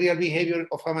of the real behavior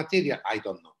of a material? I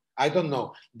don't know. I don't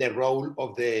know the role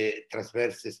of the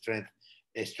transverse strength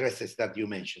stresses that you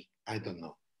mentioned. I don't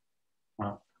know.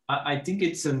 I think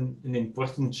it's an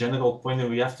important general point, and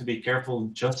we have to be careful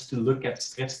just to look at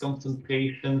stress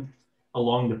concentration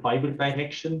along the fiber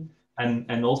direction,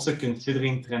 and also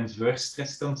considering transverse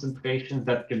stress concentrations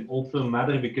that can also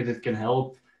matter because it can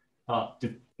help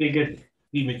to trigger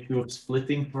premature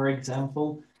splitting, for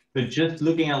example. But just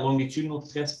looking at longitudinal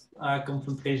stress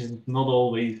concentrations is not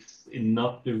always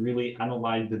enough to really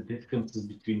analyze the differences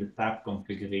between the tab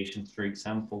configurations, for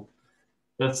example.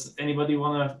 Does anybody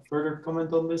want to further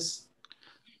comment on this?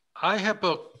 I have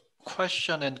a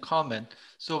question and comment.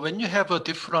 So when you have a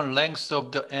different length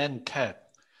of the end tab,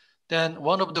 then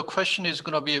one of the question is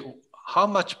going to be how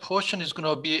much portion is going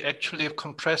to be actually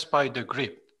compressed by the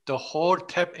grip, the whole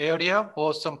tab area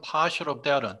or some partial of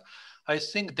that one. I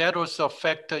think that also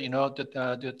affect, you know,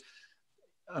 the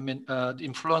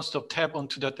influence of tab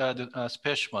onto the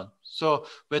specimen. So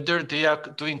whether they are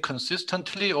doing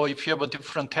consistently, or if you have a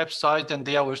different tab size, then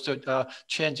they are also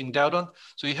changing that one.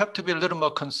 So you have to be a little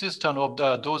more consistent of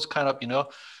those kind of, you know,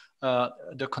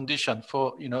 the condition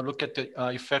for, you know, look at the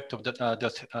effect of the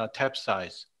tab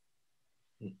size.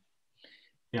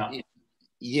 Yeah.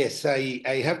 Yes,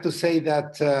 I have to say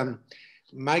that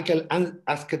Michael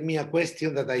asked me a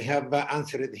question that I have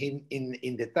answered him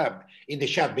in the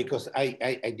chat, because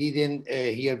I didn't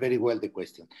hear very well the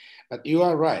question. But you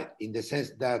are right in the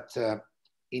sense that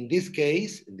in this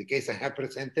case, in the case I have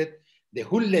presented, the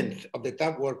whole length of the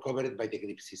tab were covered by the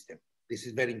grip system. This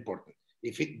is very important.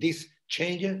 If this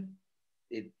changes,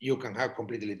 you can have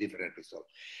completely different results.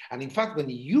 And in fact, when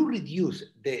you reduce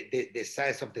the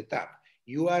size of the tab,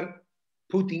 you are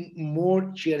putting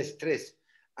more shear stress,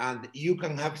 and you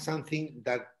can have something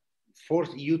that force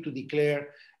you to declare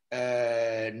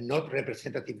not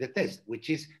representative the test, which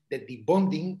is the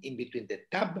debonding in between the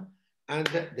tab and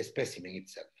the specimen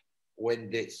itself when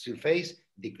the surface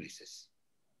decreases.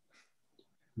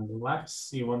 Lars,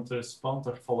 you want to respond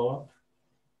or follow up?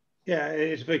 Yeah,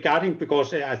 it's regarding,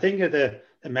 because I think the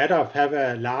matter of have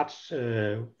a large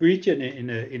region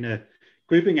in a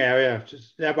gripping area,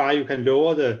 thereby you can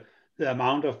lower the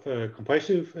amount of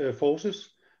compressive forces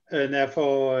and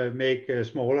therefore make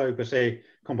smaller, you could say,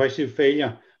 compressive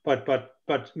failure.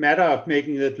 But matter of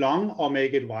making it long or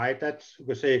make it wide, that's, you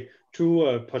could say,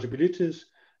 two possibilities.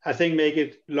 I think make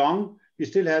it long, we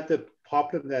still have the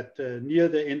problem that near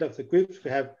the end of the grips, we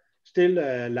have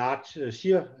still large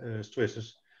shear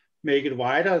stresses. Make it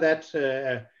wider, that's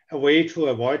a way to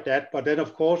avoid that. But then,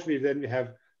 of course, we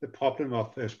have the problem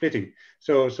of splitting.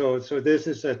 So this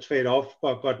is a trade-off.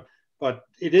 But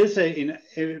it is in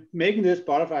making this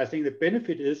butterfly. I think the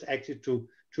benefit is actually to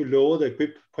lower the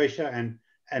grip pressure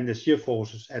and the shear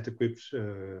forces at the grips.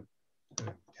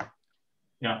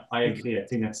 Yeah, I agree. I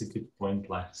think that's a good point,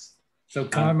 Lars. So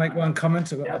can I make one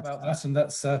comment about that? And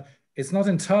that's, it's not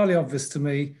entirely obvious to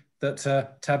me that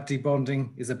tab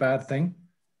debonding is a bad thing,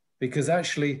 because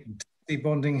actually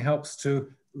debonding helps to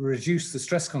reduce the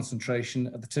stress concentration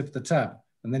at the tip of the tab.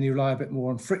 And then you rely a bit more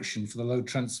on friction for the load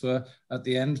transfer at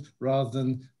the end rather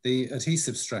than the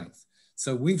adhesive strength.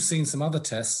 So we've seen some other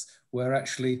tests where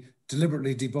actually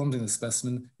deliberately debonding the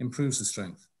specimen improves the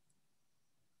strength.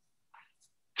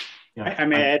 Yeah. I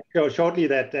may add shortly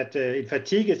that in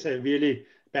fatigue it's a really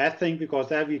bad thing, because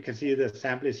there we can see the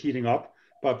sample is heating up,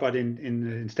 but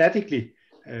in statically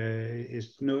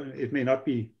it may not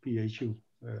be an issue,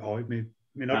 or it may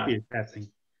not be a bad thing.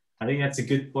 I think that's a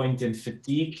good point. In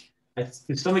fatigue,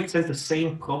 to some extent the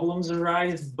same problems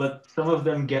arise, but some of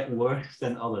them get worse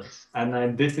than others.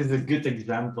 And this is a good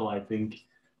example, I think.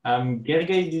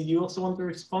 Gergely, did you also want to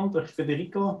respond, or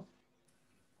Federico?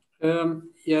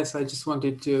 Yes, I just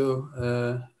wanted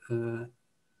to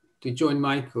join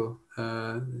Michael,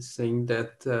 saying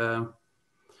that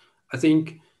I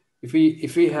think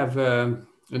if we have an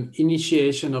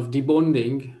initiation of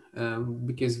debonding,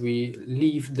 because we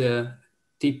leave the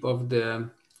tip of the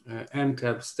end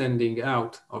tab standing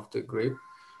out of the grip,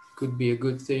 could be a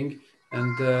good thing.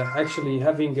 And actually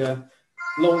having a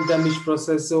long damage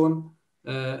process zone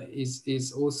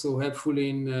is also helpful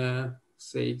in,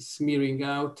 say, smearing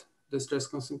out the stress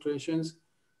concentrations.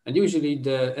 And usually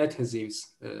the adhesives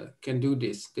can do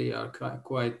this. They are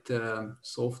quite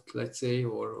soft, let's say,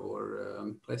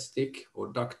 or plastic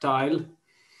or ductile,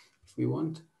 if we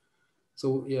want.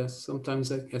 So yes,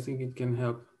 sometimes I think it can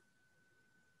help.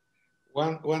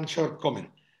 One short comment.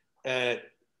 I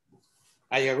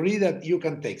agree that you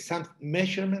can take some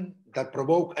measurement that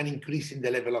provoke an increase in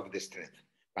the level of the strength.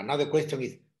 But now the question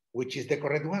is, which is the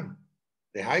correct one?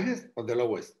 The highest or the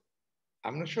lowest?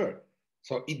 I'm not sure.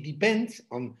 So it depends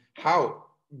on how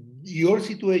your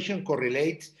situation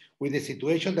correlates with the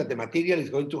situation that the material is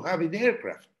going to have in the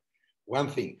aircraft. One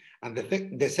thing. And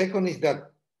the second is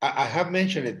that I have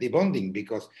mentioned it, debonding,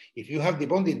 because if you have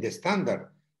debonding, the standard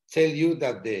tell you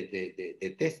that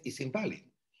the test is invalid.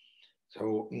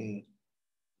 So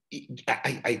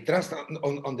I trust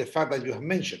on the fact that you have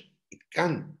mentioned it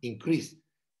can increase,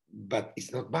 but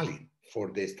it's not valid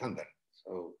for the standard.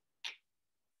 So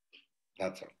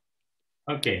that's all.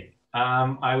 Okay,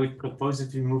 I would propose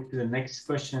that we move to the next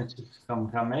question, which is from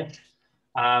Ramesh.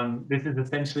 This is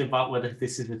essentially about whether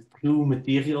this is a true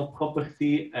material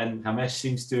property, and Ramesh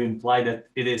seems to imply that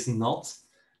it is not.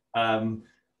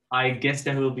 I guess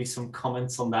there will be some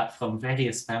comments on that from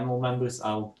various panel members.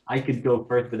 I could go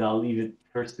first, but I'll leave it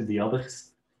first to the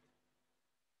others.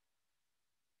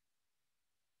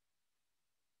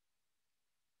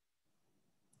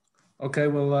 Okay,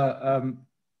 well,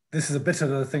 this is a bit of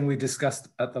the thing we discussed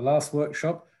at the last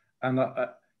workshop. And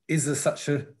is there such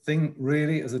a thing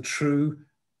really as a true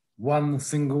one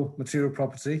single material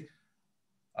property?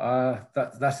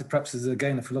 That perhaps is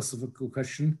again a philosophical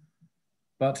question,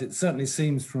 but it certainly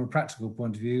seems from a practical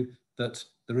point of view that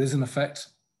there is an effect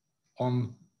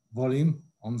on volume,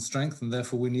 on strength, and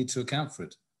therefore we need to account for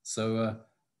it. So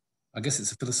I guess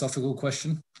it's a philosophical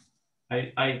question.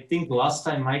 I think last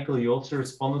time, Michael, you also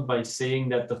responded by saying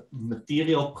that the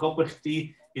material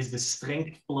property is the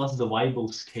strength plus the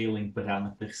Weibull scaling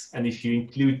parameters. And if you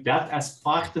include that as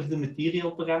part of the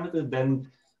material parameter, then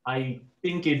I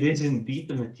think it is indeed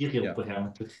the material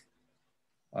parameter.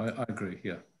 I agree,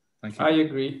 yeah. Thank you. I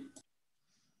agree.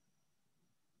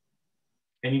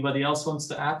 Anybody else wants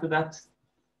to add to that?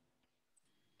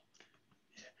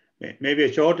 Maybe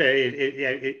a short,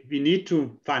 we need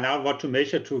to find out what to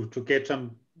measure to get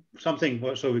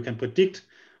something so we can predict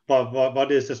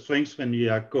what is the strength when we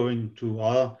are going to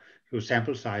other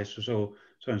sample size. So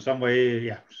in some way,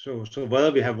 yeah. So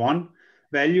whether we have one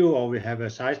value or we have a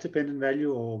size dependent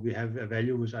value or we have a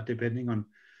value which are depending on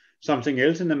something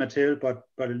else in the material, but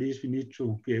at least we need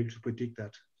to be able to predict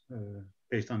that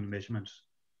based on the measurements.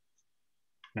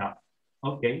 Yeah,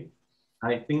 okay.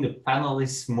 I think the panel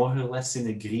is more or less in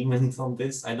agreement on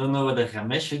this. I don't know whether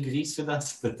Ramesh agrees with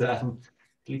us, but at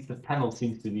least the panel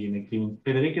seems to be in agreement.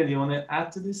 Federico, do you want to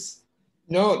add to this?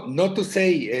 No, not to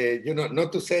say,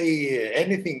 not to say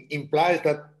anything implies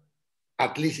that,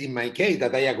 at least in my case,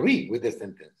 that I agree with the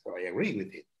sentence. So I agree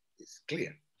with it. It's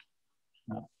clear.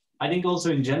 I think also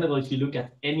in general, if you look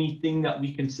at anything that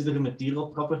we consider a material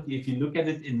property, if you look at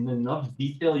it in enough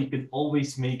detail, you can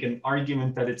always make an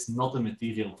argument that it's not a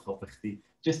material property.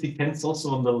 Just depends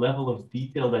also on the level of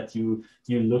detail that you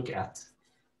look at.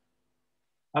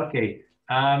 Okay.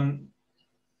 And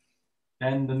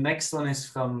the next one is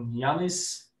from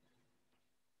Yanis.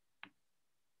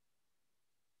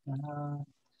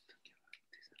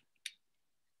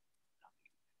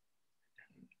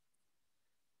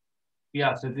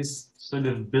 Yeah, so this sort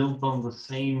of built on the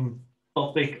same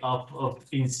topic of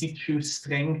in situ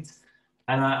strength.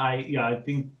 And I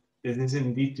think this is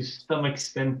indeed to some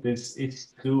extent this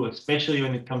is true, especially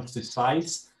when it comes to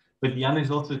size. But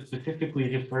Yanis also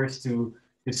specifically refers to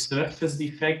the surface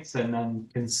defects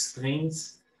and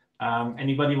constraints.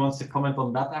 Anybody wants to comment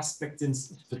on that aspect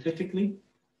specifically?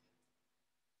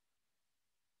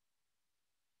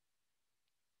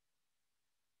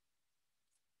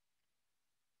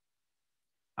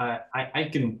 I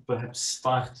can perhaps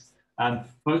start.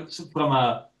 But from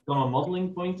a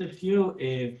modeling point of view,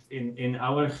 if in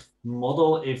our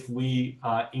model, if we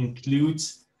include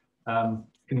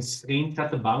constraints at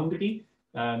the boundary,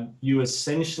 you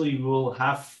essentially will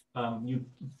have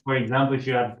for example, if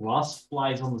you have glass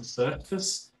flies on the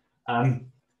surface,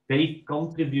 they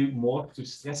contribute more to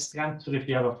stress transfer if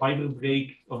you have a fiber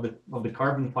break of the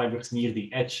carbon fibers near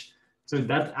the edge. So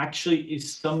that actually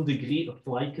is some degree of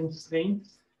fly constraint.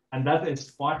 And that is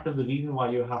part of the reason why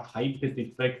you have hybrid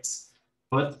effects.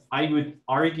 But I would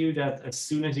argue that as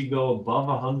soon as you go above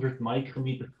 100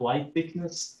 micrometer fly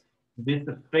thickness, this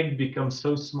effect becomes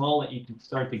so small that you can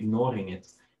start ignoring it.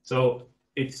 So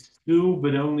it's true,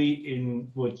 but only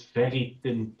in with very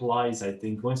thin plies, I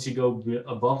think. Once you go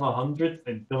above 100,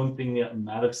 I don't think that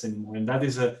matters anymore. And that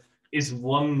is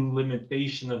one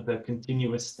limitation of the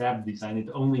continuous stab design. It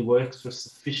only works for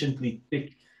sufficiently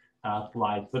thick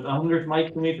ply, but 100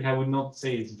 micrometer, I would not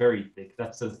say is very thick.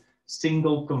 That's a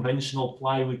single conventional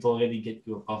ply would already get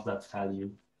you above that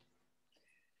value.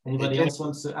 Anybody else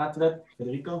wants to add to that,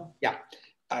 Federico? Yeah,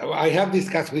 I have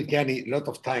discussed with Gianni a lot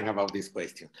of time about this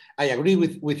question. I agree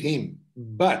with him,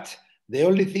 but the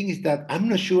only thing is that I'm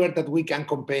not sure that we can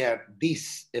compare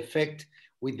this effect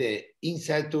with the in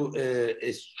situ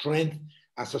strength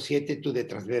associated to the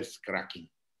transverse cracking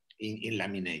in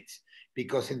laminates.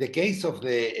 Because in the case of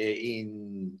the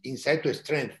in situ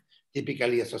strength,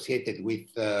 typically associated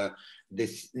with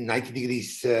this 90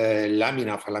 degrees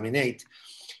lamina of a laminate,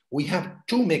 we have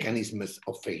two mechanisms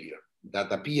of failure that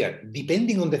appear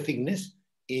depending on the thickness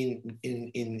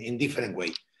in different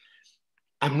ways.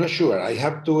 I'm not sure. I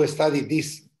have to study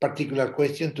this particular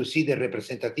question to see the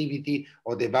representativity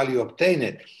of the value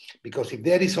obtained. Because if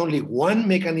there is only one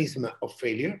mechanism of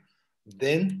failure,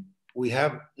 then we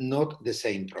have not the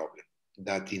same problem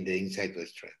that in the in situ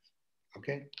strength.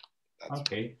 Okay?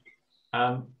 Okay.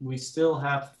 We still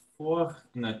have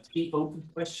 3 open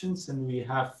questions and we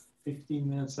have 15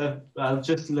 minutes left. I'll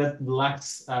just let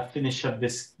Lax finish up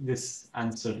this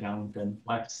answer round then.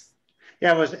 Lax.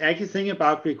 Yeah, I was actually thinking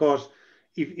about, because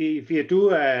if you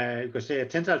do you could say a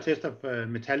tensile test of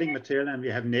metallic material and we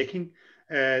have necking,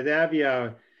 there we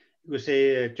are, you could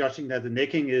say, judging that the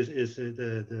necking is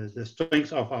the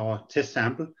strength of our test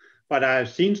sample. But I've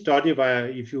seen study where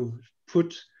if you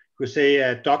put, you could say,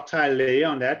 a ductile layer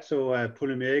on that, so a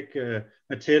polymeric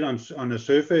material on a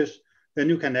surface, then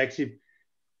you can actually,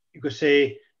 you could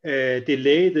say,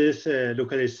 delay this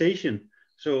localization.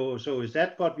 So is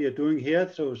that what we are doing here?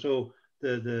 So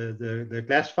the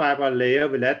glass fiber layer,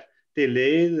 will that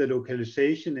delay the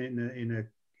localization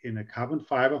in a carbon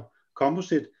fiber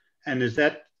composite? And is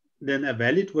that then a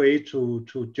valid way to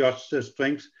judge the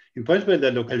strength? In principle,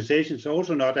 the localization is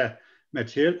also not a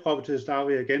material property. Now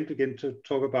we again begin to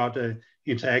talk about the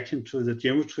interaction to the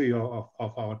geometry of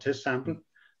our test sample.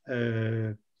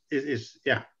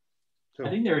 Yeah. So. I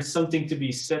think there is something to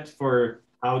be said for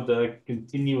how the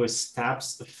continuous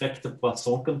stabs affect the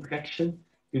Poisson contraction,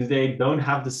 because they don't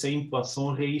have the same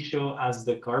Poisson ratio as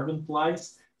the carbon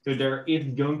plies. So there is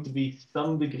going to be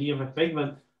some degree of effect,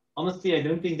 but honestly, I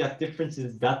don't think that difference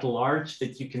is that large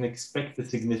that you can expect a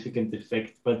significant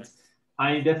effect, but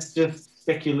that's just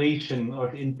speculation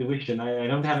or intuition. I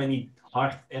don't have any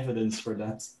hard evidence for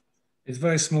that. It's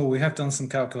very small. We have done some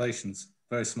calculations.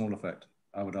 Very small effect,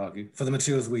 I would argue, for the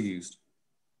materials we used.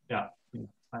 Yeah,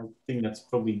 I think that's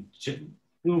probably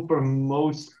true for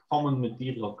most common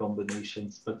material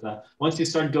combinations. But once you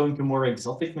start going to more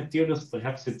exotic materials,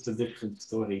 perhaps it's a different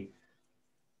story.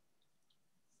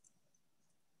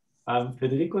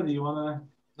 Federico, do you want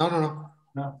to?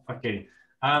 No? Okay.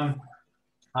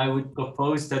 I would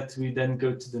propose that we then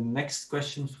go to the next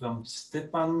question from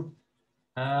Stepan.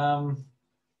 I'm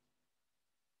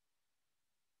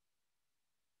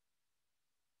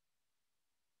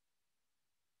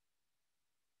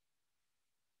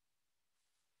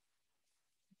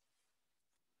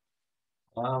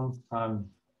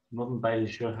not entirely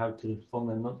sure how to respond.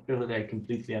 I'm not sure that I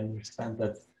completely understand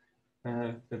that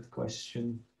that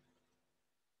question.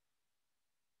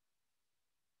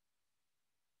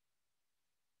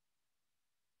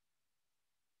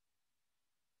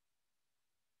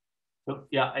 So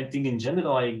yeah, I think in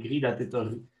general I agree that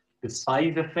the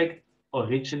size effect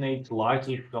originates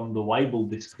largely from the Weibull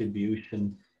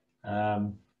distribution.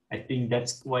 I think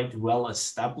that's quite well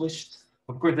established.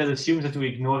 Of course, that assumes that we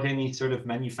ignore any sort of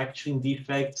manufacturing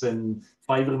defects and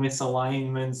fiber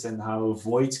misalignments and how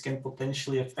voids can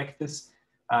potentially affect this.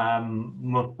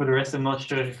 For the rest, I'm not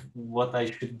sure what I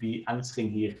should be answering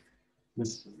here.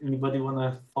 Does anybody want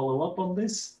to follow up on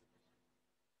this?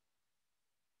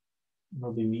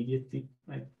 Not immediately,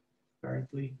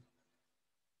 apparently.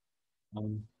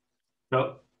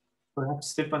 So perhaps,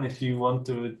 Stepan, if you want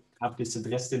to have this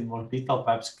addressed in more detail,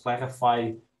 perhaps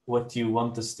clarify what you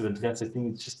want us to address. I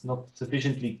think it's just not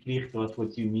sufficiently clear to us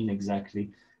what you mean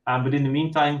exactly. But in the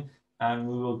meantime, we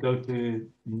will go to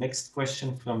the next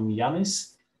question from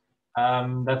Yanis.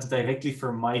 That's directly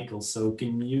for Michael. So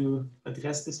can you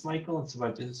address this, Michael? It's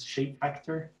about the shape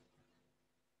factor.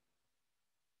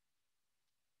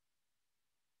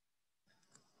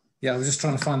 Yeah, I was just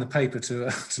trying to find the paper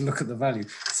to look at the value.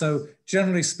 So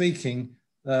generally speaking,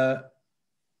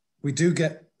 we do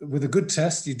get, with a good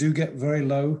test, you do get very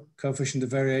low coefficient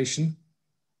of variation.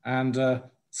 And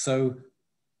so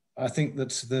I think that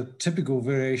the typical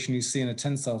variation you see in a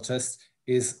tensile test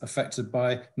is affected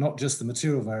by not just the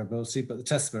material variability, but the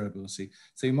test variability.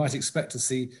 So you might expect to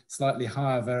see slightly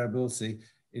higher variability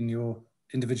in your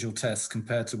individual tests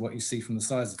compared to what you see from the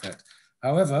size effect.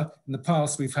 However, in the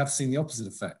past, we have seen the opposite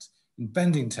effect. In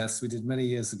bending tests we did many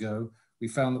years ago, we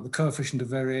found that the coefficient of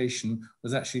variation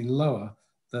was actually lower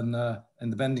than in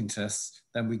the bending tests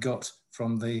than we got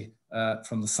from the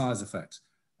size effect.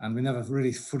 And we never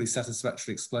really fully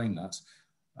satisfactorily explained that.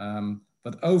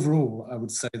 But overall, I would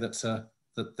say that,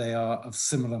 that they are of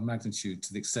similar magnitude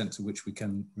to the extent to which we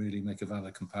can really make a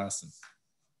valid comparison.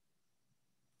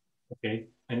 Okay,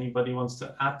 anybody wants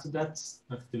to add to that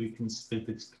after we consider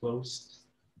it's closed?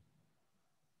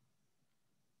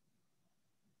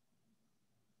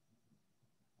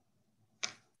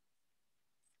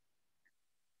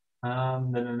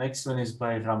 Then the next one is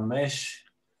by Ramesh.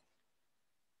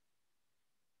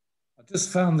 I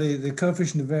just found the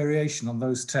coefficient of variation on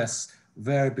those tests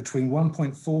varied between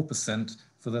 1.4%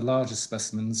 for the larger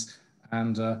specimens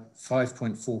and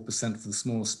 5.4% for the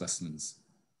smaller specimens.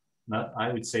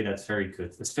 I would say that's very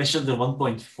good, especially the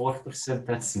 1.4%,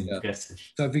 that's impressive.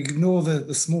 So if you ignore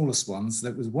the smallest ones,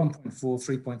 that was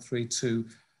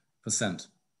 1.4, 3.32%.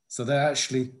 So they're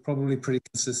actually probably pretty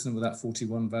consistent with that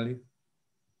 41 value.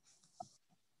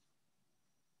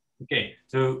 Okay,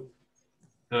 so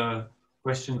the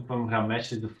question from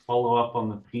Ramesh is a follow-up on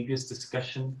the previous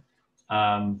discussion.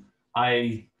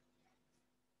 I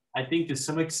think to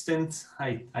some extent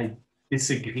I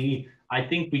disagree. I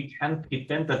think we can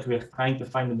pretend that we're trying to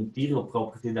find a material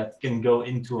property that can go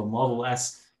into a model,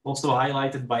 as also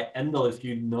highlighted by Yentl. If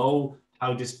you know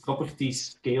how this property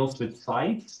scales with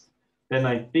size, then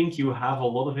I think you have a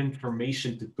lot of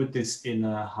information to put this in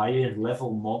a higher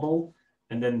level model.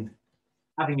 And then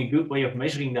having a good way of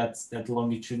measuring that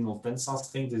longitudinal tensile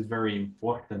strength is very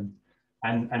important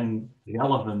and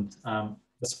relevant,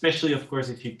 especially, of course,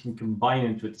 if you can combine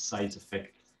it with the size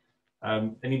effect.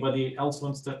 Anybody else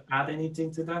wants to add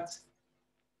anything to that?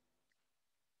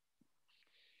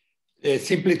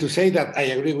 Simply to say that I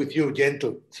agree with you,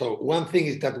 Yentl. So one thing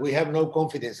is that we have no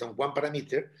confidence on one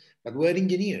parameter, but we're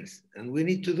engineers and we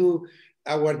need to do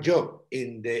our job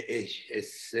in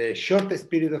the shortest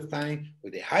period of time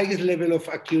with the highest level of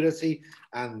accuracy.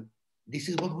 And this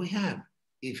is what we have.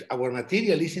 If our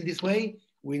material is in this way,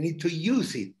 we need to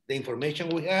use it, the information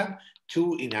we have,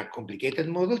 to, in a complicated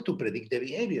model, to predict the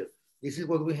behavior. This is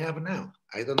what we have now.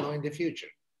 I don't know in the future,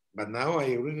 but now I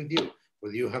agree with you,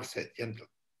 what you have said, Yentl.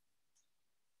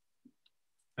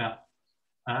 Yeah.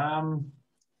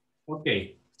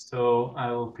 Okay, so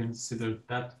I will consider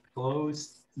that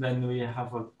closed. Then we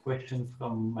have a question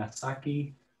from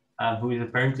Masaki, who is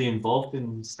apparently involved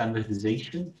in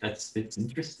standardization. That's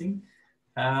interesting.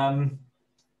 So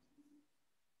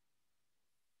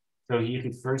he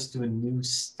refers to a new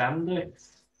standard.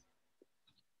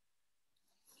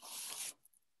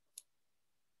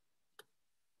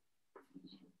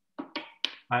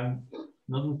 I'm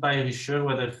not entirely sure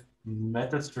whether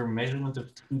methods for measurement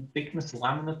of true thickness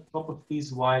laminate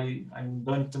properties, why I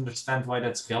don't understand why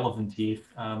that's relevant here.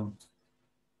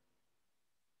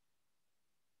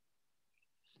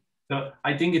 So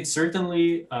I think it's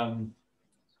certainly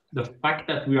the fact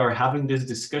that we are having this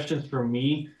discussion for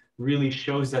me really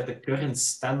shows that the current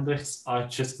standards are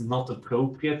just not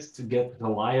appropriate to get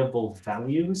reliable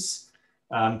values.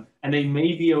 And they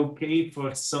may be okay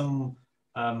for some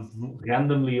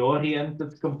randomly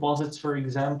oriented composites, for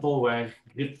example, where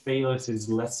grip failures is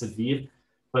less severe,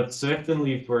 but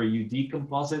certainly for UD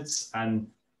composites, and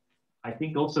I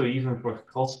think also even for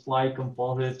cross-ply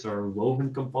composites or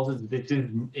woven composites, this is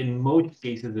in most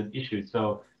cases an issue.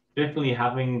 So certainly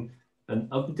having an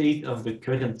update of the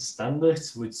current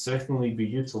standards would certainly be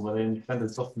useful, but I understand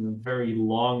it's often a very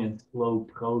long and slow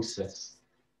process.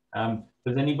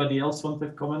 Does anybody else want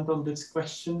to comment on this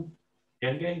question?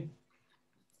 Gergely?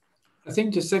 I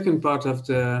think the second part of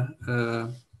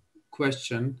the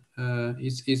question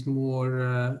is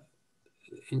more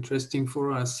interesting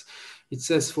for us. It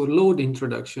says for load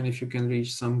introduction, if you can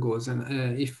reach some goals. And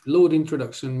if load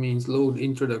introduction means load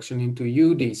introduction into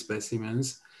UD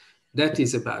specimens, that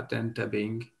is about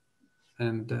n-tabbing.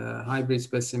 And hybrid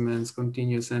specimens,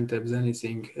 continuous n-tabs,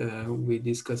 anything we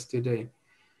discussed today.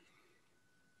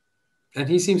 And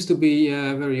he seems to be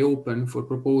very open for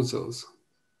proposals.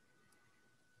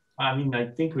 I mean, I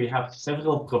think we have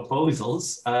several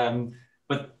proposals,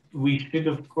 but we should,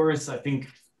 of course, I think,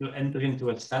 to enter into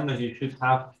a standard, you should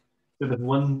have sort of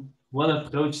one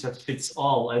approach that fits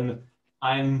all. And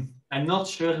I'm not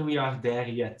sure we are there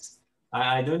yet.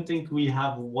 I don't think we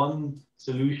have one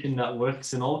solution that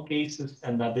works in all cases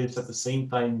and that is at the same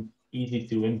time easy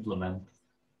to implement.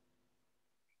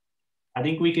 I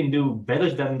think we can do better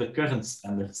than the current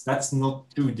standards. That's not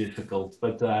too difficult,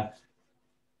 but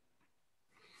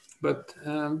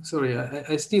sorry,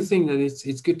 I still think that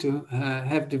it's good to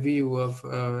have the view of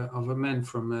a man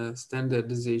from a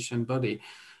standardization body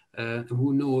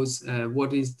who knows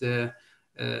what is the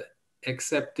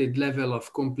accepted level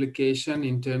of complication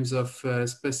in terms of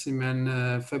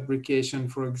specimen fabrication,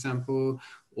 for example,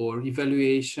 or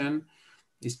evaluation,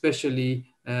 especially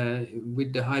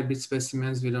with the hybrid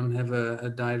specimens. We don't have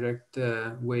a direct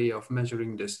way of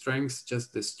measuring the strengths,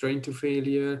 just the strain to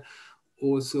failure.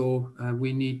 Also,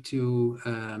 we need to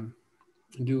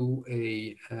do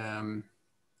a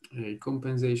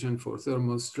compensation for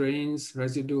thermal strains,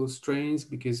 residual strains,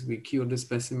 because we cure the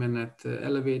specimen at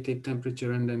elevated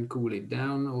temperature and then cool it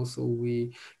down. Also,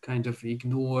 we kind of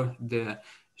ignore the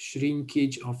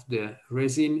shrinkage of the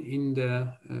resin in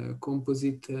the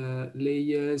composite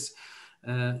layers.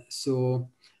 So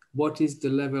what is the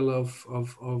level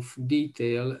of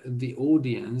detail the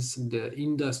audience, the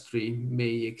industry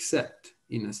may accept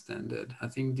in a standard? I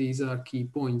think these are key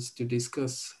points to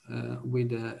discuss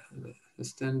with a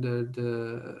standard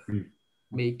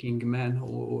making man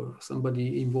or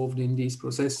somebody involved in these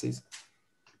processes.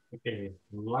 okay,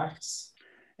 Lars?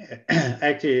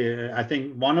 Actually, I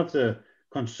think one of the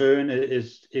concern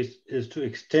is to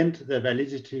extend the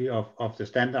validity of the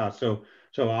standard. So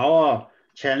our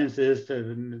challenge is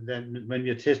that when we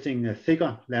are testing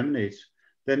thicker laminates,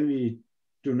 then we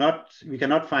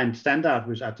cannot find standard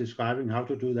which are describing how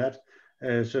to do that.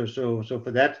 So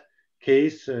for that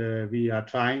case, we are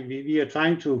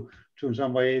trying to in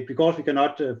some way, because we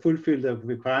cannot fulfill the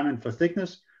requirement for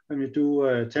thickness when we do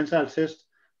a tensile test,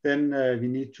 then we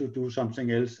need to do something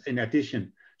else in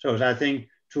addition. So I think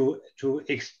to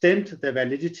extend the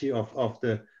validity of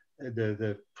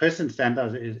the present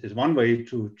standard is one way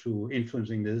to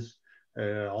influencing this.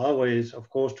 Other ways, of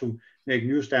course, to make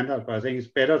new standards, but I think it's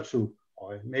better to,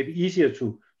 or maybe easier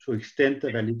to extend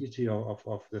the validity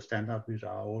of the standards which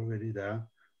are already there.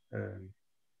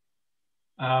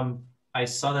 I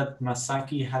saw that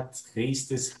Masaki had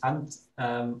raised his hand.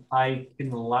 I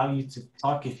can allow you to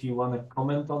talk if you want to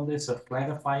comment on this or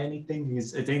clarify anything.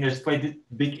 I think there's quite a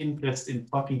big interest in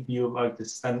talking to you about the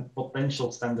potential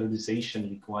standardization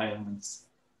requirements.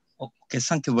 Okay,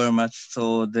 thank you very much.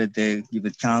 So that they give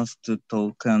a chance to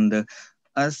talk. And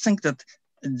I think that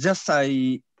just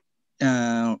I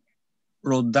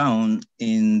wrote down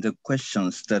in the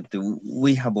questions that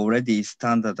we have already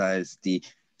standardized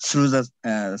through the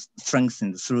strength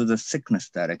and through the thickness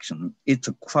direction. It's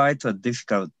quite a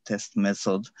difficult test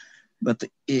method, but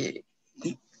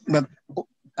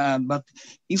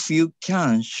if you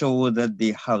can show that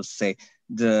the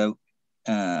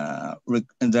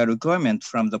requirement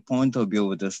from the point of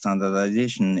view of the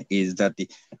standardization is that the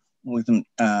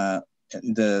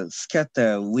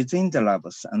scatter within the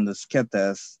labs and the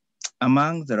scatters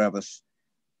among the labs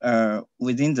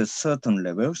within the certain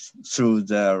levels through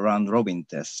the round robin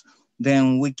test,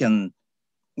 then we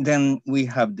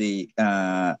have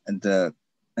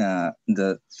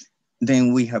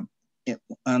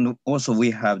and also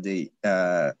we have the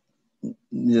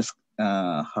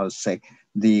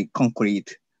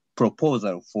concrete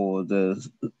proposal for the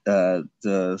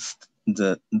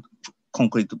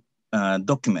concrete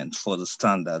document for the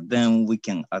standard, then we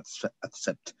can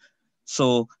accept.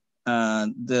 So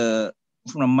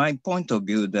from my point of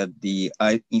view, that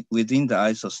within the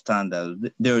ISO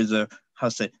standard, there is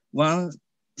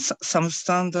some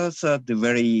standards are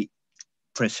very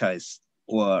precise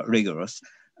or rigorous,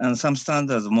 and some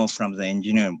standards more from the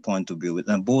engineering point of view,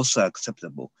 and both are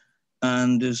acceptable.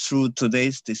 And through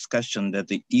today's discussion,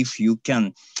 that if you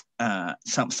can,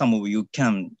 some of you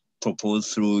can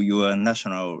propose through your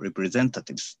national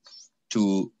representatives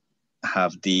to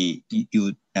have the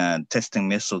testing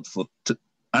method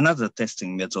another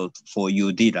testing method for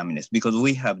UD laminates, because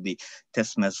we have the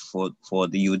test method for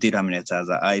the UD laminates as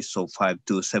ISO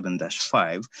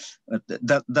 527-5.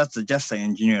 That's just an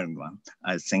engineering one,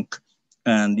 I think.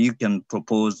 And you can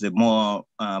propose the more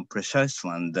precise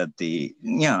one that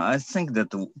I think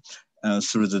that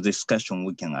through the discussion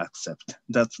we can accept.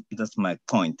 That's my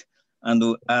point.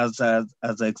 And as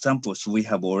examples, we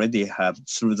have already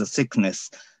through the thickness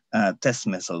test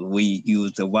method, we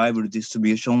use the Weibel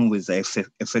distribution with the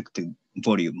effective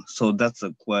volume. So that's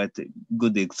a quite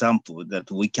good example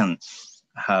that we can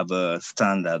have a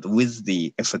standard with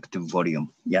the effective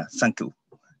volume. Yeah, thank you.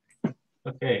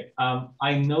 Okay,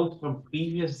 I know from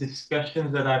previous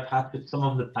discussions that I've had with some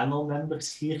of the panel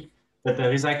members here that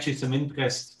there is actually some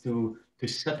interest to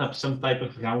set up some type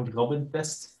of round robin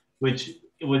test, which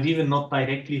was even not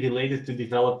directly related to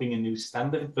developing a new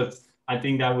standard, but I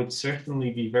think that would certainly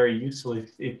be very useful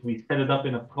if we set it up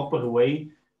in a proper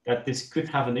way, that this could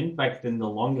have an impact in the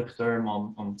longer term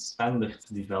on standard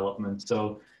development.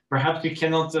 So perhaps we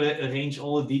cannot arrange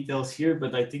all the details here,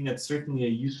 but I think that's certainly a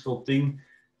useful thing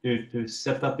to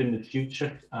set up in the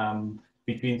future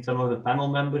between some of the panel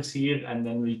members here, and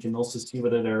then we can also see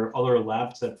whether there are other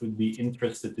labs that would be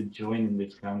interested to join in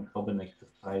this round robin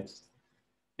exercise.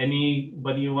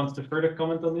 Anybody who wants to further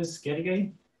comment on this?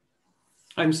 Gergely?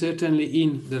 I'm certainly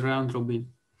in the round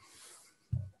robin.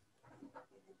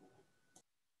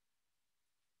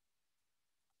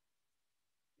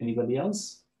 Anybody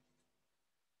else?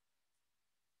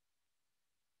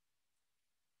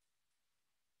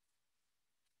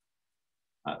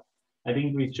 I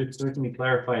think we should certainly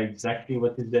clarify exactly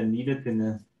what is then needed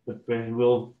but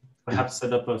we'll perhaps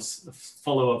set up a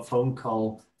follow-up phone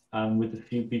call with a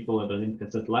few people that are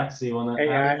interested. Lax, do you want to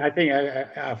add? I think,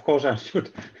 of course, I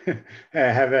should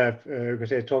have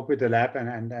a talk with the lab,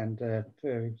 and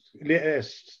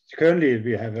currently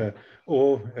we have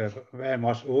very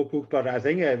much overbooked, but I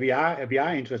think we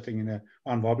are interested in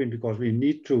on robin, because we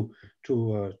need to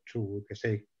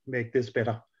make this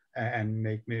better and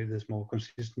make this more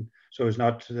consistent. So it's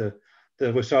not the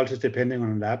result is depending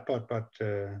on the lab, but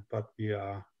we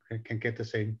can get the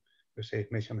same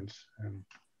measurements.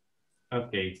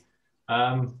 Okay.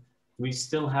 We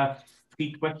still have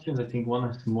 3 questions. I think one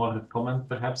is more a comment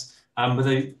perhaps. But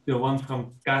the one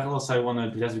from Carlos I want to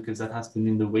address, because that has been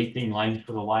in the waiting line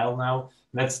for a while now.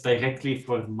 That's directly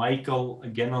for Michael,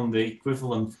 again on the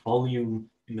equivalent volume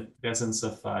in the presence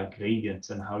of gradients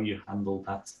and how you handle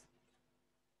that.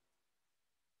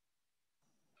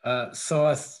 So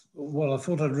I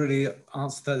thought I'd really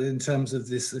answer that in terms of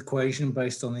this equation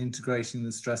based on integrating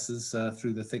the stresses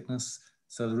through the thickness.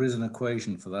 So there is an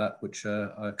equation for that, which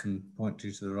I can point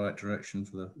you to the right direction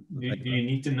for the do you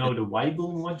need to know the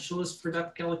Weibel modulus for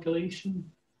that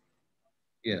calculation?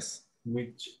 Yes.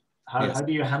 How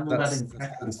do you handle that in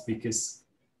practice? Because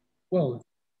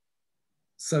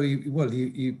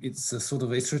it's a sort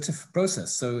of iterative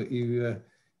process. So you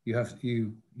have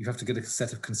to get a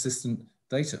set of consistent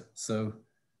data. So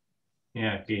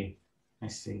yeah, okay, I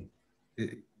see.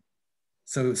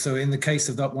 So in the case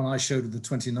of that one I showed with the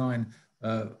 29,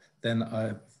 then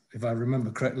if I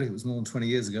remember correctly, it was more than 20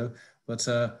 years ago, but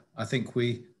I think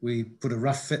we put a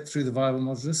rough fit through the Weibel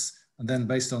modulus, and then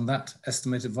based on that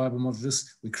estimated Weibel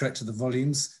modulus, we corrected the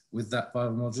volumes with that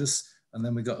fiber modulus, and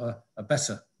then we got a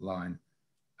better line,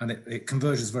 and it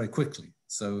converges very quickly,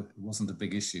 so it wasn't a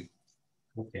big issue.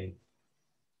 Okay.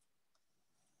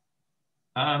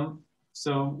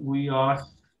 So we are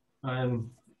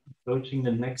approaching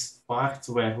the next part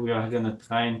where we are going to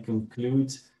try and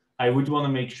conclude. I would want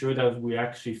to make sure that we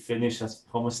actually finish as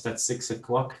promised at 6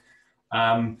 o'clock.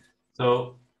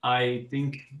 So I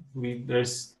think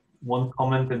there's one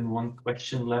comment and one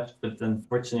question left, but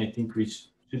unfortunately I think we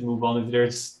should move on. If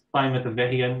there's time at the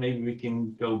very end, maybe we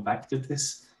can go back to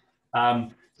this.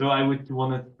 So I would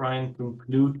want to try and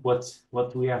conclude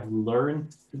what we have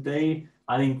learned today.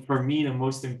 I think for me, the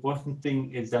most important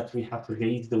thing is that we have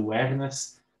raised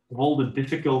awareness of all the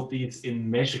difficulties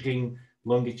in measuring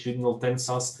longitudinal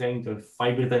tensile strength or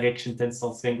fiber direction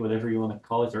tensile strength, whatever you want to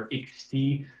call it, or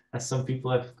XT, as some people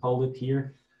have called it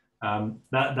here.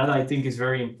 That I think is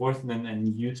very important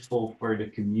and useful for the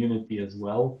community as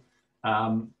well.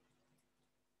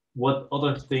 What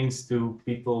other things do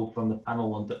people from the panel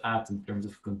want to add in terms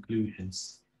of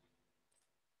conclusions?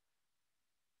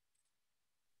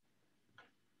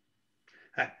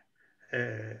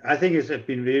 I think it's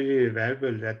been really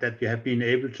valuable that we have been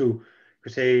able to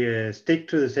say stick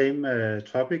to the same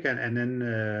topic and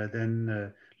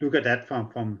then look at that from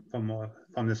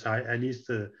the side, at least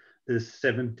the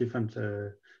 7 different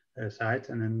sides,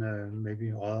 and then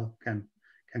maybe all can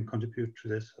contribute to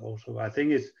this also. I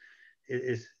think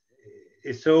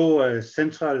it's so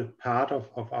central part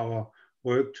of our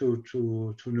work to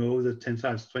know the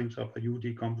tensile strength of a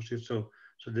UD composite. So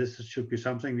this should be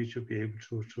something we should be able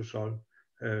to solve.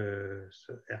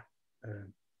 So yeah,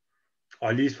 or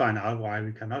at least find out why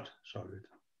we cannot solve it.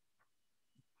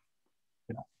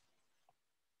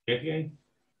 Yeah. Okay.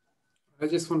 I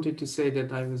just wanted to say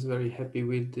that I was very happy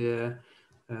with the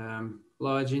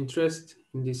large interest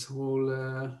in this whole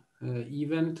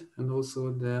event, and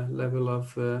also the level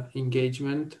of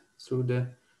engagement through the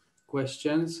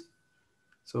questions.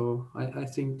 So I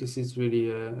think this is really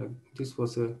this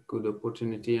was a good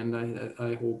opportunity, and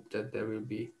I hope that there will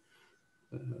be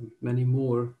many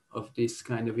more of these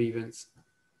kind of events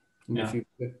in the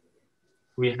future.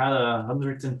 We had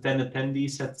 110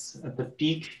 attendees at the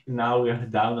peak. Now we are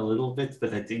down a little bit,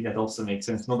 but I think that also makes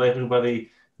sense. Not everybody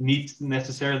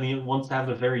necessarily wants to have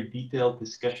a very detailed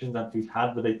discussion that we've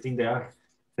had, but I think they are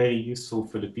very useful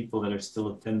for the people that are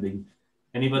still attending.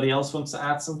 Anybody else wants to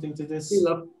add something to this?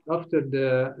 After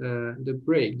the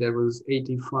break, there was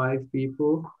 85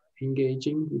 people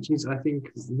engaging, which is, I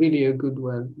think, really a good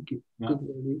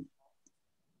value.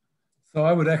 So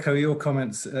I would echo your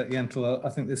comments, Yentl. I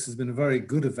think this has been a very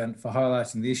good event for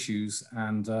highlighting the issues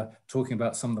and talking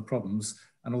about some of the problems.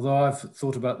 And although I've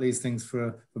thought about these things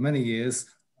for many years,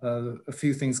 a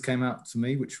few things came out to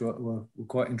me which were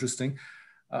quite interesting.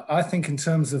 I think in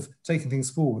terms of taking things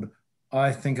forward,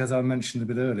 I think, as I mentioned a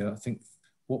bit earlier, I think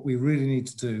what we really need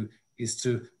to do is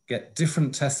to get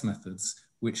different test methods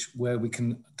where we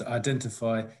can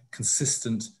identify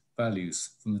consistent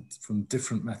values from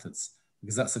different methods,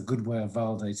 because that's a good way of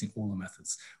validating all the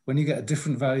methods. When you get a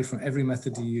different value from every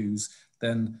method you use,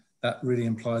 then that really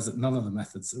implies that none of the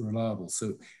methods are reliable.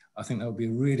 So I think that would be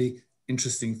a really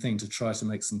interesting thing to try to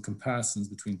make some comparisons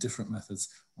between different methods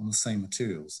on the same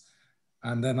materials.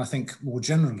 And then I think more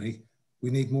generally, we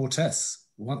need more tests.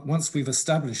 Once we've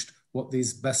established what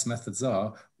these best methods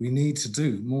are, we need to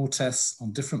do more tests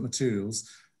on different materials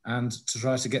and to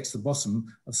try to get to the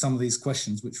bottom of some of these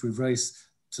questions which we've raised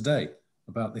today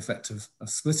about the effect of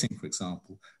splitting, for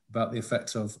example, about the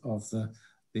effect of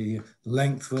the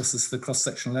length versus the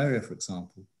cross-sectional area, for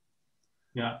example.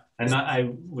 Yeah, and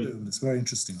it's very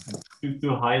interesting, I think.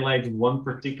 To highlight one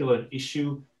particular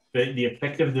issue, the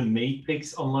effect of the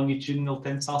matrix on longitudinal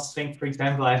tensile strength, for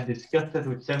example, I've discussed that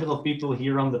with several people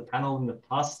here on the panel in the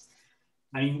past.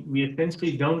 I mean, we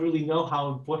essentially don't really know how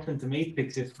important the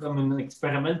matrix is from an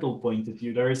experimental point of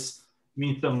view. There's,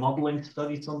 some modeling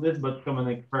studies on this, but from an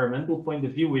experimental point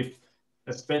of view, we've,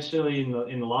 especially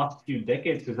in the last few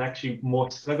decades, we've actually more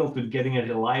struggled with getting a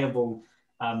reliable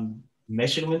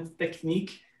measurement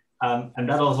technique. And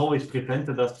that has always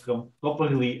prevented us from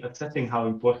properly assessing how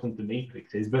important the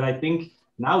matrix is. But I think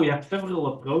now we have several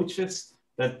approaches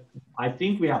that I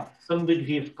think we have some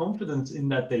degree of confidence in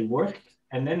that they work.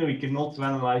 And then we can also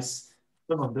analyze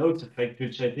some of those effects,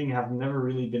 which I think have never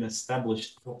really been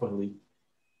established properly.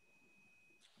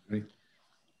 Great.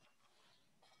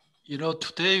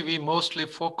 Today we mostly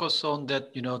focus on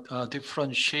that,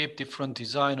 different shape, different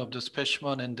design of the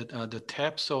specimen and the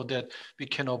tab, so that we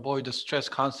can avoid the stress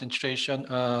concentration,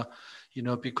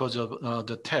 because of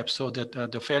the tab, so that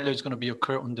the failure is going to be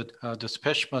occur on the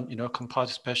specimen,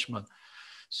 composite specimen.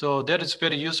 So that is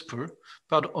very useful.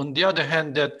 But on the other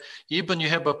hand, that even you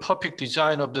have a perfect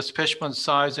design of the specimen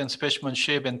size and specimen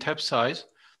shape and tap size,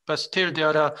 but still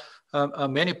there are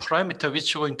many parameters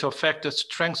which are going to affect the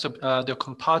strength of the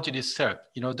composite itself,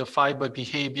 the fiber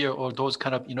behavior or those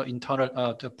kind of, internal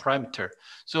the parameter.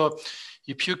 So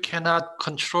if you cannot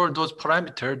control those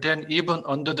parameters, then even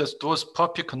under those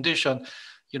perfect conditions,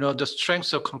 the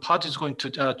strength of composite is going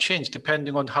to change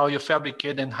depending on how you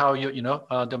fabricate and how you,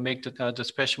 make the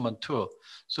specimen tool.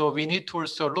 So we need to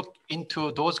also look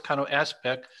into those kind of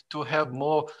aspects to have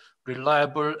more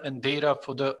reliable and data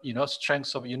for the,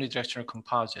 strengths of unidirectional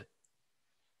composite.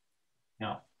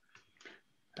 Yeah.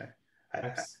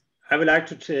 I would like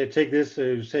to take this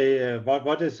to say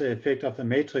what is the effect of the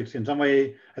matrix. In some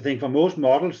way, I think for most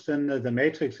models, then the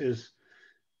matrix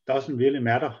doesn't really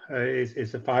matter.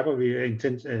 It's a fiber we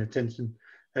tension.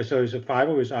 So it's a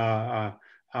fiber which are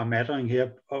mattering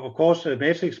here. Of course, the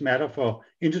matrix matter for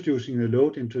introducing the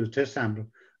load into the test sample,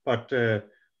 but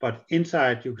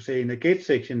inside, you could say in the gate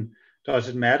section, does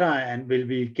it matter? And will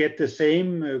we get the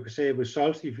same, you could say,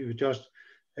 results if we just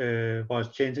was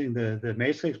changing the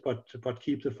matrix, but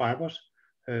keep the fibers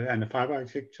and the fiber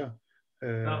architecture?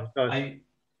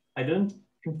 I don't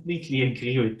completely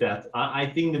agree with that. I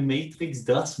think the matrix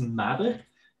does matter,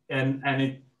 and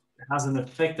it has an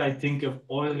effect, I think, of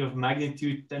order of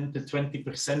magnitude 10 to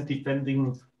 20%,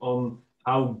 depending on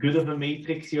how good of a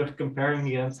matrix you're comparing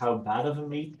against how bad of a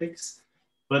matrix.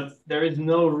 But there is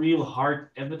no real hard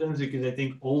evidence, because I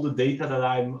think all the data that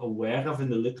I'm aware of in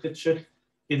the literature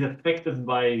is affected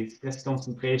by stress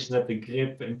concentration at the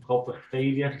grip, improper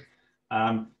failure.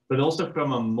 But also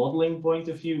from a modeling point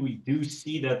of view, we do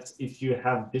see that if you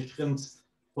have different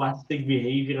plastic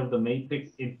behavior of the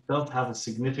matrix, it does have a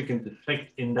significant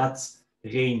effect in that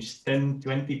range, 10,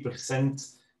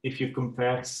 20%, if you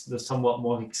compare the somewhat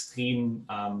more extreme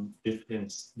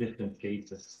different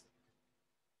cases.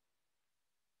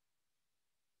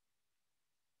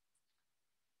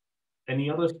 Any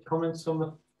other comments from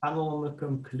the panel on the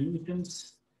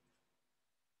conclusions?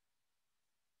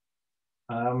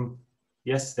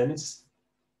 Yes, Dennis.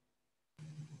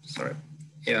 Sorry.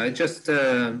 Yeah, I just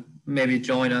maybe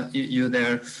join you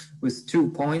there with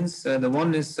 2 points. The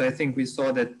one is, I think we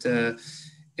saw that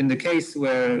in the case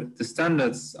where the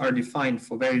standards are defined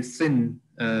for very thin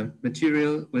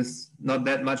material with not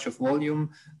that much of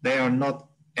volume, they are not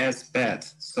as bad.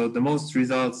 So the most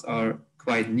results are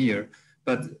quite near.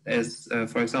 But as,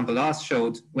 for example, Lars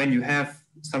showed, when you have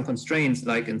some constraints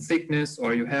like in thickness,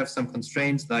 or you have some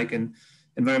constraints like in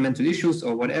environmental issues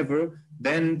or whatever,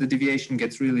 then the deviation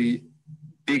gets really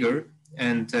bigger.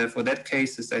 And for that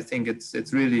cases, I think it's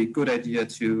really good idea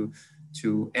to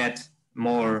add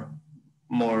more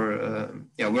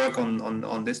work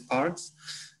on these parts.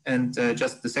 And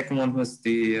just the second one was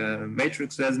the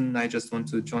matrix lesson. I just want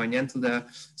to join Yentl there.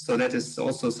 So that is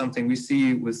also something we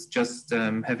see with just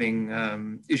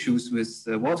having issues with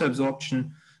water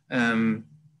absorption.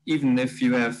 Even if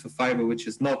you have a fiber which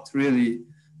is not really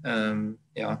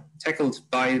tackled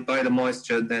by the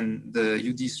moisture, then the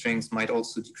UD strength might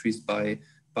also decrease by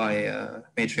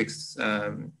matrix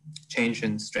change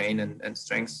in strain and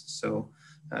strength. So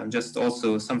just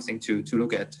also something to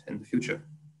look at in the future.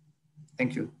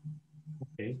 Thank you.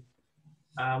 Okay.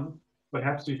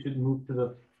 Perhaps we should move to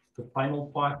the final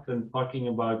part and talking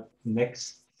about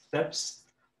next steps.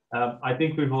 I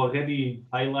think we've already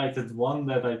highlighted one,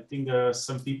 that I think there are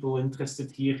some people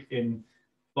interested here in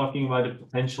talking about a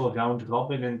potential round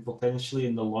robin and potentially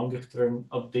in the longer term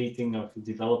updating of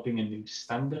developing a new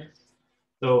standard.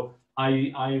 So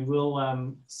I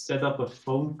will set up a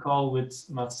phone call with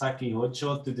Masaki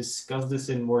Hojo to discuss this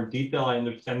in more detail. I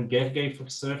understand Gergely for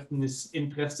certain is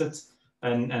interested,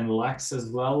 and Lax as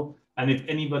well. And if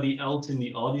anybody else in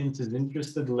the audience is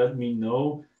interested, let me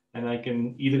know. And I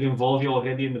can either involve you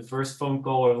already in the first phone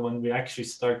call, or when we actually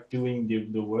start doing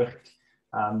the work,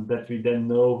 that we then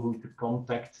know who to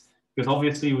contact. Because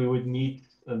obviously we would need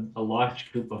a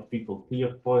large group of people. 3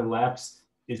 or 4 labs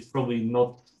is probably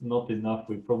not enough.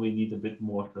 We probably need a bit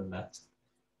more than that.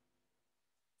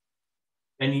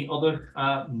 Any other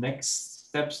next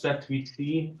steps that we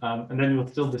see? And then we'll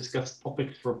still discuss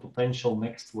topics for potential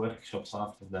next workshops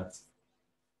after that.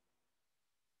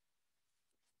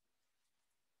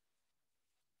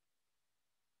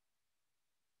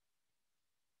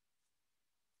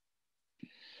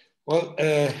 Well,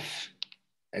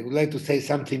 I would like to say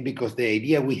something, because the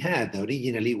idea we had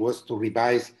originally was to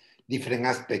revise different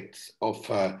aspects of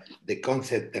the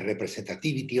concept, the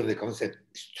representativity of the concept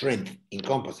strength in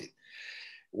composite.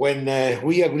 When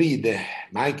we agreed,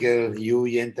 Michael, you,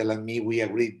 Yentl, and me, we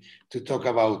agreed to talk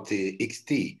about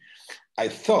XT. I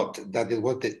thought that it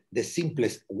was the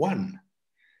simplest one.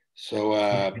 So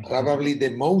probably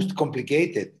the most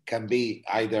complicated can be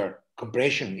either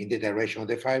compression in the direction of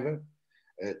the fiber,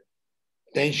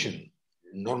 tension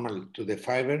normal to the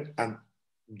fiber, and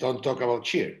don't talk about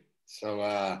shear. So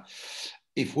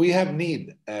if we have need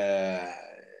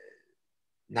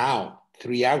now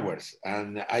 3 hours, and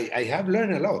I have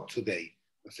learned a lot today,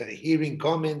 so hearing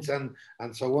comments and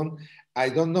so on, I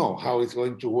don't know how it's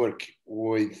going to work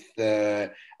with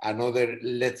another,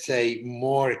 let's say,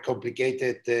 more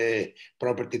complicated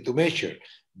property to measure.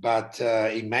 But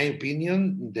in my opinion,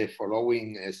 the following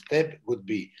step would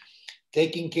be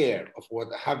taking care of what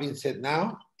have been said now,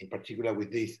 in particular with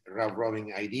this round robin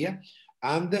idea,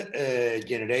 and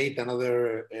generate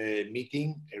another meeting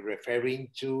referring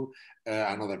to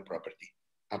another property.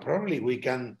 And probably we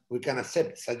can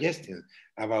accept suggestions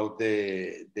about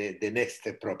the next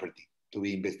property to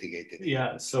be investigated.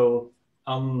 Yeah, so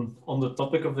on the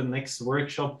topic of the next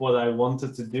workshop, what I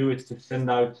wanted to do is to send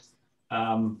out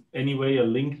anyway a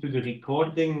link to the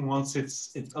recording once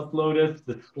it's uploaded,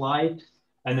 the slide,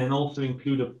 and then also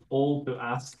include a poll to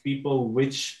ask people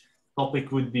which topic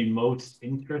would be most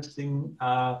interesting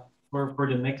for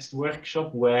the next workshop,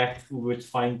 where we would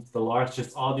find the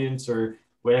largest audience or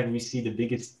where we see the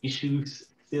biggest issues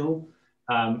still.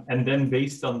 And then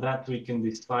based on that, we can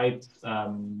decide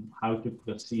how to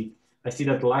proceed. I see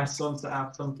that Lars wants to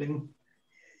add something.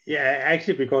 Yeah,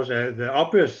 actually, because the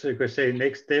obvious, you could say,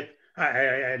 next step,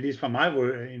 at least from my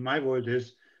word, in my word,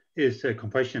 is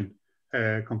compression.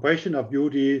 Compression of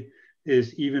UD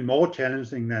is even more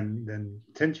challenging than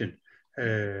tension.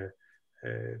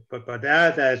 But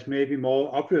there's maybe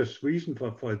more obvious reason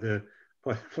for the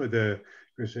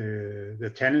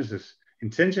challenges.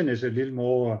 Intention is a little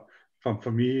more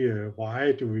for me.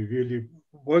 Why do we really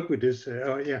work with this?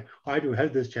 Why do we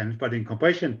have this challenge? But in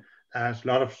compression, there's a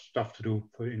lot of stuff to do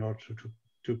in order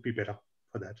to be better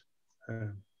for that.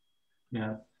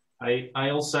 Yeah, I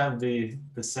also have the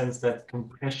sense that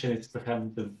compression is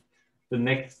perhaps the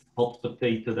next hot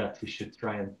potato that we should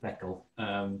try and tackle.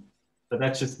 But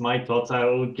that's just my thoughts. I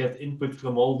will get input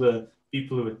from all the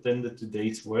people who attended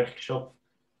today's workshop.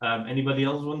 Anybody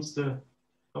else wants to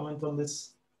comment on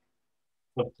this?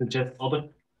 Or suggest other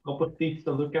properties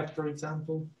to look at, for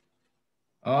example?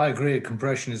 I agree.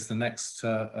 Compression is the next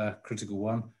critical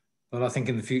one. But I think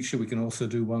in the future, we can also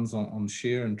do ones on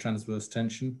shear and transverse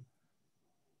tension.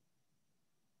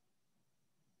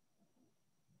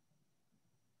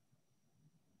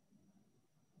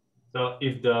 So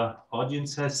if the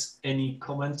audience has any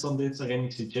comments on this or any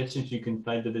suggestions, you can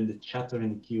type it in the chat or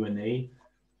in the Q&A.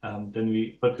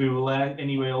 But we will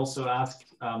anyway also ask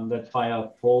that via a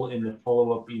poll in the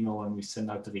follow-up email when we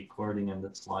send out the recording and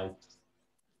the slides.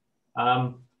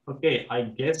 Okay, I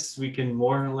guess we can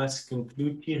more or less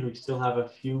conclude here. We still have a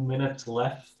few minutes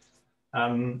left.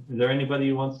 Is there anybody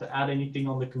who wants to add anything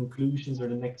on the conclusions or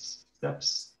the next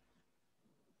steps?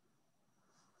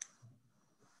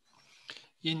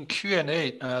 In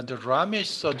Q&A, the Ramesh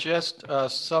suggests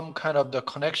some kind of the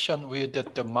connection with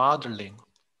the modeling.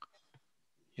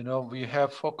 You know, we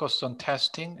have focused on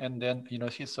testing, and then, you know,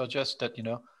 he suggests that, you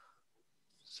know,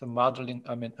 some modeling,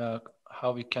 I mean,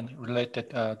 how we can relate it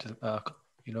to,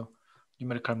 you know,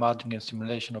 numerical modeling and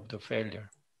simulation of the failure.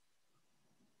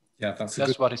 Yeah,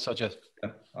 that's what he suggests.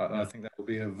 Yeah, I think that will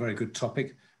be a very good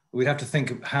topic. We'd have to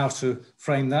think of how to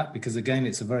frame that, because again,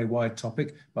 it's a very wide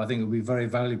topic, but I think it would be very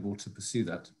valuable to pursue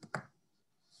that.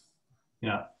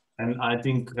 Yeah, and I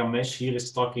think Ramesh here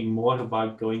is talking more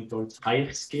about going towards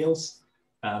higher scales.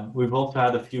 We've also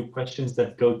had a few questions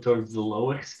that go towards the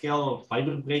lower scale of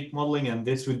fiber break modeling, and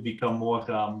this would become more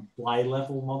fly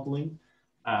level modeling.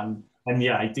 And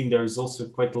yeah, I think there is also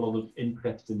quite a lot of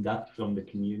interest in that from the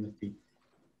community.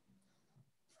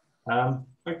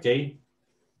 Okay.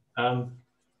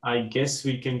 I guess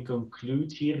we can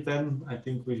conclude here then. I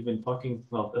think we've been talking,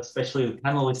 well, especially the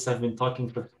panelists have been talking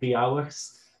for 3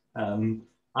 hours.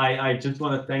 I just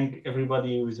want to thank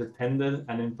everybody who's attended,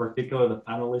 and in particular the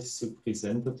panelists who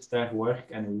presented their work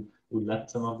and who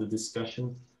led some of the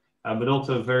discussions. But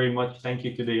also very much thank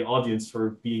you to the audience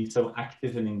for being so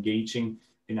active and engaging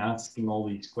in asking all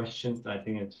these questions. I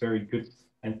think it's very good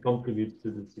and contributes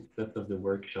to the success of the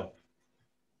workshop.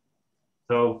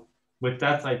 So with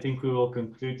that, I think we will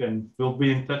conclude, and we'll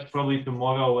be in touch probably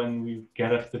tomorrow when we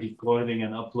get off the recording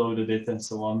and uploaded it and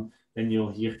so on. Then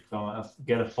you'll hear from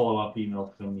get a follow-up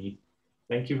email from me.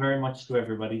 Thank you very much to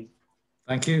everybody.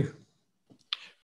 Thank you.